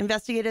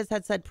 Investigators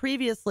had said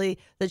previously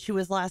that she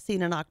was last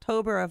seen in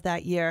October of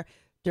that year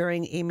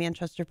during a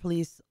Manchester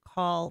police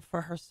call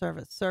for her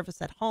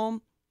service at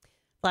home.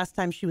 Last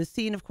time she was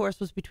seen, of course,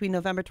 was between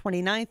November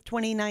 29th,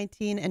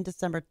 2019 and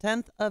December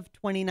 10th of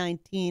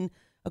 2019,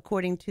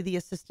 according to the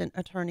Assistant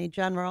Attorney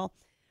General.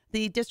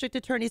 The District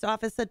Attorney's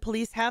Office said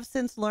police have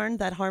since learned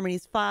that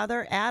Harmony's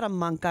father, Adam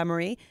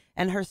Montgomery,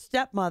 and her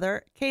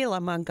stepmother,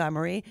 Kayla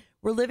Montgomery,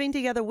 were living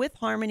together with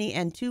Harmony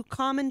and 2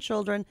 common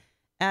children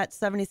at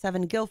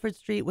 77 Guilford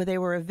Street, where they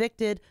were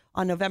evicted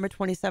on November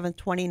 27th,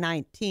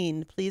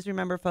 2019. Please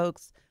remember,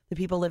 folks, the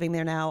people living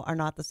there now are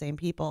not the same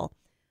people.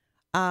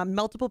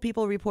 Multiple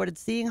people reported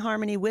seeing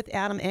Harmony with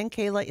Adam and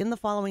Kayla in the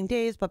following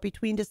days, but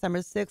between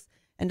December 6th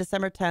and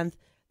December 10th,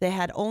 they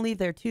had only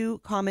their 2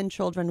 common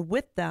children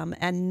with them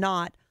and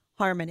not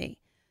Harmony.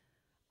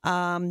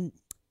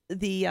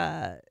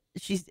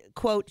 She's,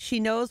 quote,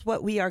 "She knows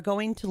what we are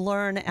going to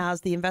learn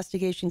as the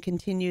investigation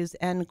continues,"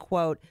 end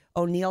quote,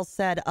 O'Neill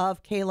said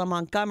of Kayla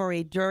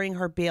Montgomery during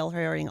her bail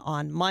hearing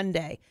on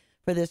Monday.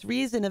 For this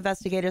reason,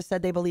 investigators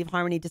said they believe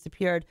Harmony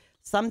disappeared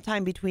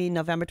sometime between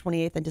November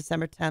 28th and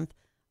December 10th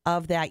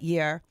of that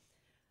year.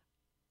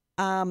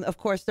 Of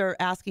course,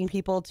 they're asking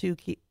people to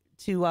keep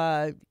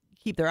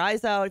their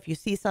eyes out. If you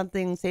see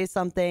something, say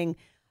something.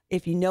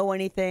 If you know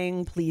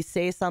anything, please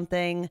say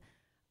something.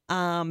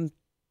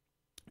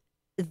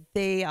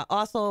 They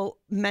also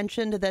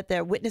mentioned that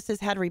their witnesses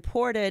had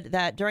reported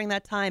that during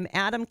that time,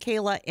 Adam,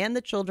 Kayla, and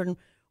the children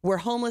were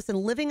homeless and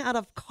living out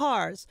of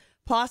cars,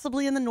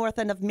 possibly in the north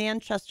end of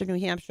Manchester, New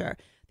Hampshire.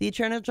 The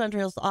Attorney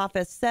General's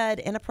office said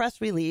in a press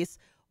release,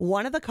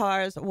 one of the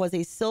cars was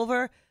a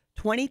silver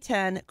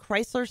 2010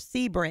 Chrysler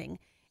Sebring,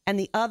 and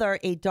the other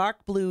a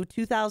dark blue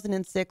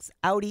 2006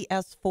 Audi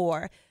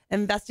S4.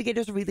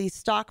 Investigators released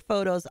stock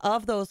photos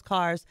of those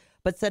cars,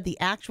 but said the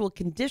actual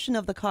condition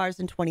of the cars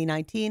in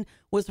 2019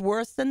 was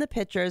worse than the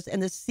pictures,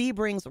 and the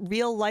Sebring's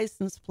real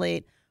license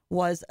plate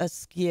was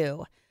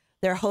askew.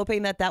 They're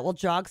hoping that will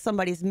jog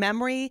somebody's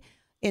memory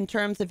in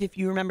terms of if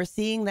you remember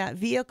seeing that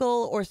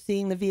vehicle or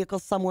seeing the vehicle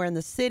somewhere in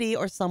the city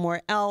or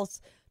somewhere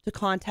else, to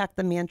contact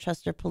the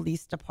Manchester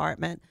Police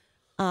Department.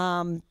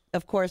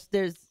 Of course,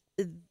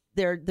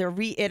 they're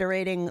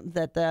reiterating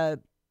that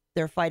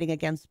they're fighting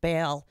against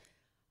bail,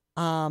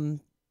 and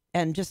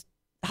just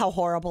how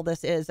horrible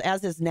this is.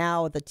 As is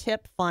now, the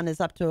tip fund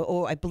is up to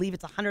I believe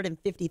it's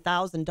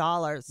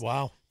 $150,000.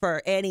 Wow.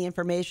 For any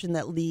information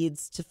that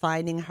leads to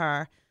finding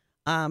her,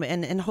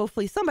 and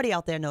hopefully somebody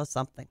out there knows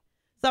something.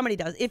 Somebody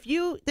does.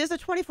 There's a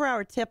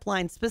 24-hour tip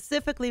line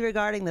specifically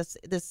regarding this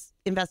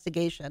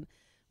investigation,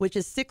 which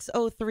is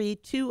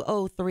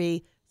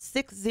 603-203-6060.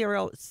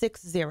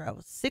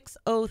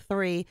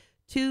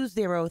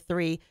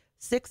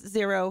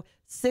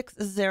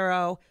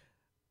 603-203-6060.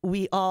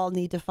 We all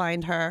need to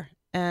find her.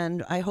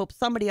 And I hope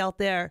somebody out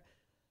there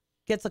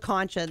gets a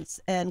conscience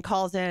and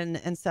calls in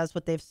and says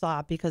what they've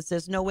saw, because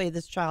there's no way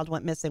this child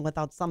went missing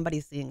without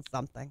somebody seeing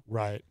something.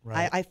 Right.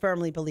 I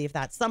firmly believe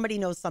that. Somebody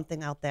knows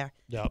something out there.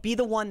 Yep. Be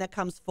the one that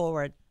comes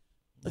forward.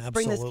 Let's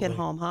bring this kid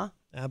home, huh?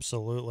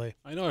 Absolutely.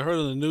 I know I heard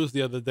on the news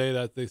the other day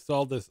that they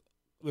solved this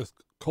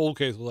cold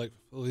case, was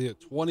like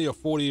 20 or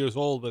 40 years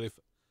old, but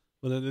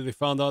they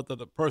found out that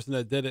the person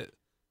that did it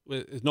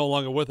is no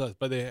longer with us,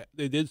 but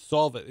they did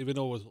solve it, even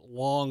though it was a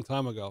long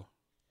time ago.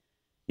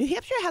 New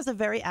Hampshire has a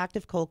very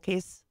active cold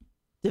case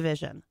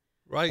division.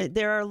 Right.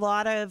 There are a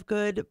lot of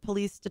good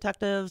police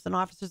detectives and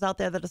officers out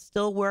there that are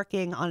still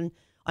working on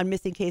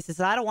missing cases.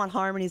 And I don't want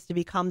Harmonies to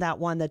become that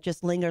one that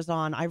just lingers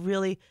on. I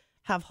really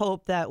have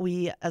hope that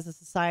we as a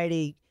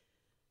society,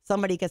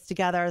 somebody gets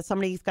together,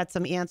 somebody's got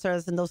some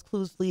answers, and those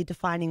clues lead to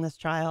finding this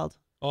child.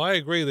 Oh, I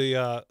agree.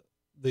 The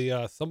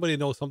somebody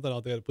knows something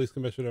out there. The police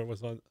commissioner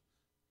was on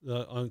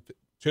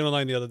Channel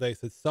 9 the other day,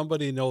 said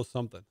somebody knows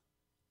something.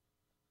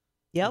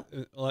 Yep.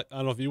 Like, I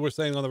don't know if you were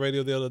saying on the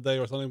radio the other day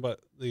or something, but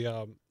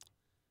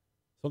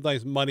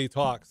sometimes money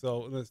talks.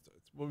 So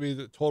when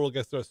the total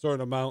gets to a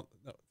certain amount,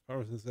 the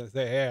person's going to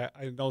say, hey,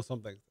 I know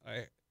something.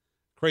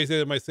 Crazy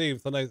as it might seem,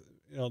 sometimes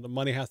the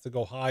money has to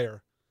go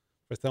higher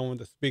for someone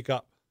to speak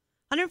up.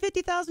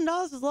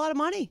 $150,000 is a lot of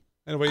money.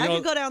 Anyway, I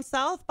could go down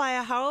south, buy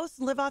a house,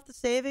 and live off the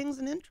savings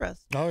and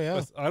interest. Oh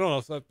yeah. I don't know.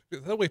 So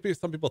that's the way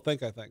some people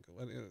think. I think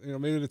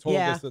maybe the total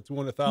gets to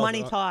 200,000.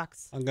 Money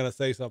talks. I'm going to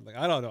say something.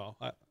 I don't know.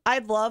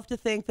 I'd love to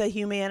think that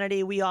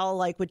humanity, we all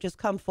would just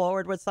come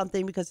forward with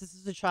something, because this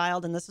is a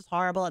child and this is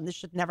horrible and this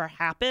should never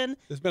happen.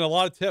 There's been a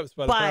lot of tips,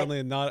 but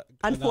apparently not.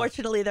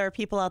 Unfortunately, there are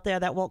people out there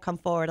that won't come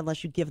forward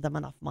unless you give them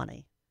enough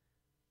money.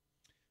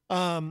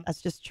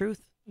 That's just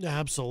truth.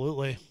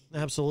 Absolutely.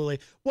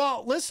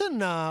 Well, listen,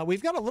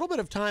 we've got a little bit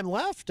of time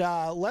left.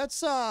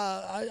 Let's.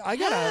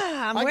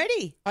 I'm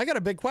ready. I got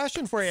a big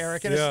question for you,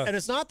 Eric, and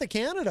it's not the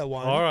Canada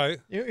one. All right.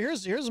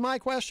 Here's my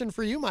question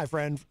for you, my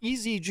friend.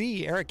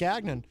 Eazy-G, Eric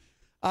Gagnon.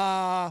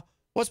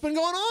 What's been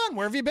going on?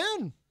 Where have you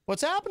been?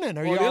 What's happening?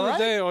 Are you the all other right?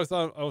 day I was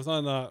on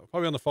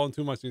probably on the phone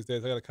too much these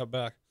days. I got to cut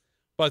back.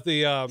 But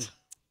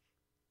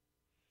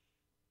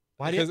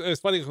it's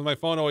funny because my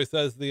phone always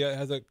says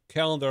has a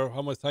calendar of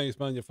how much time you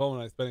spend on your phone,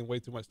 and I'm spending way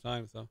too much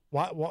time. So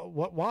why?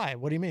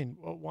 What do you mean?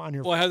 On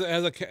your phone? Well,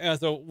 it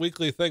has a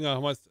weekly thing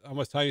on how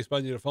much time you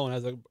spend on your phone. It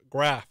has a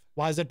graph.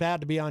 Why is it bad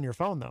to be on your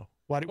phone though?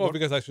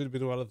 Because I should be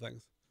doing other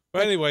things.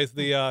 But anyways,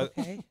 I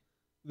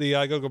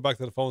got to go back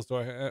to the phone store.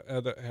 I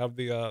had to have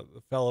the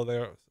fellow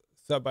there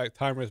set my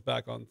timers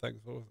back on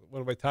things. So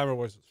when my timer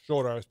was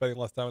shorter, I was spending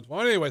less time on the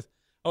phone. Anyways,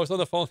 I was on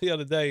the phone the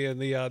other day,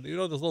 and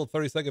those little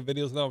 30-second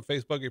videos now on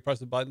Facebook. You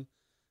press a button,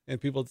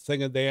 and people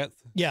sing and dance.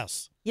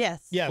 Yes.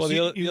 Well, the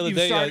other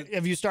day,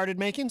 have you started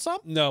making some?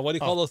 No. What do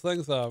you call those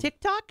things?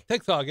 TikTok.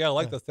 TikTok. Yeah, I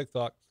like this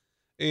TikTok.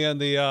 And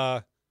the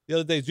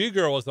other day, G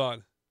Girl was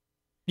on.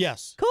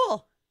 Yes.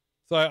 Cool.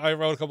 So I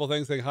wrote a couple of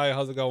things saying, "Hi,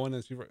 how's it going?"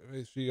 And she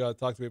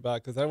talked to me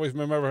back, because I always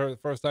remember her the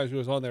first time she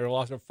was on there.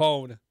 Lost her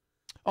phone.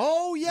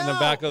 Oh yeah. In the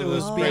back of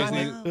this crazy.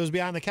 It was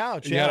behind the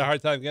couch. You had a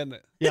hard time getting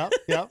it. Yep.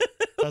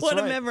 That's what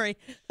right. a memory.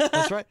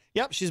 That's right.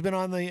 Yep. She's been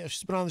on the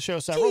show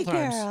several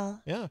times.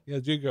 G-Girl. Yeah.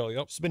 G Girl.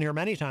 Yep. She's been here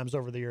many times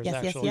over the years.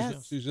 Actually.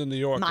 Yes. She's in New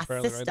York My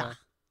apparently sister. right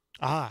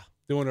now.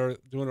 Doing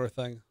her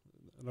thing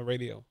on the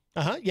radio.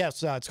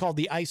 Yes. It's called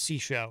the Icy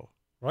Show.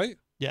 Right.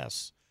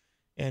 Yes.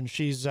 And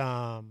she's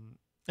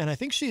and I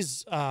think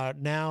she's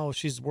now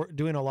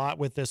doing a lot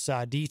with this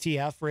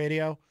DTF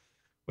radio,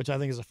 which I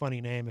think is a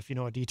funny name if you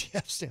know what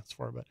DTF stands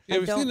for. But yeah,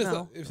 we've seen this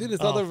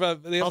other.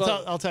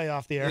 I'll tell you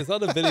off the air. There's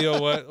other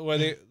video where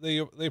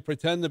they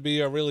pretend to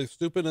be really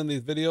stupid in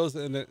these videos,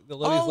 and the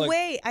lady's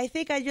wait, I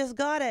think I just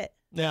got it.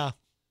 Yeah.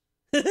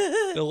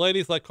 The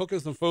lady's like cooking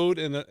some food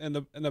in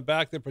the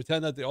back. They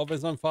pretend that the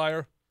oven's on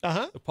fire.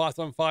 The pot's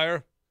on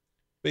fire,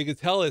 but you can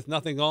tell there's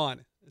nothing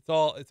on. It's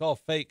all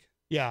fake.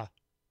 Yeah.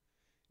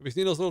 Have you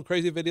seen those little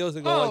crazy videos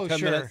that go like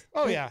 10 minutes?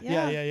 Oh yeah.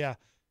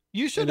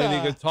 You should. And then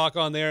you can talk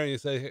on there, and you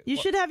say, hey, "You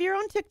should have your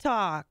own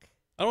TikTok."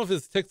 I don't know if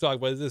it's TikTok,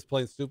 but it's just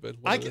plain stupid.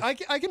 I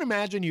can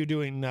imagine you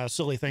doing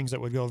silly things that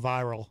would go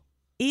viral.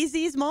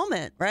 Easy's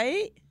moment,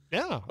 right?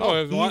 Yeah. I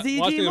was Eazy-G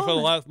watching it for the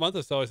moment. last month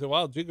or so. I said,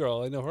 "Wow, G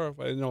Girl, I know her.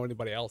 But I didn't know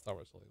anybody else,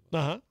 obviously."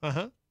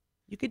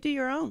 You could do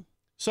your own.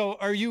 So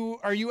are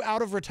you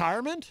out of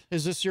retirement?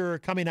 Is this your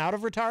coming out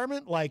of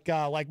retirement, like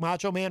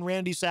Macho Man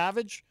Randy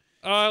Savage?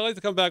 I like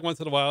to come back once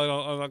in a while.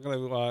 I'm not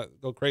going to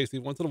go crazy.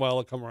 Once in a while,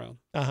 I'll come around.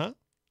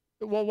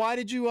 Well, why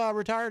did you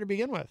retire to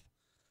begin with?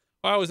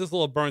 I was just a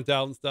little burnt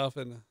out and stuff,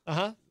 and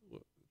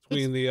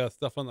between the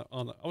stuff on the,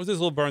 I was just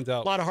a little burnt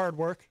out. A lot of hard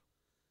work.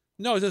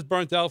 No, I was just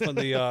burnt out from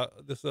the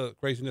this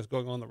craziness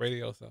going on the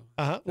radio. So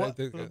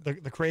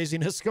the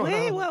craziness going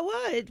on. Wait,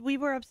 what? We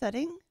were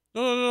upsetting.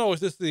 No.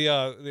 It's just the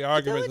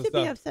arguments and to be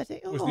stuff. upsetting.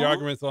 It was the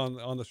arguments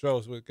on the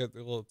shows would get a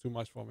little too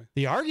much for me.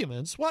 The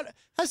arguments? What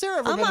has there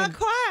ever been?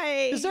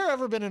 Has there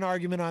ever been an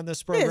argument on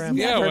this program?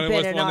 Yeah, never when been it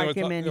was an when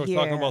argument they were here.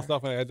 talking about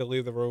stuff, and I had to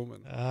leave the room,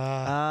 and it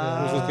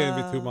was just getting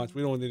to be too much.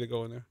 We don't need to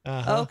go in there.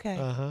 Okay.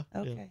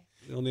 Yeah.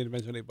 You don't need to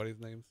mention anybody's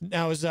names.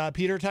 Now, has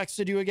Peter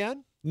texted you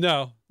again?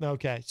 No.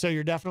 Okay, so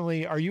you're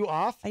definitely. Are you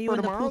off? Are you for in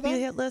the tomorrow? poopy Then?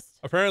 hit list?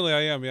 Apparently,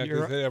 I am. Yeah,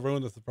 because I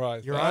ruined the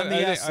surprise. You're But on the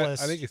S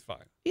list. I think he's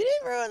fine. You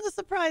didn't ruin the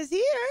surprise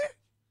here.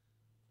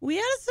 We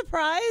had a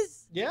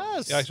surprise.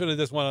 Yes. Yeah, I should have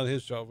just went on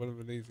his show. It would have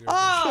been easier.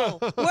 Oh,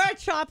 we're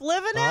chopped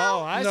liver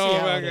now. Oh, I see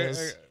how it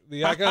is.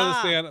 I can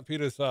understand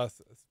Peter's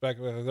spec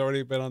has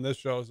already been on this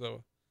show,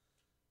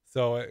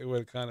 so it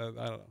would kind of,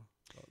 I don't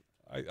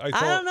know. I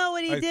don't know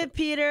what he did,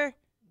 Peter.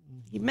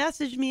 He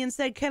messaged me and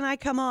said, "Can I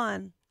come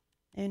on?"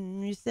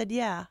 And you said,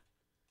 "Yeah."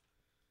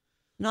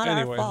 Not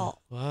our fault.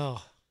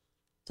 Wow.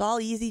 It's all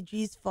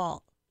Eazy-G's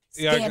fault.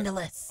 Yeah,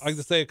 Scandalous. I can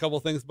just say a couple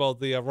things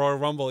about the Royal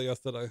Rumble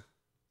yesterday.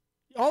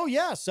 Oh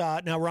yes.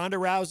 Now Ronda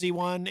Rousey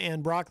won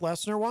and Brock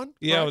Lesnar won.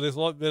 Yeah, right? well,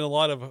 there's been a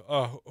lot of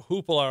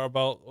hoopla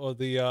about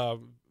the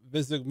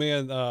Vince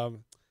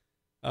McMahon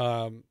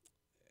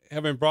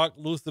having Brock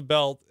lose the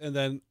belt and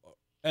then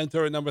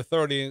enter at number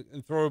 30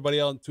 and throw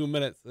everybody out in 2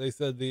 minutes. They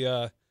said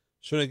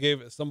should have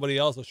gave somebody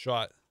else a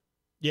shot.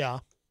 Yeah.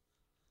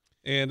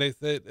 And they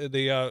said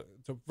the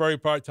very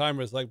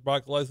part-timers like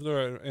Brock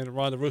Lesnar and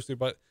Ronda Rousey.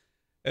 But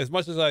as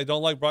much as I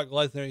don't like Brock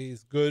Lesnar,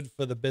 he's good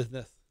for the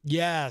business.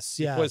 Yes.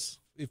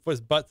 He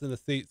puts butts in the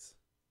seats.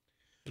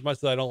 As much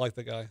as I don't like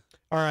the guy.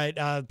 All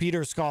right.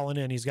 Peter's calling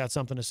in. He's got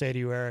something to say to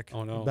you, Eric.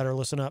 Oh, no. Better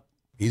listen up.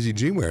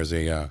 Eazy-G wears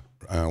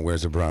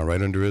a bra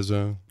right under his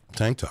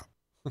tank top.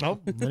 Oh,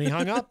 then he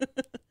hung up.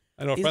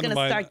 I know a He's friend of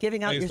gonna mine. start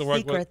giving out I used your to work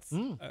secrets.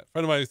 With, a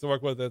friend of mine I used to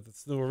work with at the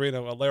Snow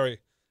Arena. Larry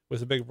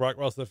was a big Brock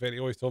Lesnar fan. He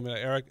always told me that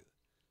Eric,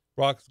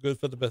 Brock's good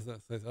for the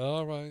business. I said,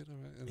 all right.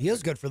 He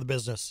is good for the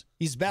business.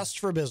 He's best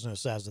for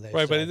business, as they say.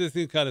 Right, but it just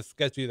seemed kind of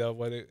sketchy though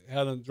when they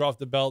had him drop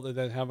the belt and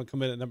then have him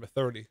come in at number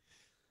 30.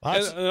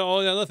 And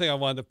another thing I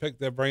wanted to pick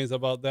their brains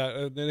about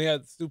that. Then they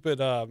had stupid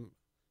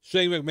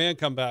Shane McMahon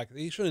come back.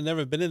 He should have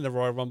never been in the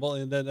Royal Rumble.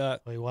 And then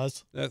he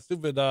was that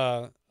stupid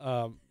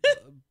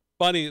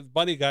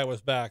Bunny guy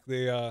was back.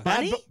 The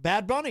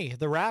Bad Bunny,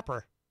 the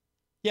rapper.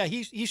 Yeah,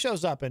 he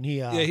shows up and he.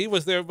 Yeah, he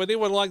was there, but they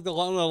were like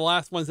one of the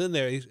last ones in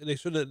there. They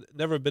should have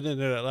never been in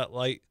there that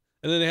light.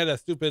 And then they had that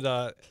stupid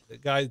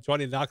guy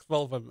Johnny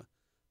Knoxville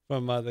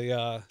from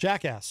the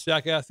Jackass.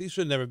 Jackass. He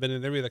should have never been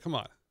in there either. Come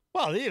on.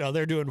 Well,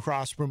 they're doing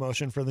cross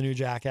promotion for the new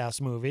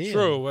Jackass movie.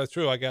 True, that's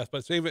true, I guess.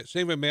 But Shane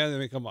McMahon, I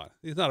mean, come on,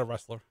 he's not a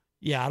wrestler.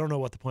 Yeah, I don't know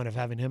what the point of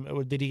having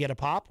him. Did he get a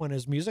pop when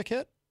his music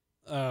hit?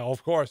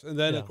 Of course, and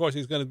then of course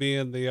he's going to be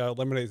in the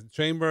Elimination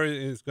Chamber.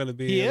 He's going to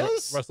be in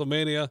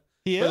WrestleMania.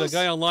 But the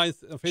guy online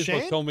on Facebook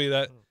Shane? told me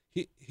that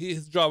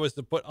his job is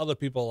to put other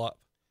people up.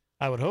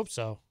 I would hope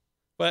so.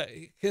 But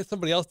can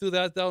somebody else do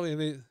that though? I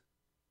mean,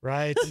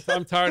 right?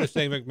 I'm tired of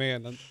Shane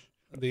McMahon.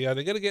 They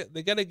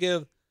got to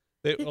give.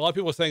 A lot of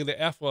people are saying the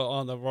F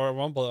on the Royal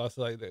Rumble. I was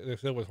like, they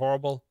said it was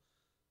horrible.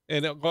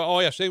 And Shane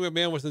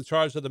McMahon was in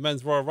charge of the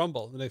men's Royal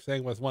Rumble, and they're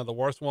saying it was one of the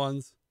worst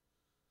ones.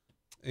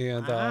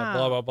 And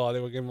blah blah blah. They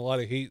were giving a lot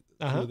of heat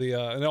to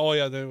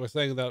the they were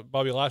saying that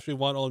Bobby Lashley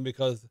won only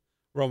because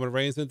Roman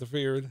Reigns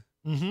interfered.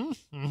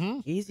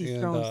 Easy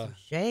throwing some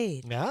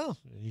shade. Yeah,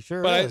 he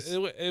sure but is.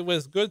 It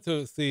was good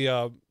to see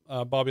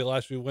Bobby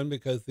Lashley win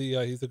because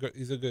he's a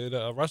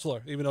good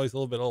wrestler, even though he's a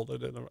little bit older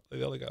than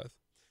the other guys.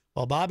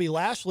 Well, Bobby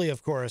Lashley,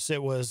 of course,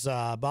 it was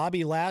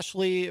Bobby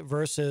Lashley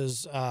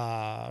versus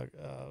I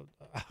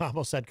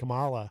almost said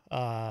Kamala.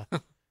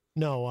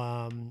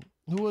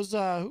 Who was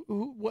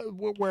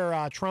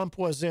where Trump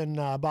was in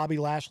Bobby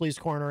Lashley's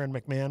corner and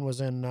McMahon was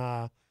in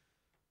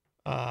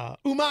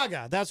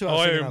Umaga. That's who I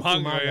was thinking of.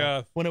 Umaga.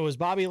 Yeah. When it was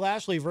Bobby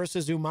Lashley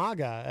versus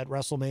Umaga at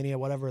WrestleMania,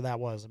 whatever that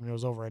was. I mean, it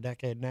was over a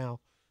decade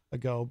now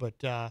ago, but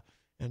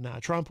and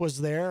Trump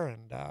was there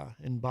and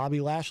in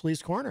Bobby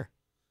Lashley's corner.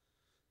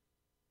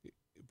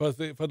 But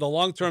for the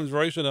long-term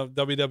duration of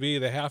WWE,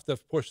 they have to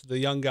push the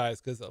young guys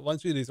because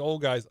eventually these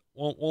old guys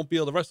won't be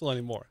able to wrestle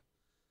anymore.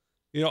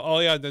 You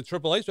know, the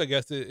Triple H, I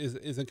guess,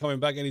 isn't coming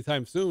back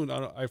anytime soon.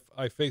 I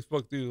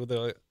Facebooked you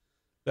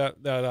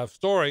that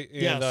story,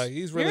 and yes.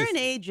 He's really You're an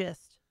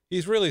ageist.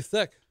 He's really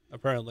sick,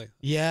 apparently.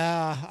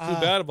 Yeah,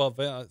 too bad about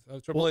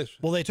Triple H.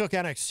 Well, they took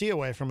NXT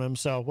away from him,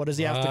 so what does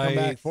he have to come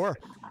back for?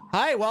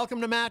 Hi, welcome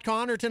to Matt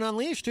Connarton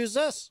Unleashed. Who's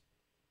this?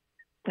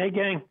 Hey,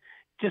 gang.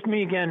 Just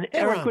me again. Hey,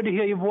 Eric, Ron. good to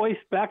hear your voice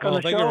back on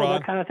the thank show. you, Ron.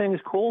 That kind of thing is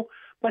cool.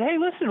 But hey,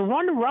 listen,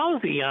 Ronda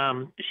Rousey,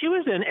 she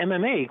was in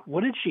MMA.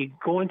 What did she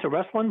go into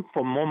wrestling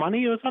for more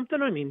money or something?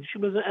 I mean, she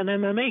was an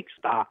MMA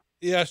star.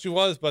 Yeah, she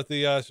was, but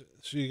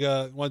she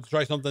wanted to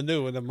try something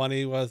new, and the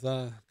money was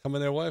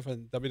coming their way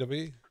from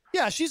WWE.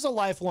 Yeah, she's a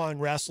lifelong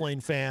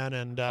wrestling fan,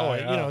 and you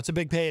know, it's a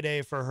big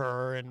payday for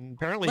her. And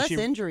apparently, less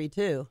injury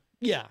too.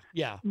 Yeah,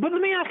 yeah. But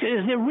let me ask you: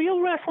 is there real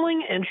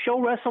wrestling and show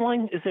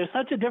wrestling? Is there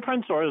such a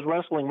difference, or is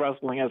wrestling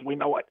wrestling as we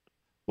know it?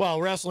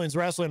 Well, wrestling's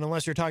wrestling,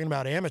 unless you're talking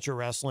about amateur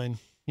wrestling.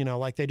 You know,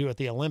 like they do at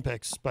the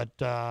Olympics. But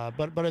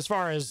as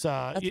far as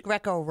that's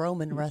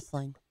Greco-Roman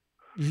wrestling.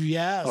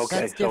 Yes.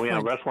 Okay, so yeah,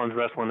 wrestling's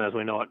wrestling as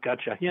we know it.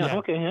 Gotcha. Yeah.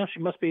 Okay. Yeah,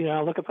 she must be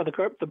looking for the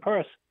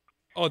purse.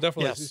 Oh,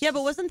 definitely. Yes. Yeah,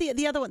 but wasn't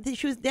the other one?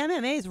 She was the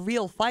MMA is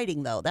real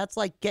fighting though. That's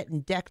like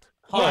getting decked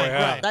hard. Oh,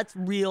 yeah. Right. That's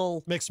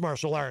real mixed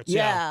martial arts.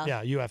 Yeah.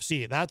 Yeah.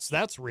 UFC.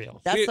 That's real.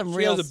 That's some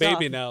real She has a stuff.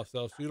 baby now,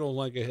 so she don't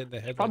like get hit in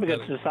the head. Probably like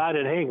gets that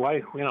decided, hey,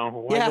 why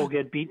go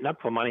get beaten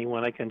up for money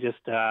when I can just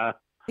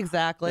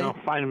exactly I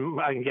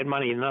can get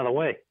money another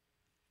way.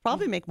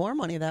 Probably make more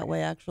money that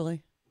way,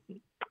 actually.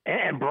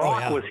 And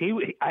Brock was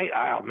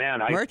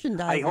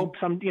merchandising. I hope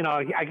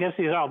I guess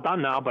he's all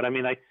done now, but I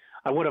mean,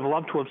 I would have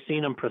loved to have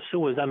seen him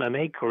pursue his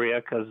MMA career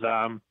because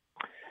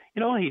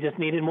he just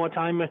needed more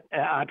time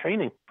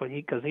training, but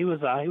he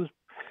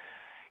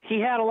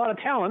had a lot of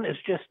talent. It's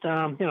just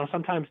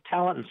sometimes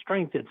talent and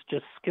strength, it's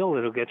just skill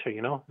that'll get you,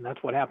 and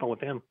that's what happened with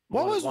him.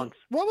 What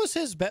was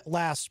his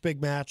last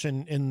big match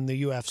in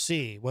the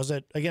UFC? Was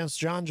it against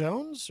John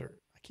Jones, or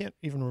I can't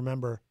even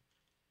remember.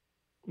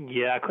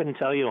 Yeah, I couldn't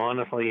tell you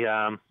honestly.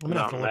 I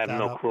have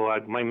no clue.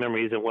 My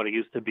memory isn't what it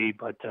used to be,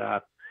 but I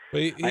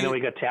know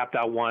he got tapped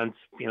out once,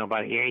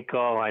 by the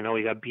ankle. I know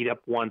he got beat up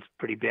once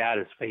pretty bad.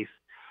 His face,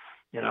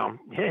 and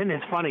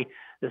it's funny.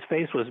 His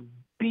face was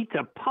beat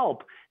to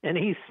pulp, and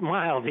he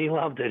smiled. He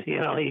loved it. But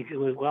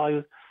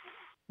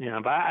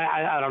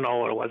I don't know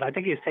what it was. I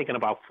think he's taken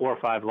about 4 or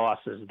 5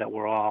 losses that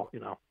were all,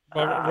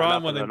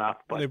 Ron, when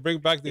they bring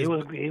back these,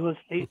 he was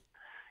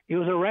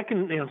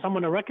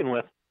someone to reckon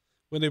with.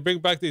 When they bring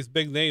back these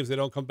big names, they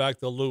don't come back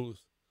to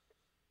lose.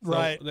 So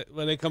right.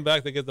 When they come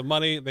back, they get the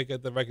money, they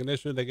get the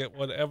recognition, they get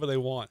whatever they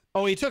want.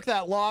 Oh, he took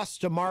that loss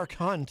to Mark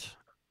Hunt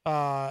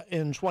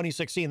in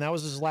 2016. That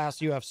was his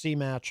last UFC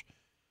match.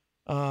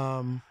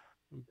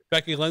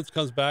 Becky Lynch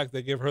comes back,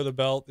 they give her the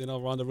belt.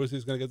 Ronda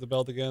Rousey's going to get the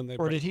belt again.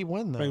 Did he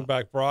win, though? Bring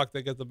back Brock,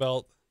 they get the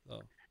belt.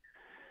 So.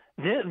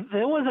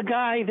 There was a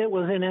guy that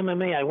was in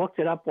MMA. I looked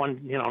it up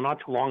not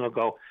too long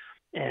ago,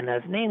 and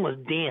his name was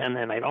Dan,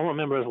 and I don't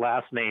remember his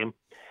last name.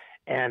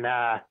 And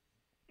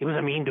he was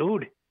a mean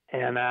dude,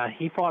 and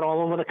he fought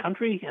all over the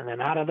country and then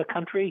out of the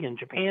country and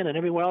Japan and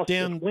everywhere else.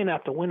 Just win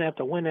after win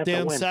after win after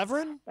win. Dan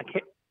Severn?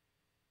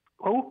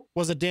 Who?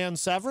 Was it Dan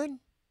Severn?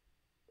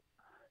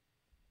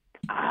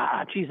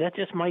 Geez, that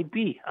just might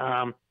be.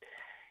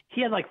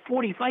 He had like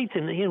 40 fights,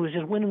 and it was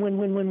just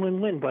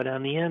win. But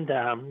in the end,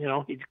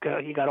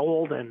 he got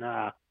old, and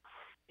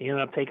he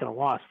ended up taking a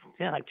loss.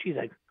 Yeah,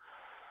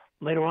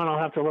 later on, I'll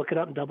have to look it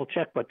up and double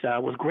check. But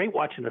it was great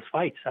watching this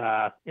fight.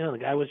 The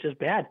guy was just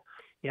bad.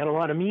 He had a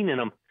lot of mean in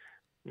him.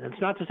 And it's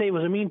not to say he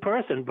was a mean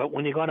person, but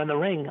when he got in the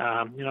ring,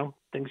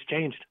 things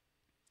changed.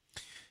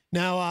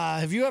 Now,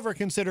 have you ever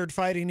considered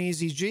fighting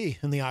Eazy-G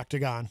in the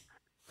octagon?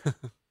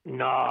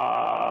 No,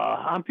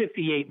 I'm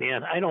 58,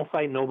 man. I don't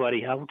fight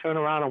nobody. I'll turn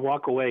around and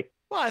walk away.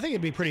 Well, I think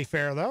it'd be pretty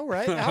fair, though,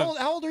 right? How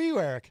old are you,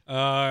 Eric?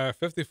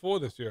 54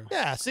 this year.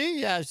 Yeah, see?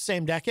 Yeah,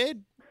 same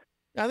decade.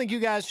 I think you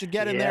guys should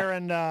get in there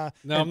and... no,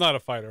 I'm not a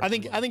fighter. I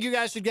think you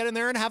guys should get in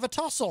there and have a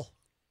tussle.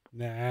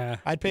 Nah.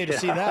 I'd pay to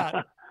see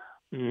that.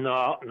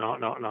 No.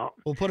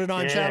 We'll put it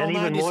on Channel and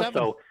 97. Even more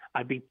so,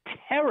 I'd be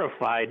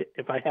terrified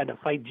if I had to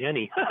fight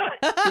Jenny.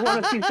 You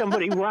want to see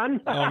somebody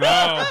run? Oh,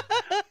 no.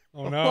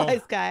 Oh, no.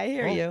 Wise guy, I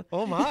hear you.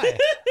 Oh, my.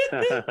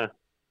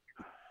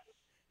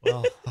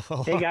 Well,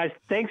 hey, guys,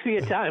 thanks for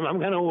your time. I'm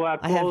going to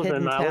close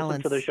and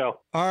listen to the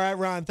show. All right,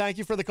 Ron, thank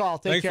you for the call.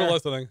 Take care.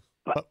 Thanks for listening.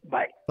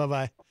 Bye.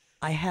 Bye-bye.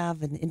 I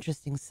have an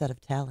interesting set of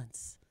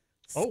talents,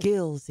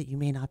 skills that you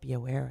may not be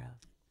aware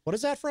of. What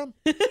is that from?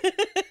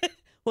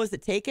 Was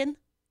it Taken?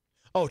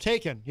 Oh,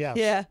 Taken, yes.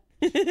 Yeah.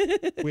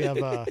 We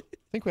have, I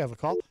think we have a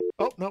call.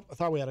 Oh, no, I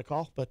thought we had a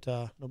call, but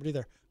nobody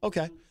there.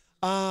 Okay.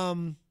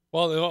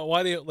 Well,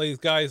 why do these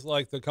guys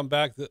like to come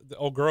back?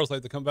 Girls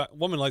like to come back.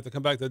 Women like to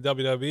come back to the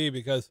WWE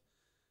because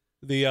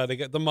they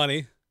get the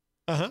money.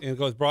 And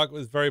because Brock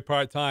was very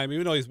part-time,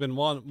 even though he's been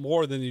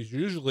more than he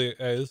usually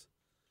is.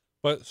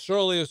 But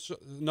surely it's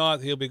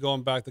not. He'll be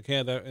going back to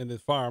Canada and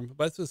his farm,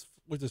 which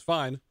is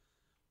fine.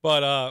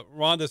 But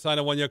Ronda signed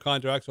a 1-year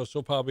contract, so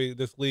she'll probably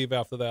just leave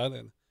after that.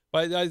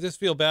 But I just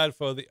feel bad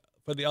for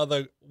the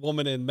other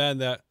women and men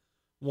that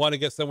want to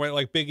get somewhere.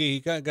 Like Big E,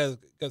 he kind of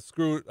got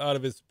screwed out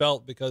of his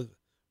belt because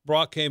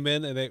Brock came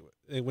in, and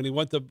when he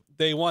went to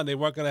day one, they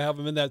weren't going to have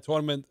him in that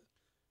tournament,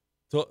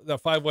 the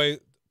 5-way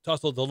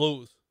tussle to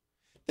lose.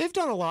 They've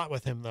done a lot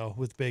with him, though,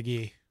 with Big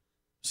E,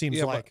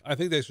 seems like. I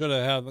think they should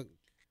have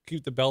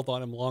keep the belt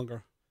on him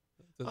longer.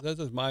 That's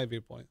just my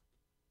viewpoint.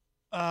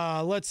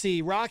 Let's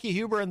see. Rocky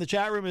Huber in the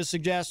chat room is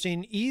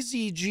suggesting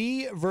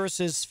Eazy-G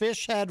versus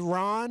Fishhead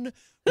Ron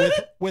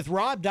with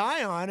Rob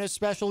Dion as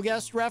special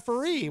guest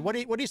referee. What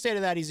do you say to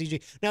that,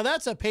 Eazy-G? Now,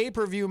 that's a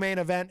pay-per-view main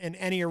event in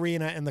any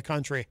arena in the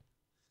country.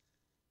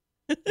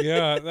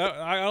 Yeah,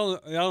 I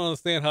don't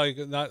understand how you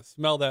could not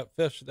smell that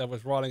fish that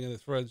was rotting in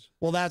his fridge.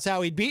 Well, that's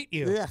how he'd beat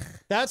you. Ugh.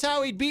 That's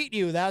how he'd beat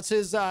you. That's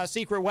his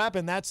secret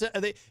weapon. That's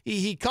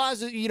he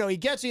causes, he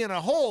gets you in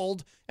a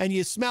hold, and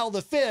you smell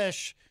the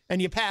fish,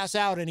 and you pass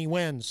out, and he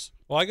wins.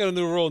 Well, I got a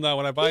new rule now.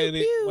 When I buy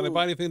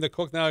anything to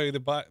cook now, I either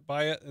buy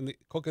it and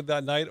cook it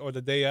that night or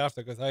the day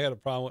after, because I had a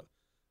problem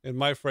in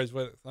my fridge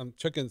with some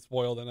chicken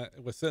spoiled, and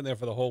it was sitting there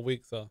for the whole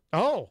week. So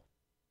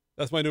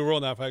that's my new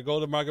rule now. If I go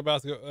to Market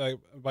Basket, I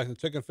buy some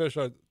chicken, fish,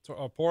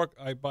 or pork,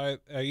 I buy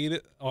it, I eat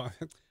it, or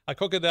I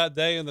cook it that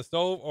day in the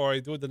stove, or I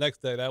do it the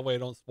next day. That way it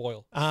don't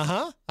spoil.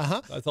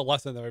 That's a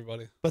lesson,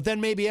 everybody. But then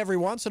maybe every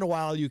once in a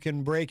while you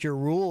can break your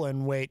rule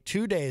and wait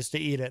 2 days to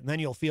eat it, and then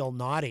you'll feel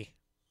naughty,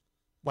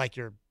 like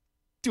you're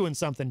doing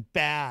something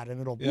bad, and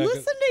it'll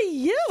listen to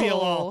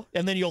you.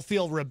 And then you'll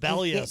feel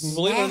rebellious.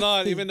 Believe it or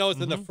not, even though it's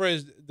in the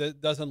fridge,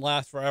 that doesn't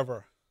last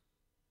forever.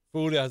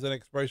 Food has an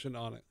expiration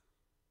on it.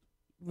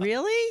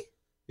 Really?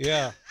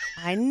 Yeah.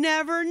 I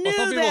never knew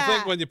some people that.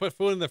 think when you put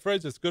food in the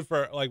fridge, it's good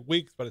for like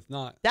weeks, but it's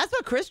not. That's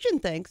what Christian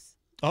thinks.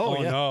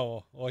 Oh yeah.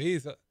 No. Well, he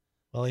had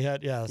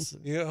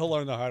he'll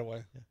learn the hard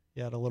way.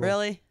 He had a little.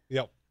 Really?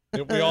 Yep.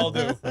 We all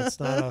do.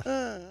 That's not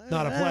a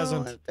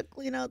pleasant. I have to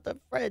clean out the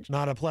fridge.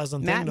 Not a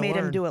pleasant Matt thing to made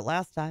learn. him do it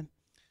last time.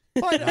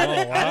 Wow.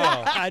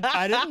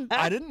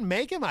 I didn't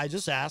make him. I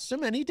just asked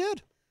him, and he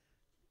did.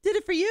 Did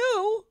it for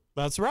you.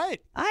 That's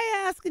right.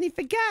 I ask and he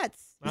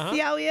forgets. You see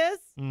how he is?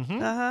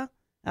 Mm-hmm.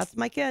 That's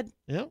my kid.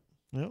 Yep.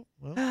 Well.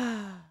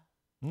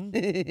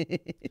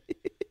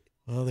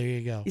 Well, there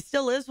you go. He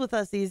still lives with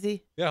us,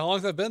 Easy. Yeah, how long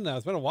has that been now?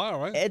 It's been a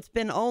while, right? It's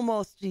been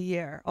almost a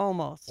year.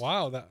 Almost.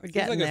 Wow. We're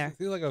getting there. It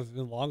seems like it's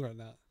been longer than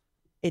that.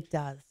 It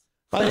does.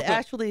 But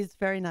actually, it's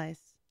very nice.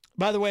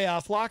 By the way,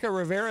 Flocka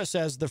Rivera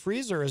says the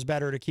freezer is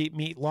better to keep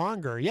meat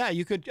longer. Yeah,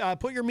 you could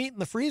put your meat in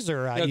the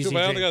freezer. Yeah, too,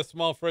 but I only got a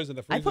small fridge in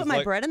the freezer. I put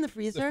my bread in the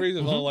freezer. The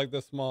freezer's only like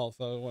this small,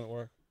 so it wouldn't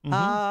work.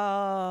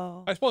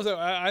 Oh. I suppose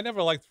I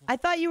never liked. I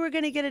thought you were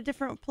going to get a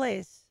different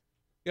place.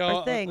 Yeah,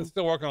 or thing. I'm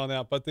still working on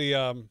that. But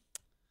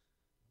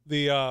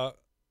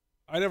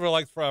I never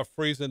liked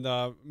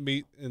freezing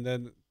meat and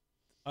then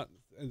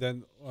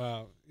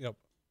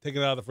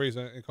taking it out of the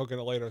freezer and cooking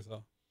it later.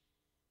 So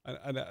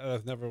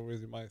that's never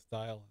really my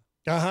style.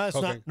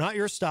 It's not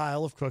your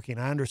style of cooking.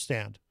 I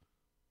understand.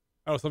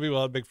 I know some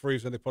people have a big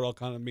freezer and they put all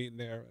kind of meat in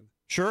there. And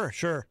Sure.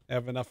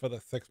 have enough for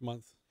the 6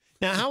 months.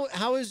 Now,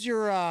 how is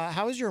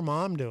your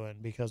mom doing?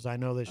 Because I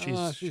know that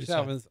she's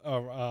having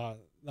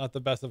not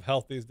the best of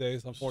health these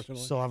days,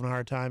 unfortunately. Still having a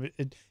hard time.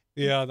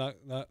 Yeah, not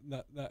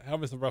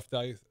having some rough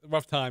time.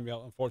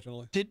 Yeah,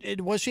 unfortunately.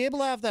 Was she able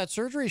to have that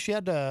surgery? She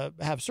had to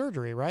have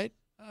surgery, right?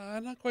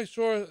 I'm not quite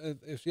sure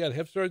if she had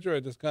hip surgery or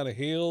it just kind of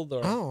healed.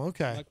 Or,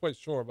 okay. I'm not quite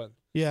sure, but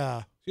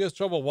yeah, she has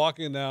trouble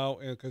walking now,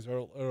 because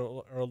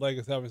her leg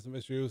is having some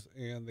issues,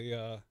 and she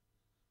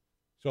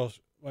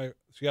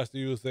has to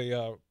use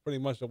pretty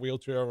much a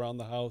wheelchair around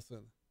the house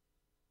and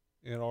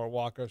or a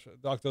walker.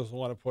 Doctor doesn't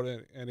want to put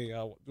in any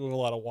doing a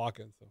lot of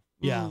walking. So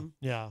yeah.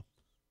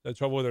 They have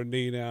trouble with her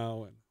knee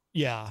now, and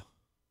yeah.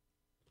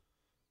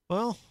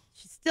 Well,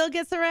 she still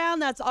gets around.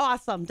 That's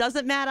awesome.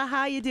 Doesn't matter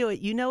how you do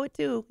it. You know it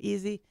too,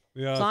 Easy.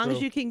 Yeah, as long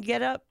as you can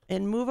get up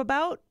and move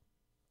about,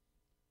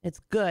 it's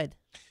good.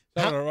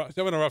 She's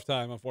having a rough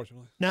time,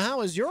 unfortunately. Now,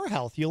 how is your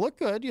health? You look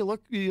good. You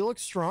look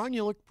strong.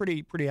 You look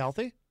pretty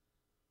healthy.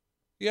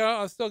 Yeah,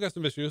 I still got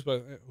some issues,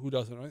 but who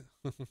doesn't, right?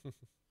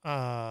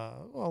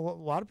 Well,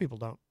 a lot of people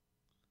don't.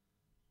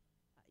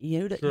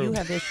 You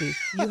have issues.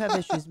 You have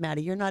issues,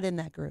 Maddie. You're not in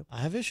that group.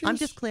 I have issues. I'm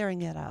just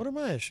clearing it out. What are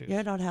my issues?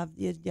 You don't have.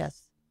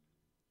 Yes,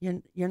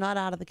 you're not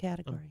out of the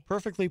category. I'm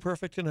perfectly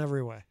perfect in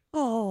every way.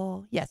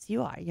 Oh, yes,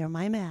 you are. You're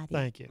my Maddie.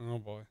 Thank you. Oh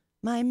boy.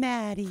 My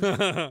Maddie.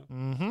 By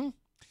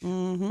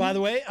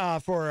the way,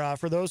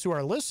 for those who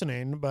are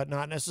listening but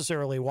not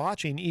necessarily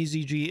watching,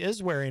 Eazy-G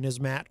is wearing his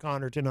Matt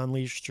Connarton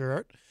Unleashed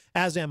shirt,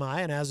 as am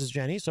I, and as is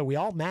Jenny. So we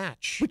all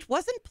match. Which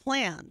wasn't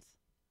planned.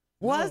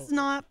 Was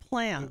not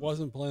planned. It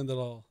wasn't planned at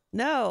all.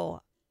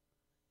 No,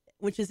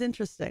 which is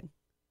interesting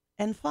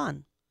and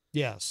fun.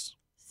 Yes.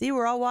 See,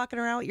 we're all walking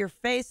around with your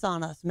face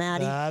on us,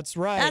 Maddie. That's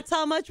right. That's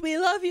how much we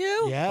love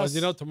you.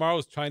 Yes. Well,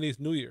 tomorrow's Chinese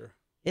New Year.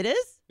 It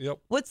is? Yep.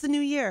 What's the new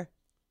year?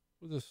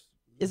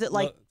 Is it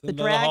like the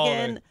another dragon?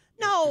 holiday.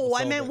 No,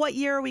 I meant what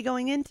year are we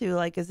going into?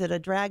 Like, is it a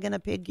dragon, a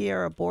pig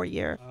year, a boar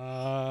year?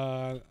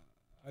 I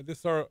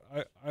just saw.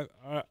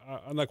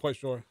 I'm not quite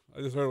sure.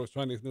 I just heard it was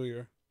Chinese New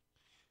Year.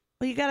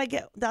 Well, you gotta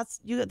get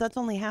that's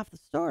only half the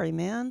story,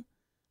 man.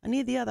 I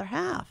need the other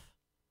half.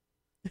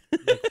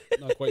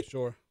 Not quite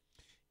sure.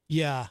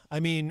 Yeah, I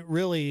mean,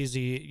 really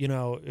easy.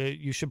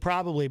 You should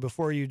probably,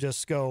 before you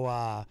just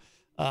go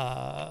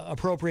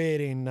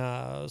appropriating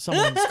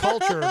someone's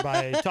culture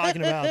by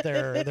talking about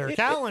their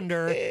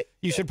calendar,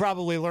 you should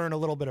probably learn a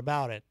little bit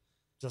about it.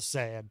 Just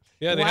saying.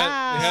 Yeah, they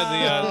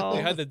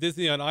had the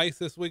Disney on Ice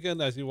this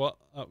weekend, as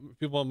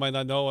people might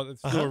not know.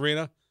 It's a new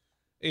arena,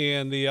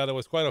 and there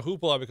was quite a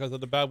hoopla because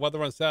of the bad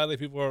weather on Saturday.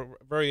 People were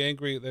very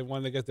angry. They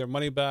wanted to get their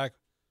money back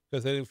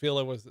because they didn't feel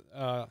it was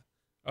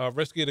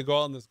risky to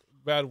go out in this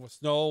bad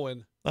snow,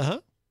 and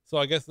So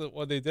I guess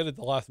what they did at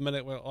the last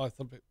minute, when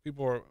some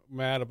people were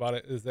mad about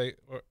it, is they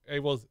were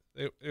able.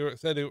 They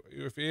said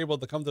if you're able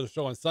to come to the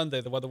show on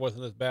Sunday, the weather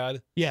wasn't as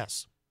bad.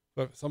 Yes.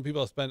 But some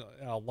people have spent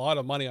a lot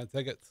of money on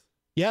tickets.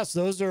 Yes,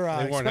 those are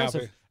They weren't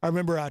expensive. happy. I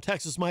remember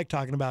Texas Mike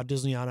talking about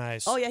Disney on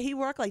Ice. Oh, yeah, he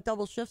worked like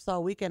double shifts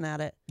all weekend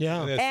at it.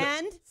 Yeah.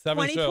 And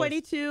 7 shows.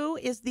 2022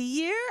 is the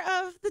year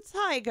of the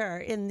tiger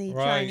in the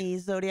Right.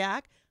 Chinese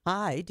zodiac.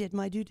 I did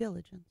my due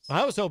diligence.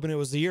 I was hoping it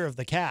was the year of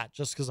the cat,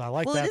 just because I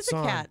like Well, that it is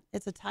song. a cat.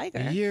 It's a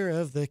tiger. The year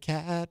of the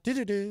cat.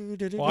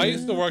 Do-do-do-do-do-do. Well, I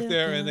used to work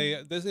there,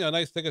 and Disney on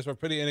Ice tickets were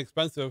pretty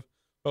inexpensive.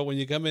 But when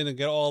you come in and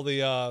get all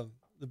the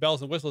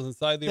bells and whistles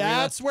inside the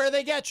That's where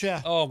they get you.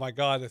 oh my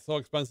God, it's so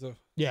expensive.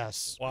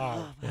 Yes.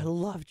 Wow. I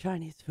love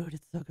Chinese food.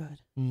 It's so good.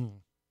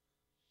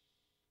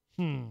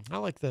 I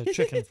like the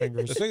chicken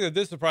fingers. The thing that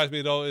did surprise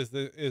me though is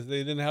they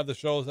didn't have the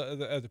shows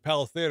at the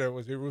Palace Theater,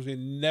 which they usually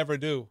never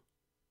do,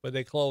 but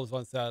they close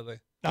on Saturday.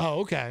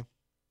 Oh, okay.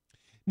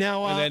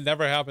 Now, And that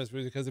never happens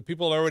because the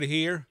people are already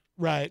here.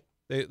 right.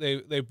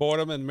 They board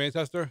them in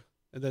Manchester,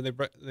 and then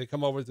they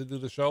come over to do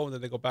the show, and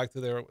then they go back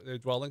to their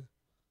dwelling.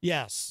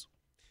 Yes.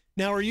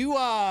 Now, are you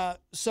are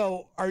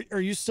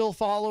you still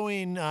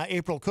following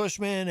April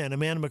Cushman and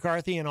Amanda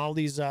McCarthy and all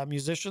these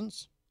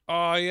musicians?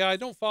 Yeah, I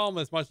don't follow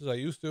them as much as I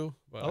used to,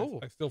 but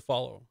I still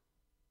follow them.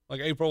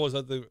 Like April was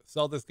at the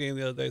Celtics game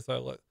the other day,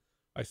 so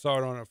I saw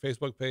it on her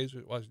Facebook page.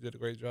 Well, she did a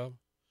great job.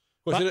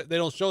 Of course, they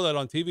don't show that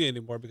on TV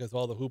anymore because of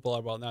all the hoopla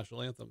about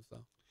national anthems. So.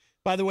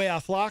 By the way,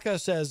 Flocka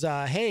says,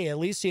 hey, at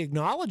least he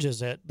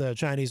acknowledges it, the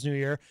Chinese New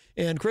Year.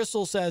 And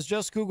Crystal says,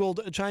 just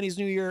Googled Chinese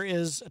New Year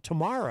is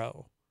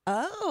tomorrow.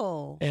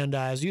 Oh. And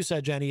as you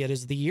said, Jenny, it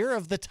is the year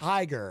of the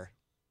tiger.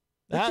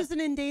 Which is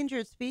an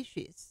endangered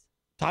species.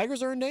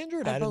 Tigers are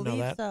endangered? I didn't know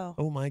that. So.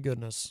 Oh, my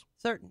goodness.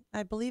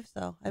 I believe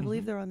so. I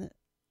believe they're on the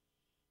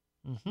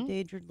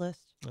endangered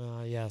list.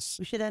 Yes.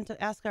 We should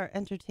ask our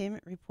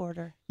entertainment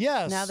reporter.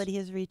 Yes. Now that he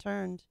has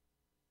returned.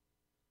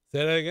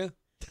 Say that again?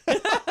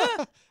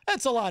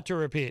 That's a lot to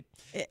repeat.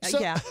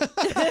 Yeah.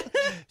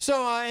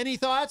 So any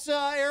thoughts,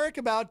 Eric,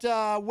 about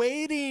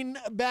wading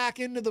back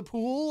into the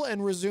pool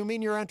and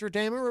resuming your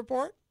entertainment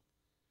report?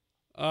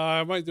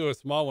 I might do a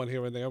small one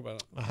here and there,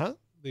 but I'm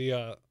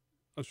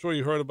sure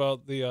you heard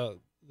about the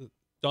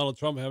Donald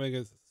Trump having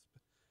a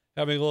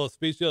little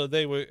speech the other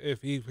day where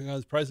if he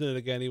becomes president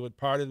again, he would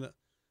pardon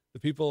the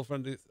people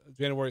from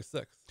January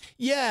 6th.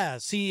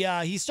 Yes,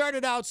 he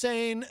started out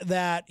saying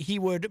that he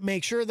would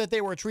make sure that they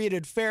were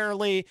treated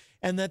fairly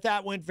and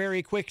that went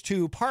very quick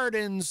to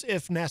pardons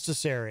if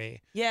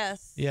necessary.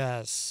 Yes.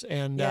 Yes.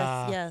 And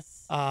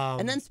yes.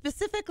 And then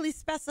specifically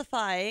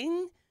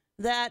specifying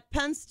that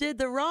Pence did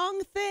the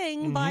wrong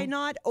thing by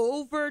not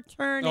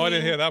overturning I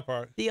didn't hear that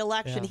part. The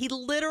election. Yeah. He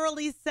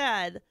literally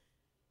said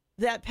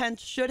that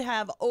Pence should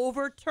have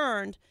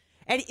overturned.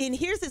 And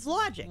here's his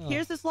logic.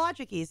 Here's his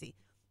logic, Easy.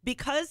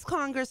 Because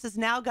Congress has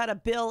now got a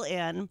bill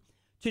in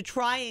to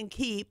try and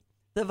keep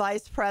the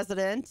vice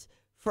president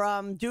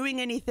from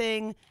doing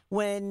anything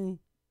when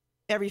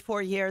every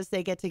 4 years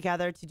they get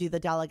together to do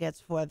the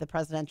delegates for the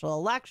presidential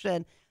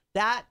election,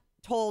 that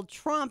told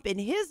Trump in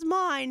his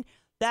mind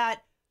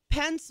that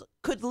Pence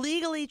could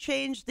legally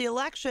change the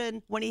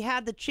election when he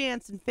had the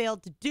chance and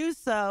failed to do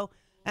so.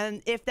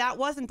 And if that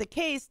wasn't the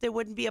case, there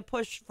wouldn't be a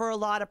push for a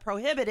law to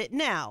prohibit it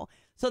now.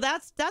 So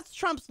that's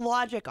Trump's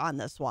logic on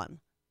this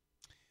one.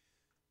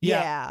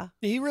 Yeah.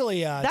 He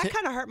really... that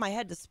kind of hurt my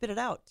head to spit it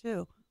out,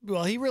 too.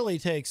 Well, he really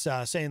takes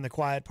saying the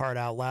quiet part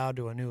out loud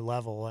to a new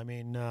level. I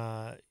mean,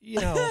 and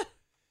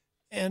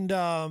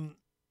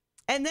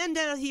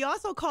then he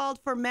also called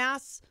for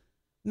mass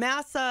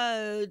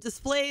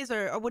displays,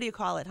 or what do you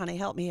call it, honey?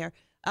 Help me here.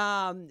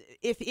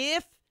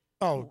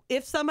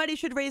 If somebody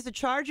should raise a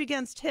charge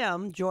against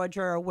him,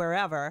 Georgia or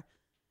wherever,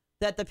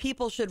 that the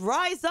people should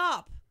rise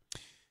up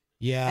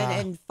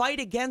and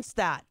fight against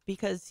that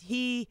because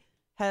he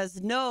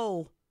has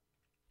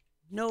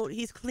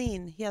he's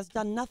clean. He has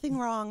done nothing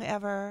wrong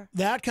ever.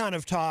 That kind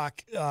of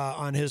talk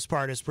on his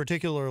part is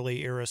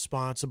particularly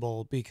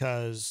irresponsible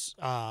because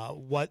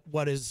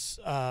what is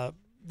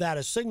that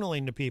is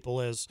signaling to people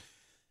is,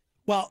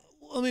 well,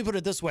 let me put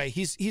it this way.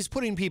 He's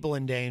putting people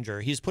in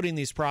danger. He's putting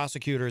these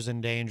prosecutors in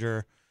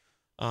danger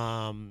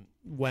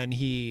when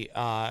he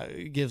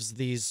gives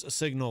these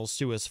signals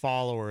to his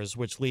followers,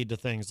 which lead to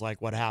things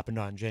like what happened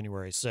on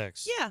January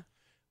 6th. Yeah.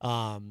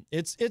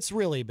 It's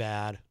really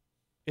bad.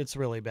 It's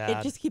really bad.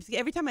 It just keeps,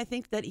 every time I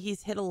think that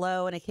he's hit a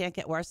low and it can't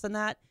get worse than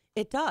that,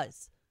 it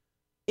does.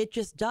 It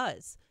just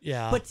does.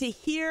 Yeah. But to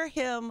hear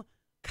him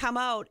come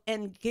out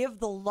and give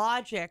the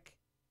logic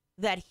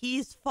that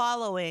he's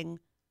following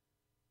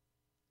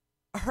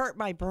hurt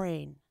my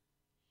brain.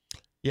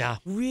 Yeah.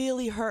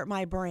 Really hurt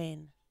my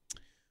brain.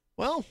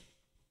 Well,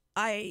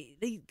 I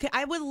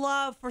would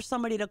love for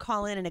somebody to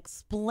call in and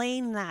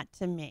explain that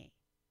to me.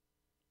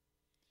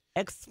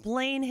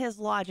 Explain his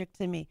logic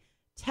to me.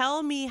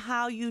 Tell me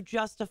how you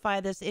justify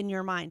this in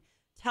your mind.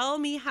 Tell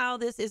me how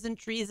this isn't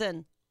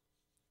treason.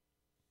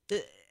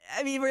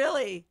 I mean,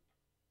 really.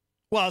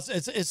 Well,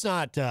 it's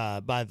not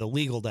by the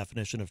legal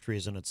definition of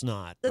treason. It's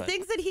not. The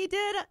things that he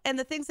did and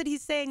the things that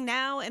he's saying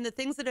now and the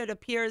things that it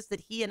appears that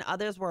he and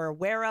others were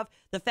aware of,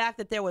 the fact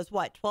that there was,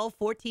 12,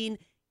 14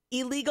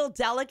 illegal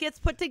delegates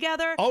put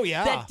together. Oh,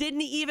 yeah. That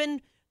didn't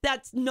even,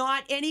 that's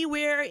not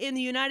anywhere in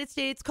the United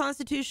States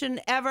Constitution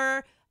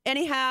ever.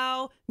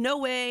 Anyhow, no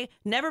way,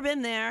 never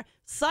been there.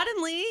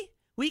 Suddenly,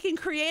 we can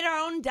create our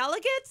own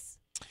delegates?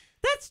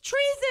 That's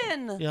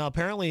treason. Yeah,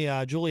 apparently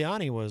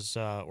Giuliani was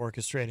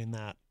orchestrating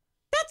that.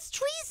 That's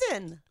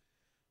treason.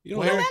 You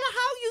No don't matter hear,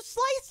 how you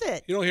slice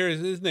it. you don't hear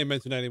his name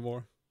mentioned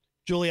anymore.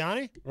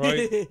 Giuliani?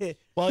 Right.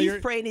 Well, He's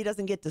you're praying he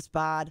doesn't get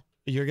disbarred.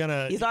 you're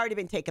gonna He's already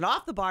been taken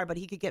off the bar, but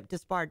he could get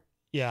disbarred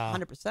yeah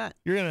 100%.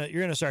 you're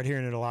gonna start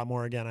hearing it a lot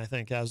more again. I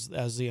think as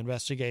the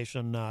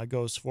investigation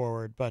goes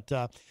forward. But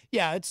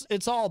yeah,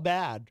 it's all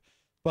bad.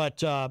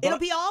 But It'll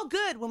be all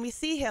good when we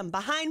see him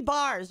behind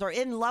bars or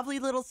in lovely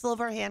little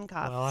silver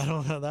handcuffs. well, I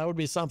don't know. That would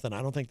be something.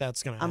 I don't think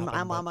that's gonna happen.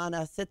 I'm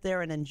gonna sit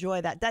there and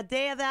enjoy that. That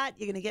day of that,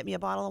 you're gonna get me a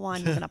bottle of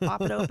wine. You're gonna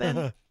pop it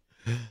open.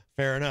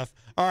 Fair enough.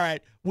 All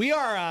right, we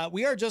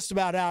are just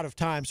about out of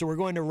time, so we're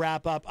going to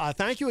wrap up.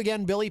 Thank you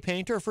again, Billy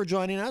Painter, for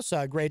joining us.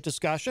 Great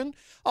discussion.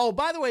 Oh,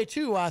 by the way,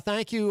 too,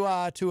 thank you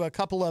to a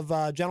couple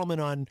of gentlemen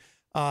on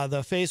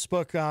the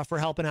Facebook for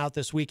helping out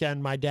this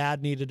weekend. My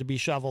dad needed to be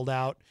shoveled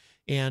out,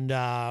 and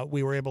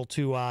we were able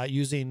to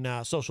using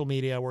social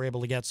media, we're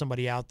able to get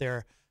somebody out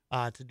there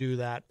to do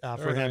that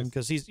for him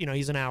because he's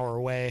an hour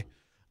away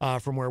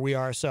from where we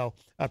are. So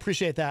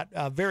appreciate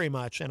that very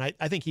much, and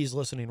I think he's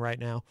listening right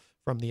now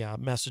from the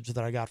message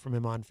that I got from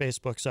him on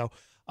Facebook. So,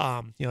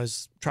 he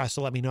tries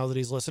to let me know that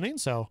he's listening.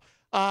 So,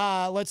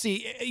 let's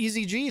see.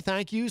 Eazy-G,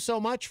 thank you so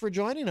much for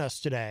joining us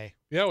today.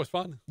 Yeah, it was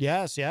fun.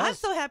 Yes. I'm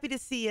so happy to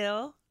see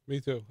you. Me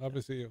too. Happy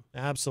to see you.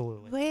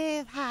 Absolutely.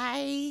 Wave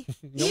hi.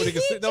 Nobody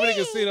can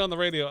see it on the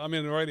radio. I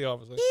mean, the radio,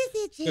 obviously.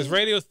 Because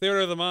radio's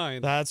theater of the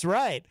mind. That's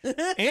right.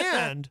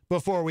 And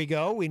before we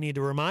go, we need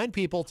to remind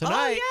people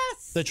tonight,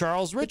 yes. the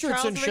Charles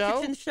Richardson The Charles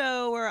Richardson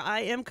Show, where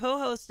I am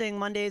co-hosting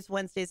Mondays,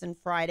 Wednesdays, and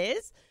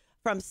Fridays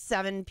from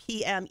 7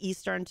 p.m.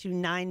 Eastern to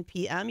 9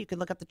 p.m. You can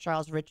look up the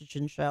Charles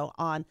Richardson Show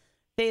on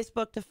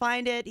Facebook to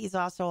find it. He's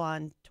also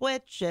on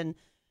Twitch, and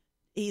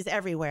he's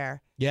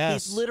everywhere.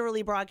 Yes. He's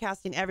literally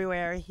broadcasting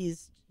everywhere.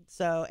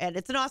 And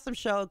it's an awesome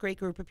show, a great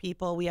group of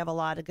people. We have a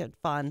lot of good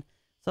fun.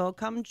 So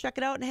come check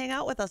it out and hang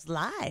out with us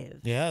live.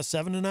 Yeah,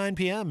 7 to 9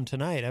 p.m.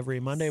 tonight, every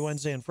Monday,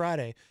 Wednesday, and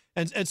Friday.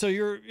 And so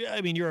you're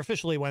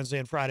officially Wednesday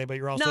and Friday, but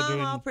you're also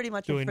doing pretty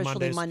much doing officially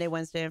Mondays. Monday,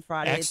 Wednesday, and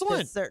Friday.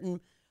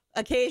 Excellent.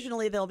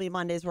 Occasionally there'll be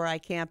Mondays where I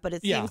can't, but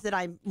it Yeah. seems that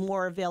I'm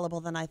more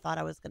available than I thought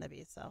I was going to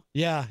be. So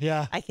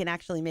Yeah. I can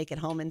actually make it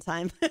home in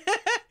time.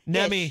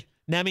 Nemi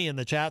in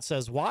the chat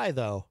says, why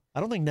though? I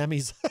don't think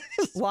Nemi's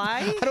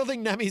Why? I don't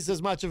think Nemi's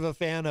as much of a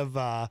fan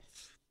of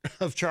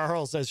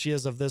Charles as she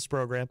is of this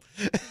program.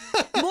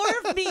 More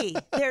of me.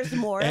 There's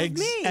more of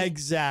me.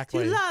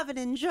 Exactly. To love and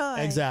enjoy.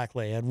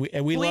 Exactly. And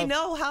we love,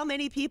 know how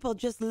many people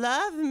just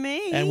love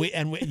me. and we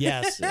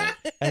yes.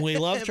 And we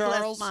love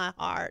Charles. Bless my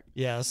heart.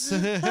 Yes.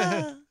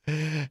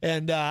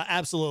 And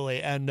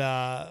absolutely. And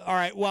all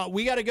right. Well,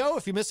 we got to go.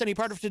 If you missed any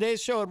part of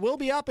today's show, it will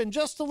be up in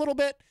just a little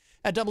bit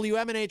at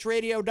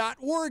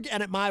WMNHradio.org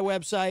and at my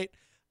website,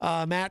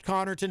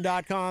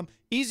 MattConnarton.com.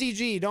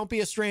 Eazy-G, don't be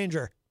a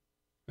stranger.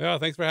 Yeah,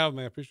 thanks for having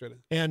me. I appreciate it.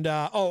 And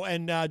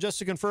just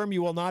to confirm,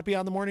 you will not be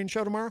on the morning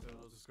show tomorrow?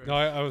 No,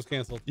 I was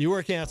canceled. You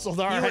were canceled.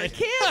 All right.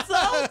 You were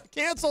canceled?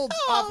 Canceled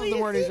off of the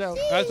morning show.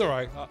 That's all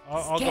right.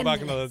 I'll come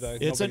back another day.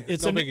 It's no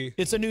biggie.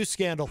 It's a new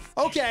scandal.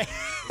 Okay.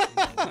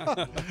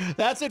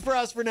 That's it for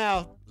us for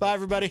now. Bye,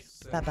 everybody.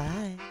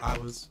 Bye-bye. I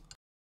was